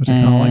 Which I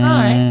kind of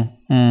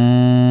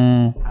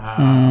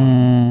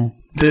like.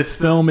 This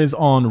film is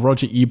on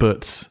Roger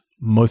Ebert's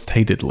most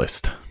hated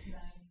list.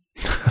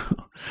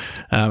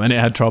 And it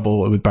had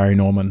trouble with Barry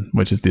Norman,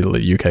 which is the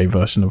UK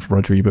version of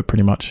Roger Ebert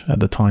pretty much at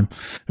the time.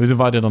 He was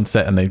invited on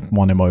set and they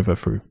won him over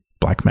through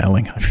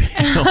blackmailing, I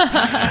feel.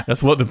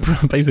 That's what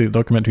basically the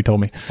documentary told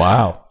me.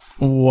 Wow.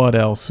 What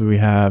else do we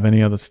have?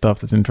 Any other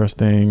stuff that's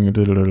interesting?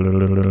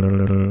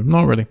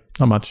 Not really.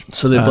 Not much.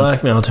 So they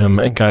blackmailed him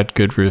and got a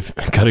good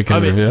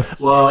review.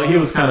 Well, he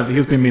was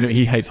being mean.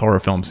 He hates horror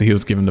films, so he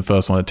was giving the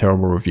first one a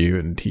terrible review,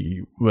 and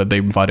they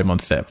invited him on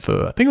set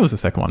for, I think it was the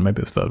second one, maybe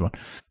it was the third one.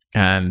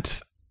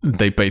 And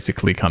they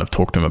basically kind of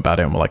talked to him about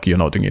it and were like, you're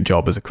not doing your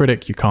job as a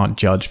critic. You can't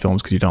judge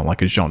films because you don't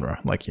like a genre.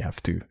 Like, you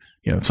have to,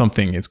 if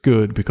something is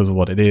good because of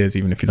what it is,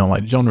 even if you don't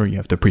like the genre, you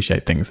have to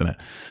appreciate things in it.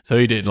 So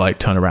he did like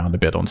turn around a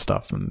bit on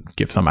stuff and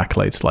give some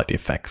accolades to like the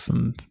effects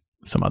and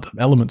some other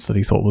elements that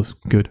he thought was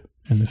good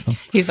in this film.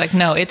 He's like,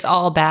 no, it's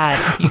all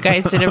bad. You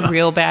guys did a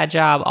real bad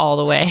job all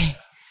the way.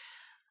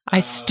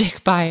 I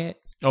stick by it.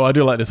 Oh, I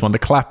do like this one. The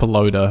clapper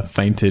loader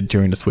fainted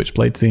during the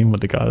switchblade scene where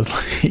the guy was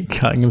like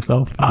cutting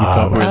himself. He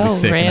felt really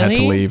sick and had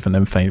to leave and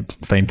then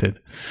fainted.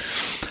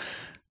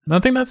 And I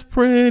think that's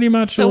pretty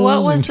much So all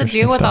what was the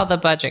interesting deal with stuff. all the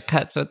budget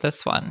cuts with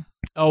this one?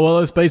 Oh, well,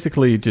 it's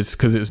basically just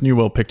because it was New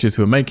World Pictures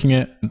who were making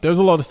it. There was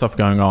a lot of stuff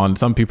going on.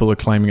 Some people are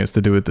claiming it's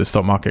to do with the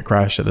stock market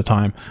crash at the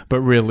time.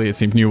 But really, it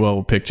seems New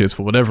World Pictures,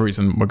 for whatever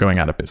reason, were going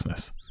out of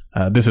business.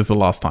 This is the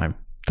last time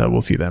that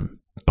we'll see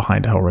them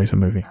behind a Hellraiser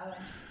movie.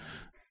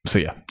 So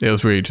yeah, it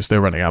was really just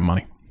they're running out of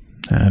money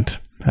and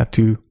had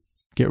to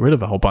get rid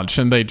of a whole bunch.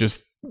 And they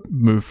just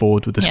moved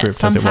forward with the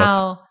script as it was.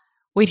 Somehow,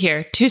 wait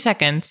here, 2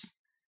 seconds.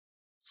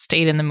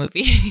 Stayed in the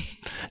movie.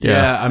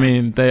 Yeah, I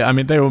mean,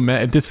 they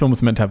were. This film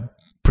was meant to have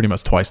pretty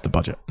much twice the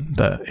budget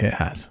that it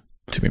has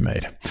to be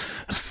made.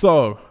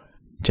 So,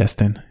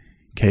 Justin,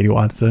 Katie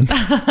Watson,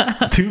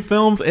 2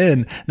 films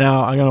in.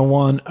 Now, I'm gonna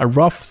want a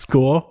rough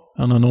score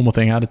on a normal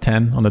thing out of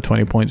 10 on a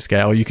 20-point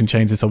scale. You can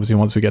change this obviously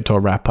once we get to a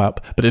wrap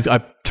up, but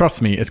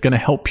trust me, it's going to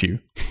help you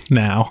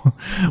now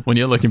when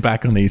you're looking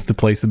back on these to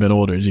place them in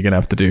orders. You're going to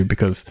have to do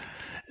because,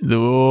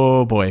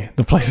 oh boy,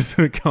 the places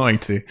we're going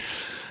to.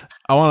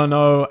 I want to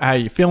know how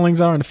your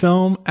feelings are in the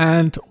film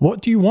and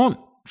what do you want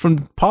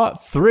from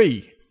part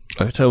 3?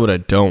 I can tell you what I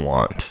don't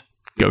want.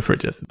 Go for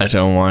it, Justin. I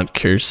don't want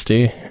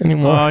Kirsty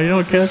anymore. Oh, you don't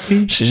want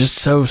Kirsty? She's just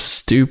so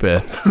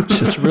stupid. She's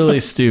just really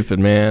stupid,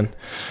 man.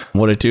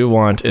 What I do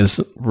want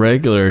is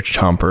regular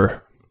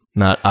Chomper,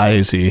 not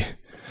Izzy.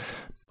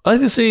 I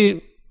like to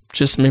see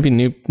just maybe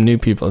new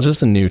people. It's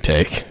just a new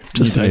take.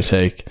 Just a new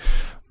take.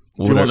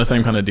 Do you want the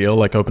same kind of deal,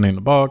 like opening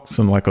the box,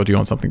 and or do you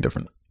want something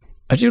different?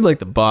 I do like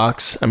the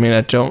box. I mean,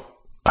 I don't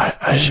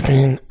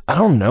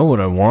know what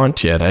I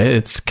want yet.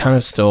 It's kind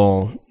of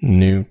still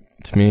new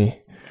to me.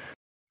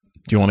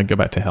 Do you want to go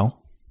back to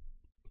hell?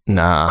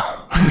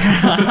 Nah.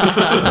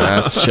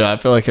 That's true. I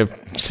feel like I've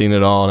seen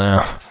it all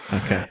now.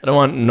 Okay. I don't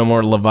want no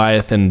more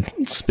Leviathan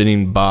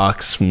spinning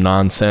box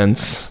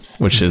nonsense,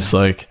 which is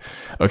like,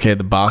 okay,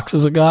 the box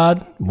is a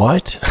god?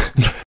 What?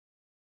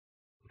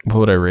 What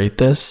would I rate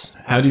this?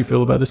 How do you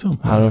feel about this film?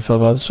 How do I feel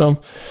about this film?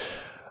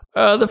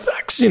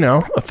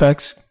 The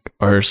effects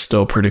are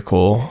still pretty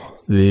cool.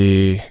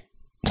 The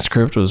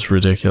script was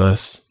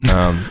ridiculous.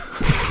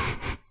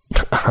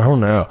 I don't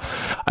know.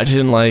 I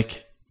didn't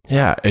like.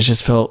 Yeah, it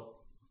just felt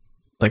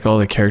like all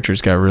the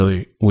characters got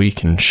really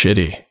weak and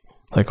shitty,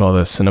 like all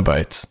the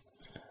Cenobites.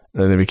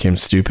 Then they became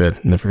stupid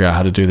and they forgot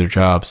how to do their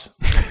jobs.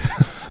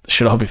 They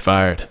should all be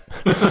fired.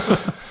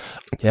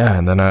 Yeah,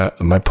 and then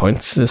my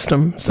point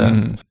system is that.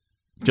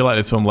 Do you like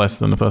this film less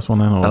than the first one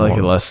then? Or I like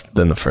it less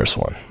than the first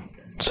one.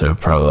 So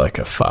probably like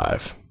a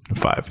 5.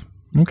 5.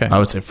 Okay. I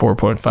would say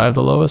 4.5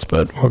 the lowest,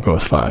 but we'll go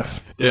with 5.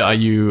 Are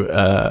you,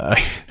 I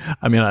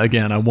mean,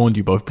 again, I warned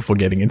you both before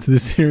getting into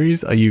this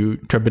series. Are you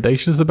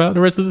trepidatious about the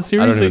rest of the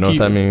series? I don't even know what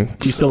that means.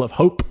 Do you still have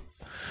hope?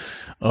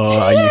 Or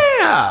are you...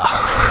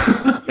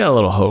 Got a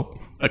little hope.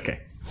 Okay.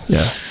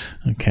 Yeah.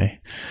 Okay.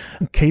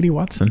 Katie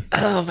Watson.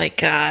 Oh my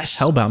gosh.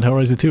 Hellbound,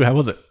 Hellraiser 2. How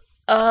was it?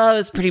 Oh, it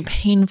was pretty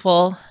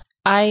painful.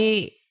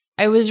 I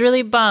was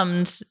really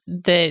bummed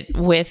that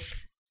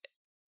with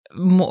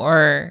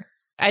more...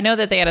 I know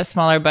that they had a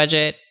smaller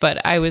budget,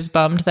 but I was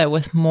bummed that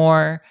with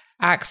more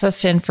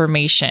access to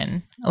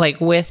information, like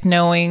with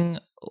knowing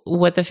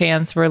what the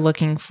fans were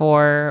looking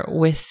for,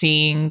 with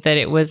seeing that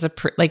it was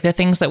like the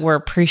things that were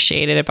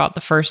appreciated about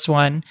the first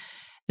one,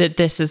 that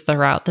this is the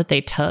route that they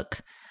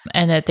took,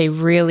 and that they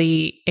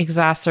really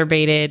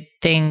exacerbated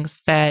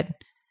things that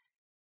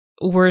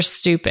were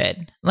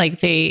stupid.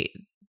 Like they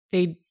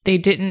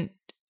didn't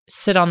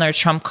sit on their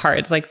trump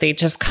cards. Like they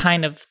just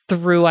kind of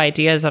threw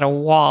ideas at a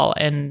wall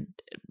and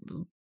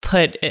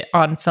put it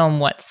on film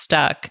what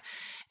stuck.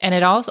 And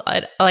it also,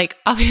 like,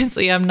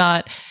 obviously I'm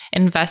not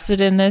invested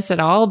in this at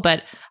all,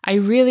 but I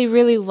really,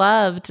 really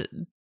loved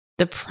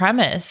the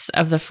premise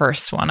of the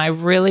first one. I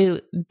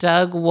really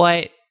dug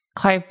what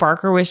Clive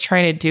Barker was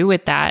trying to do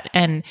with that.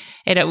 And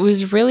it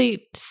was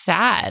really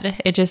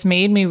sad. It just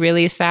made me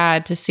really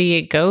sad to see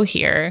it go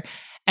here.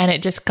 And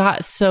it just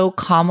got so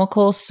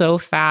comical so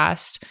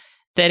fast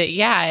that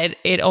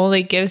it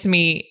only gives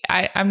me,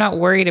 I'm not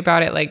worried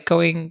about it like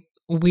going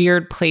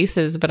weird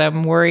places, but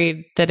I'm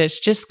worried that it's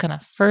just going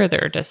to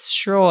further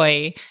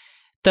destroy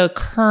the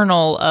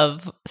kernel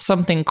of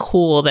something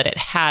cool that it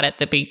had at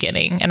the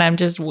beginning. And I'm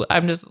just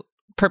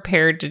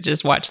prepared to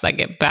just watch that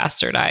get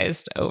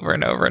bastardized over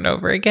and over and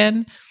over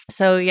again.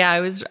 So yeah, I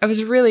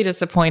was really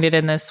disappointed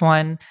in this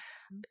one.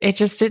 It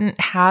just didn't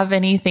have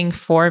anything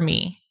for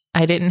me.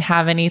 I didn't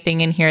have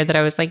anything in here that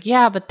I was like,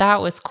 yeah, but that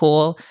was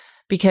cool.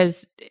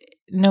 Because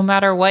no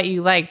matter what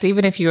you liked,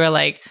 even if you were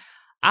like,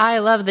 I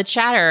love the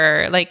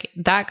Chatterer, like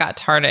that got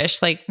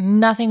tarnished. Like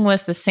nothing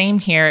was the same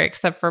here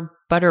except for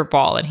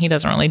Butterball, and he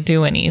doesn't really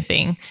do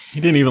anything.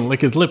 He didn't even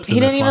lick his lips in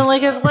this one. He didn't even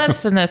lick his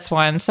lips in this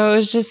one. So it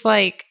was just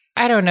like,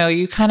 I don't know,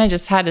 you kind of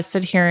just had to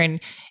sit here, and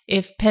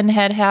if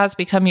Pinhead has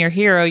become your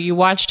hero, you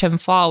watched him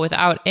fall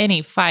without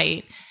any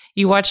fight.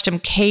 You watched him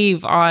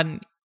cave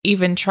on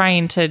even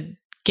trying to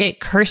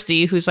get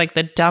Kirsty, who's like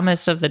the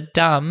dumbest of the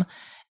dumb.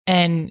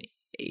 And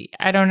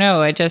I don't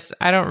know. I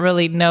don't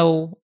really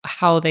know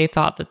how they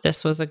thought that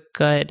this was a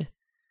good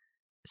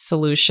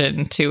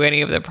solution to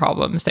any of the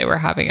problems they were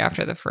having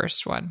after the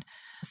first one.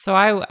 So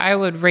I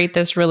would rate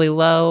this really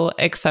low,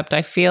 except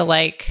I feel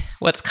like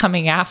what's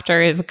coming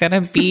after is going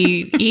to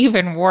be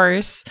even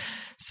worse.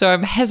 So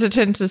I'm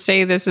hesitant to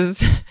say this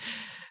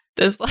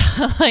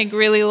like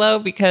really low,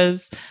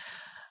 because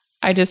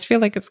I just feel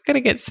like it's going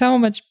to get so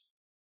much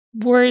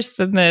worse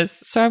than this.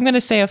 So I'm going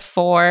to say a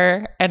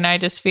 4, and I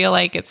just feel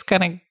like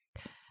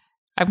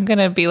I'm going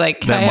to be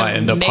like, can I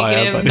have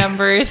negative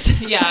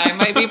numbers? Yeah, I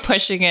might be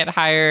pushing it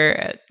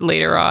higher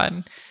later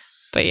on.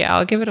 But yeah,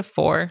 I'll give it a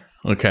 4.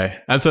 Okay.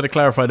 And so to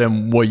clarify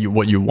then what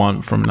you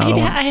want from another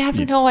one. I have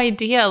no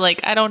idea.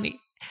 Like, I don't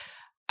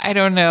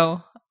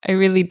know. I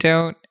really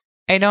don't.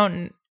 I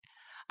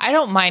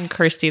don't mind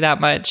Kirsty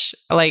that much.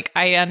 Like,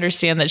 I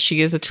understand that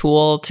she is a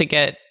tool to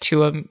get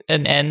to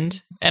an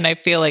end. And I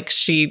feel like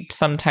she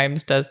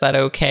sometimes does that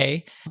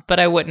okay. But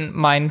I wouldn't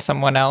mind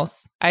someone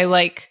else. I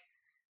like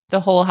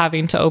the whole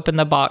having to open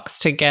the box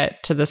to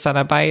get to the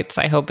Cenobites.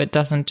 I hope it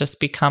doesn't just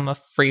become a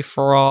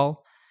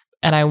free-for-all.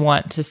 And I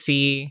want to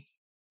see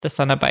the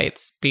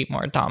Cenobites be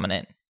more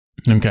dominant.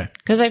 Okay.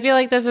 Because I feel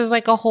like this is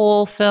like a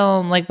whole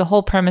film, like the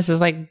whole premise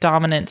is like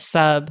dominant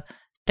sub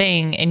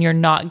thing, and you're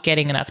not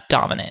getting enough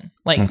dominant.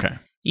 Like, okay,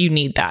 you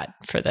need that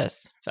for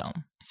this film.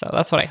 So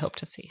that's what I hope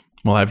to see.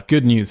 Well, I have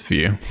good news for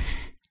you.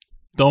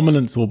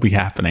 Dominance will be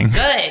happening.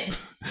 Good.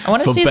 I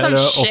want to see some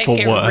shit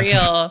get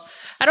real.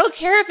 I don't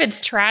care if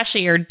it's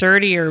trashy or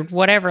dirty or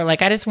whatever.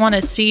 Like, I just want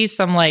to see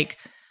some like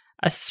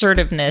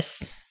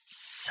assertiveness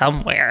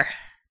somewhere.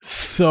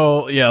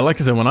 So yeah,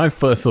 like I said, when I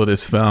first saw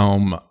this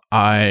film,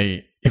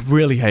 I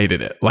really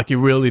hated it. Like, it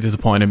really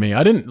disappointed me.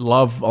 I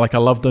loved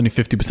only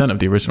 50% of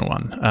the original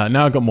one.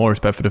 Now I got more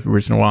respect for the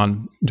original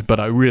one, but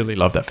I really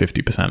loved that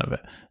 50% of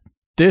it.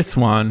 This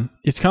one,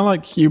 it's kind of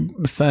like you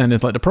were saying,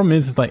 is like the problem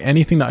is like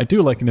anything that I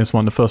do like in this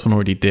one, the first one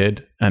already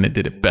did, and it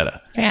did it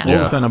better. Yeah. All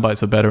the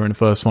Cenobites are better in the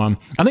first one.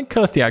 I think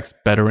Kirstie Ack's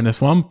better in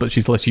this one, but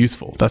she's less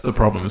useful. That's the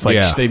problem. It's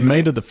like they've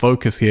made her the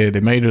focus here.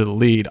 They made her the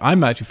lead.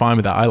 I'm actually fine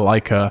with that. I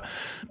like her,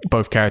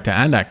 both character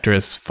and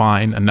actress,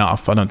 fine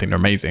enough. I don't think they're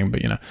amazing,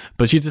 but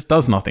but she just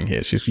does nothing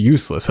here. She's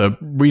useless. Her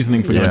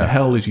reasoning for going to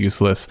hell is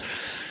useless.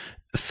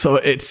 So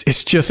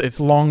it's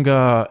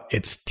longer,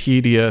 it's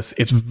tedious,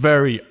 it's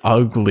very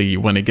ugly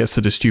when it gets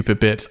to the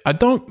stupid bits. I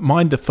don't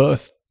mind the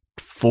first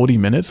 40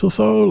 minutes or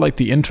so. Like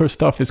the intro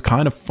stuff is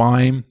kind of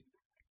fine.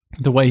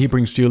 The way he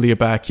brings Julia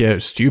back,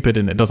 it's stupid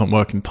and it doesn't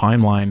work in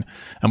timeline.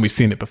 And we've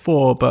seen it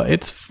before, but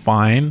it's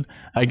fine.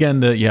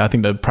 Again, I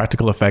think the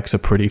practical effects are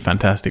pretty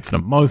fantastic for the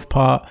most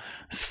part.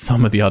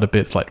 Some of the other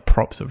bits, like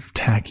props, are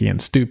tacky and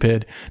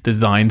stupid.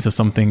 Designs of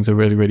some things are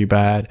really, really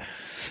bad.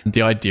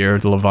 The idea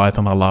of the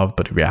Leviathan I love,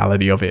 but the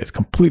reality of it is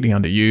completely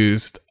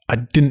underused. I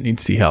didn't need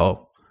to see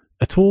hell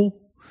at all.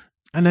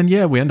 And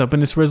then, we end up in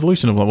this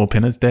resolution of like, well,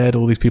 Pinhead's dead,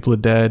 all these people are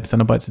dead,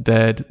 Cenobites are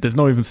dead. There's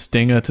no even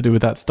stinger to do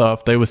with that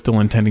stuff. They were still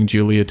intending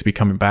Julia to be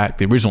coming back.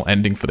 The original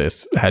ending for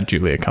this had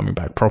Julia coming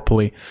back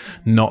properly,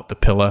 not the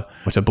Pillar,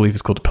 which I believe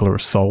is called the Pillar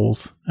of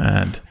Souls.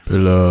 And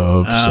Pillar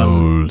of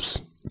Souls.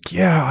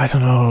 Yeah, I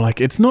don't know. Like,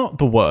 it's not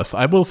the worst.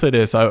 I will say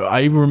this.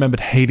 I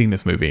remembered hating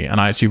this movie, and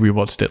I actually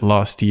rewatched it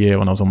last year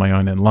when I was on my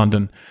own in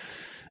London.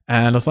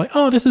 And I was like,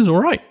 oh, this is all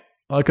right.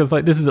 Because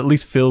this is at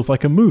least feels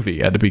like a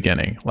movie at the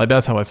beginning. Like,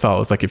 that's how I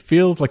felt. It's like, it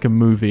feels like a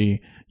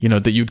movie,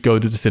 that you'd go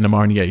to the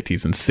cinema in the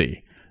 80s and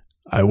see.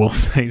 I will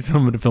say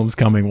some of the films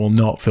coming will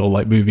not feel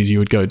like movies you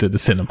would go to the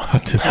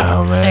cinema to see.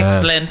 Oh, man.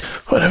 Excellent.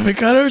 What have we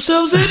got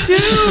ourselves into?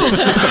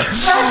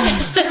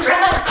 Rochester,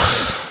 run.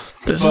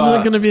 This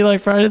isn't going to be like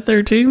Friday the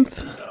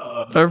 13th?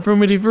 Or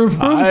Vroomity Vroom?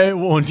 I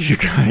warned you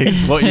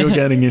guys what you were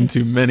getting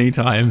into many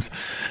times.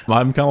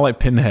 I'm kind of like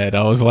Pinhead.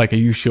 I was like, are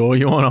you sure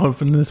you want to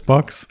open this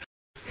box?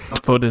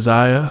 For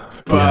desire?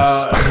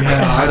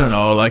 I don't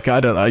know. Like, I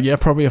don't know. Yeah,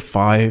 probably a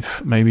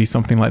 5, maybe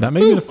something like that.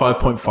 Maybe a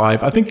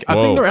 5.5. I think there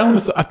are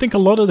elements. I think a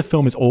lot of the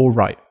film is all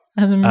right.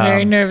 I'm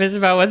very nervous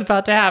about what's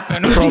about to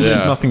happen. Probably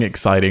there's nothing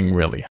exciting,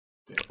 really.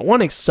 I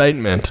want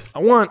excitement. I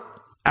want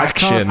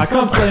action. I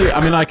can't say.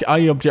 I mean,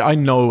 I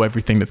know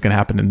everything that's going to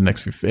happen in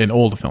the in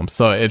all the films.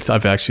 So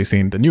I've actually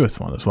seen the newest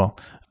one as well.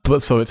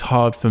 But so it's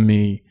hard for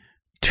me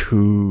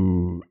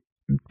to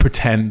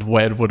pretend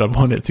where would I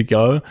want it to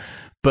go.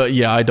 But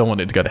yeah, I don't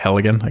want it to go to hell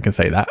again. I can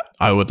say that.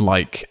 I would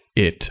like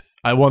it.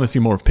 I want to see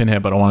more of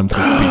Pinhead, but I want him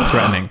to be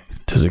threatening.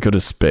 Does it go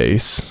to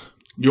space?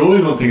 You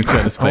always want things to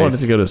go to space. I want it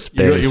to go to space.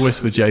 You got your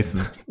wish with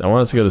Jason. I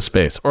want it to go to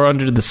space or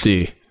under the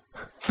sea.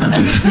 You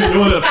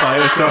want to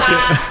fire shock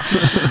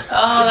it?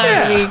 Oh,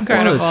 that would be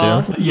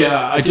incredible.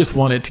 Yeah, I just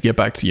want it to get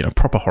back to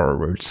proper horror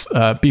roots.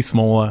 Be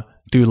smaller.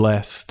 Do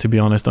less, to be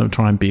honest. Don't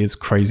try and be as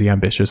crazy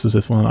ambitious as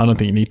this one. I don't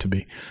think you need to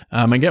be.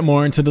 And get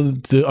more into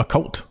the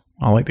occult.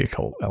 I like the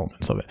occult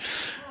elements of it.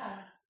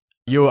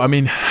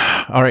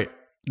 All right.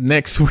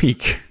 Next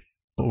week,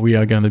 we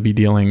are going to be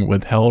dealing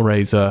with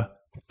Hellraiser.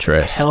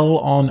 Hell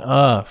on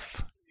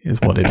Earth is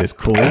what it is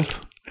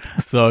called.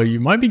 So you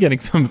might be getting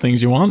some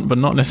things you want, but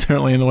not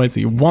necessarily in the ways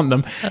that you want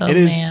them. Oh,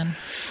 man.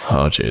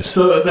 Oh, jeez.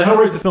 So the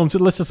Hellraiser films,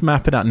 let's just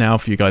map it out now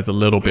for you guys a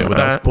little bit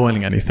without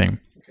spoiling anything.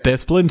 They're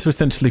split into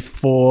essentially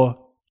 4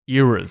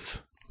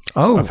 eras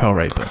of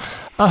Hellraiser.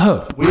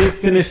 Oh. We've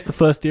finished the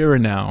first era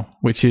now,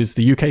 which is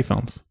the UK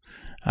films.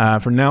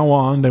 From now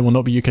on, they will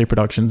not be UK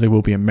productions. They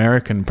will be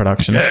American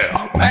productions.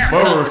 Yeah.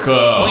 America. We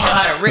know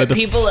how to rip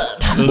people up.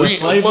 The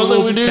flavor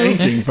will be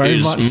changing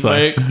very much so.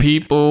 Make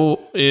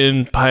people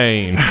in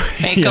pain.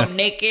 Make them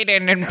naked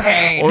and in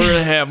pain. We're going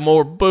to have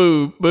more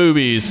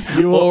boobies.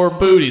 More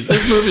booties.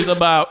 This movie's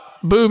about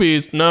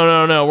boobies.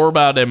 No. We're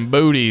about them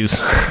booties.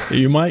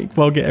 You might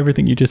well get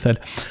everything you just said.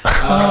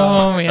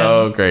 Oh, man.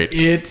 Oh, great.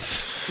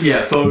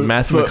 So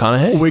Matthew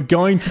McConaughey? We're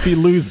going to be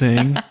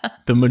losing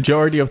the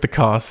majority of the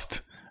cast.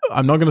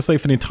 I'm not going to say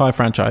for the entire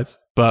franchise,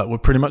 but we're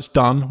pretty much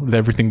done with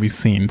everything we've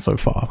seen so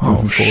far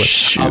moving forward.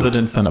 Shoot. Other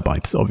than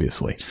Cenobites,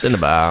 obviously.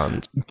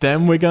 Cinnabon.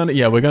 Then we're going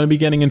to be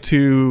getting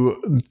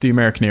into the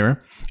American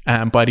era.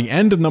 And by the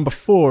end of number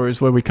 4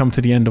 is where we come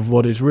to the end of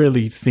what is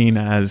really seen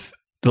as,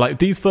 like,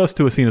 these first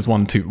 2 are seen as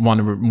one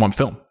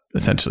film,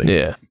 essentially.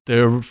 Yeah.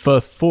 The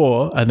first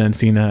 4 are then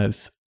seen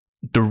as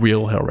the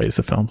real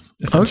Hellraiser films,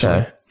 essentially.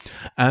 Okay.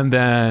 And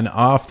then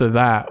after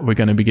that, we're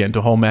going to be getting to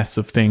a whole mess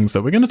of things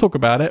that we're going to talk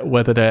about it,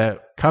 whether they're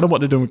kind of what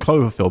they're doing with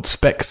Cloverfield,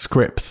 spec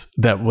scripts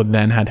that would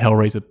then had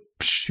Hellraiser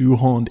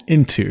shoehorned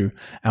into,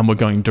 and we're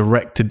going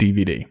direct to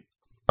DVD.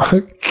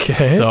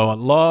 Okay. So a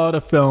lot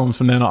of films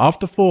from then on.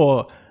 After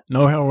 4,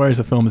 no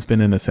Hellraiser film has been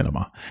in a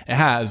cinema. It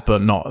has,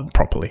 but not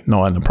properly,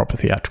 not in a proper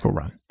theatrical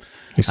run.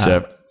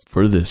 Except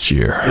for this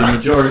year. The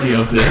majority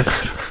of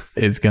this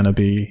is going to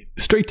be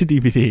straight to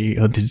DVD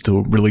or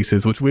digital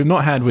releases, which we've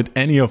not had with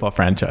any of our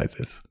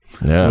franchises.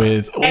 Yeah.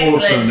 With all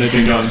of them, they've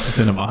been going to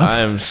cinemas.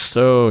 I'm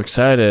so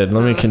excited.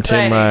 Let me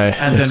contain my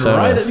And then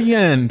right at the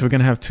end, we're going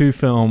to have 2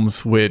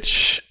 films,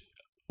 which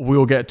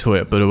we'll get to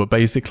it, but it will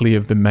basically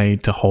have been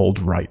made to hold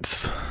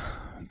rights.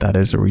 that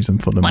is a reason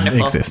for them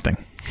Wonderful. existing.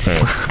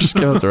 Just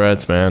give up the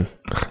rights, man.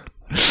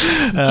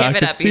 I it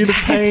can up, see you the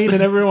guys. pain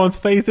in everyone's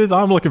faces.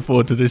 I'm looking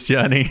forward to this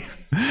journey.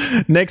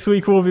 Next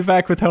week, we'll be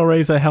back with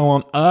Hellraiser Hell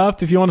on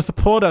Earth. If you want to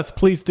support us,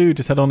 please do.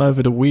 Just head on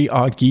over to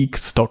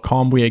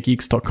wearegeeks.com,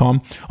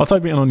 wearegeeks.com. I'll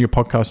type it on your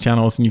podcast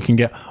channels, and you can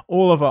get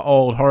all of our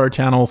old horror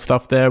channel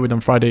stuff there. We've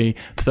done Friday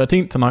the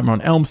 13th, The Nightmare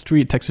on Elm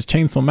Street, Texas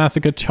Chainsaw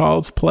Massacre,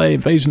 Child's Play,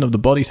 Invasion of the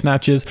Body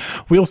Snatchers.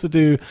 We also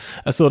do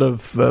a sort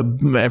of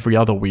every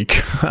other week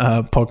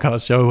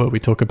podcast show where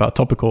we talk about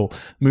topical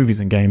movies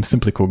and games,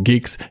 simply called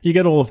Geeks. You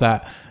get all of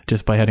that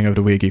just by heading over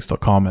to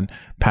wearegeeks.com and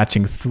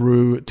patching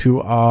through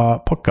to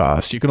our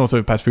podcast. You can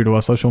also patch through to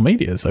our social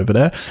medias over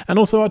there, and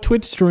also our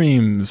Twitch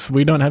streams.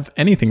 We don't have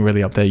anything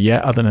really up there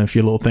yet other than a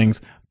few little things,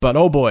 but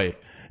oh boy,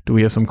 do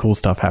we have some cool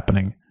stuff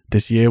happening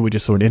this year. We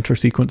just saw an intro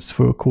sequence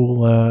for a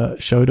cool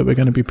show that we're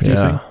going to be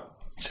producing. Yeah.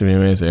 It's going to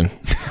be amazing.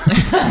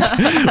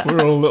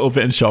 We're all a little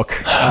bit in shock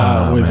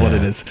with what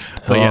it is.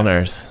 But Hell on yeah,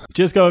 earth.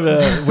 just go over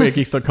to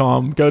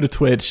weirdgeeks.com, go to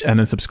Twitch, and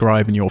then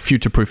subscribe, and you'll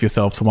future-proof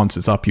yourself. So once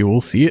it's up, you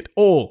will see it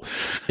all.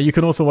 You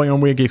can also, while you're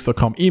on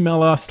weirdgeeks.com,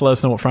 email us. Let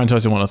us know what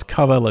franchise you want us to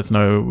cover. Let us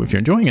know if you're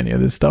enjoying any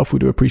of this stuff. We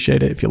do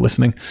appreciate it if you're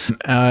listening.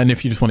 And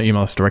if you just want to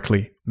email us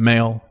directly,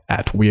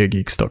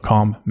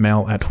 mail@wearegeeks.com,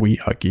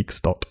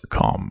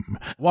 mail@wearegeeks.com.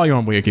 While you're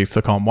on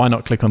weirdgeeks.com, why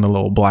not click on the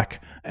little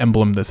black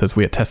emblem that says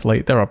We at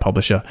Tessellate? They're our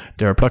publisher.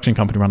 They're a production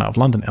company run out of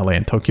London, LA,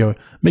 and Tokyo,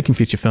 making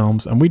feature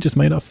films. And we just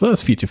made our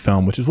first feature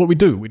film, which is what we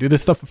do. We do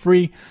this stuff for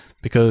free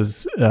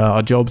because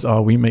our jobs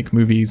are we make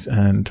movies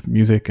and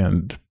music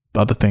and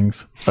other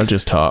things. I'll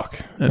just talk.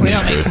 We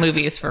don't make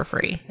movies for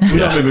free. We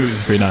don't make movies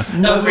for free now.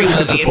 No free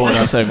movies.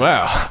 I was like,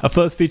 wow. Our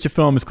first feature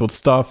film is called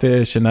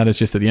Starfish, and that is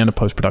just at the end of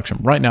post-production.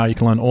 Right now, you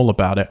can learn all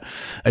about it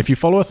if you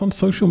follow us on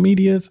social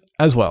medias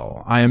as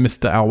well. I am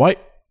Mr. Al White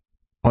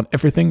on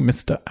everything,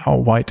 Mr.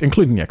 Al White,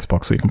 including the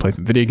Xbox, so you can play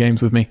some video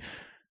games with me.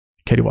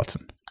 Katie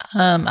Watson.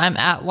 I'm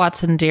at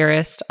Watson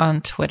Dearest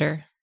on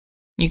Twitter.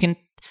 You can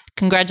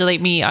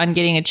congratulate me on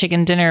getting a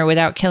chicken dinner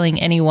without killing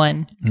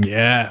anyone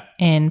Yeah,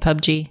 in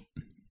PUBG.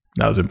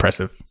 that was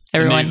impressive.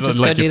 Everyone, And you- just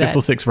like go your do fifth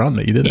or that. sixth run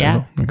that you did. Yeah. It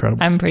was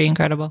incredible. I'm pretty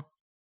incredible.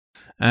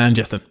 And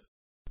Justin.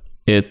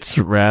 It's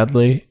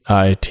Radley,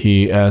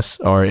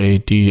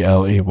 ITSRADLEY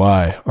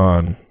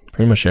on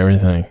pretty much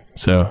everything.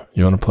 So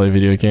you want to play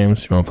video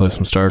games? You want to play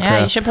some StarCraft?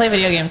 Yeah, you should play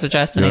video games with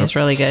Justin. You He's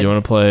really good. You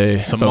want to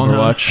play Some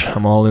Overwatch?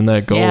 I'm all in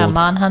that gold. Yeah,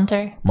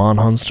 Monhunter.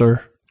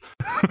 Monhunter.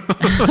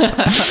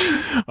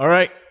 All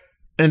right.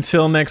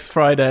 Until next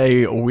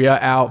Friday, we are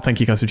out. Thank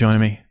you guys for joining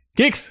me.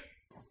 Geeks.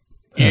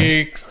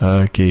 Geeks.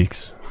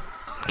 Geeks.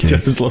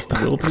 Justin's lost the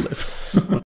will to live.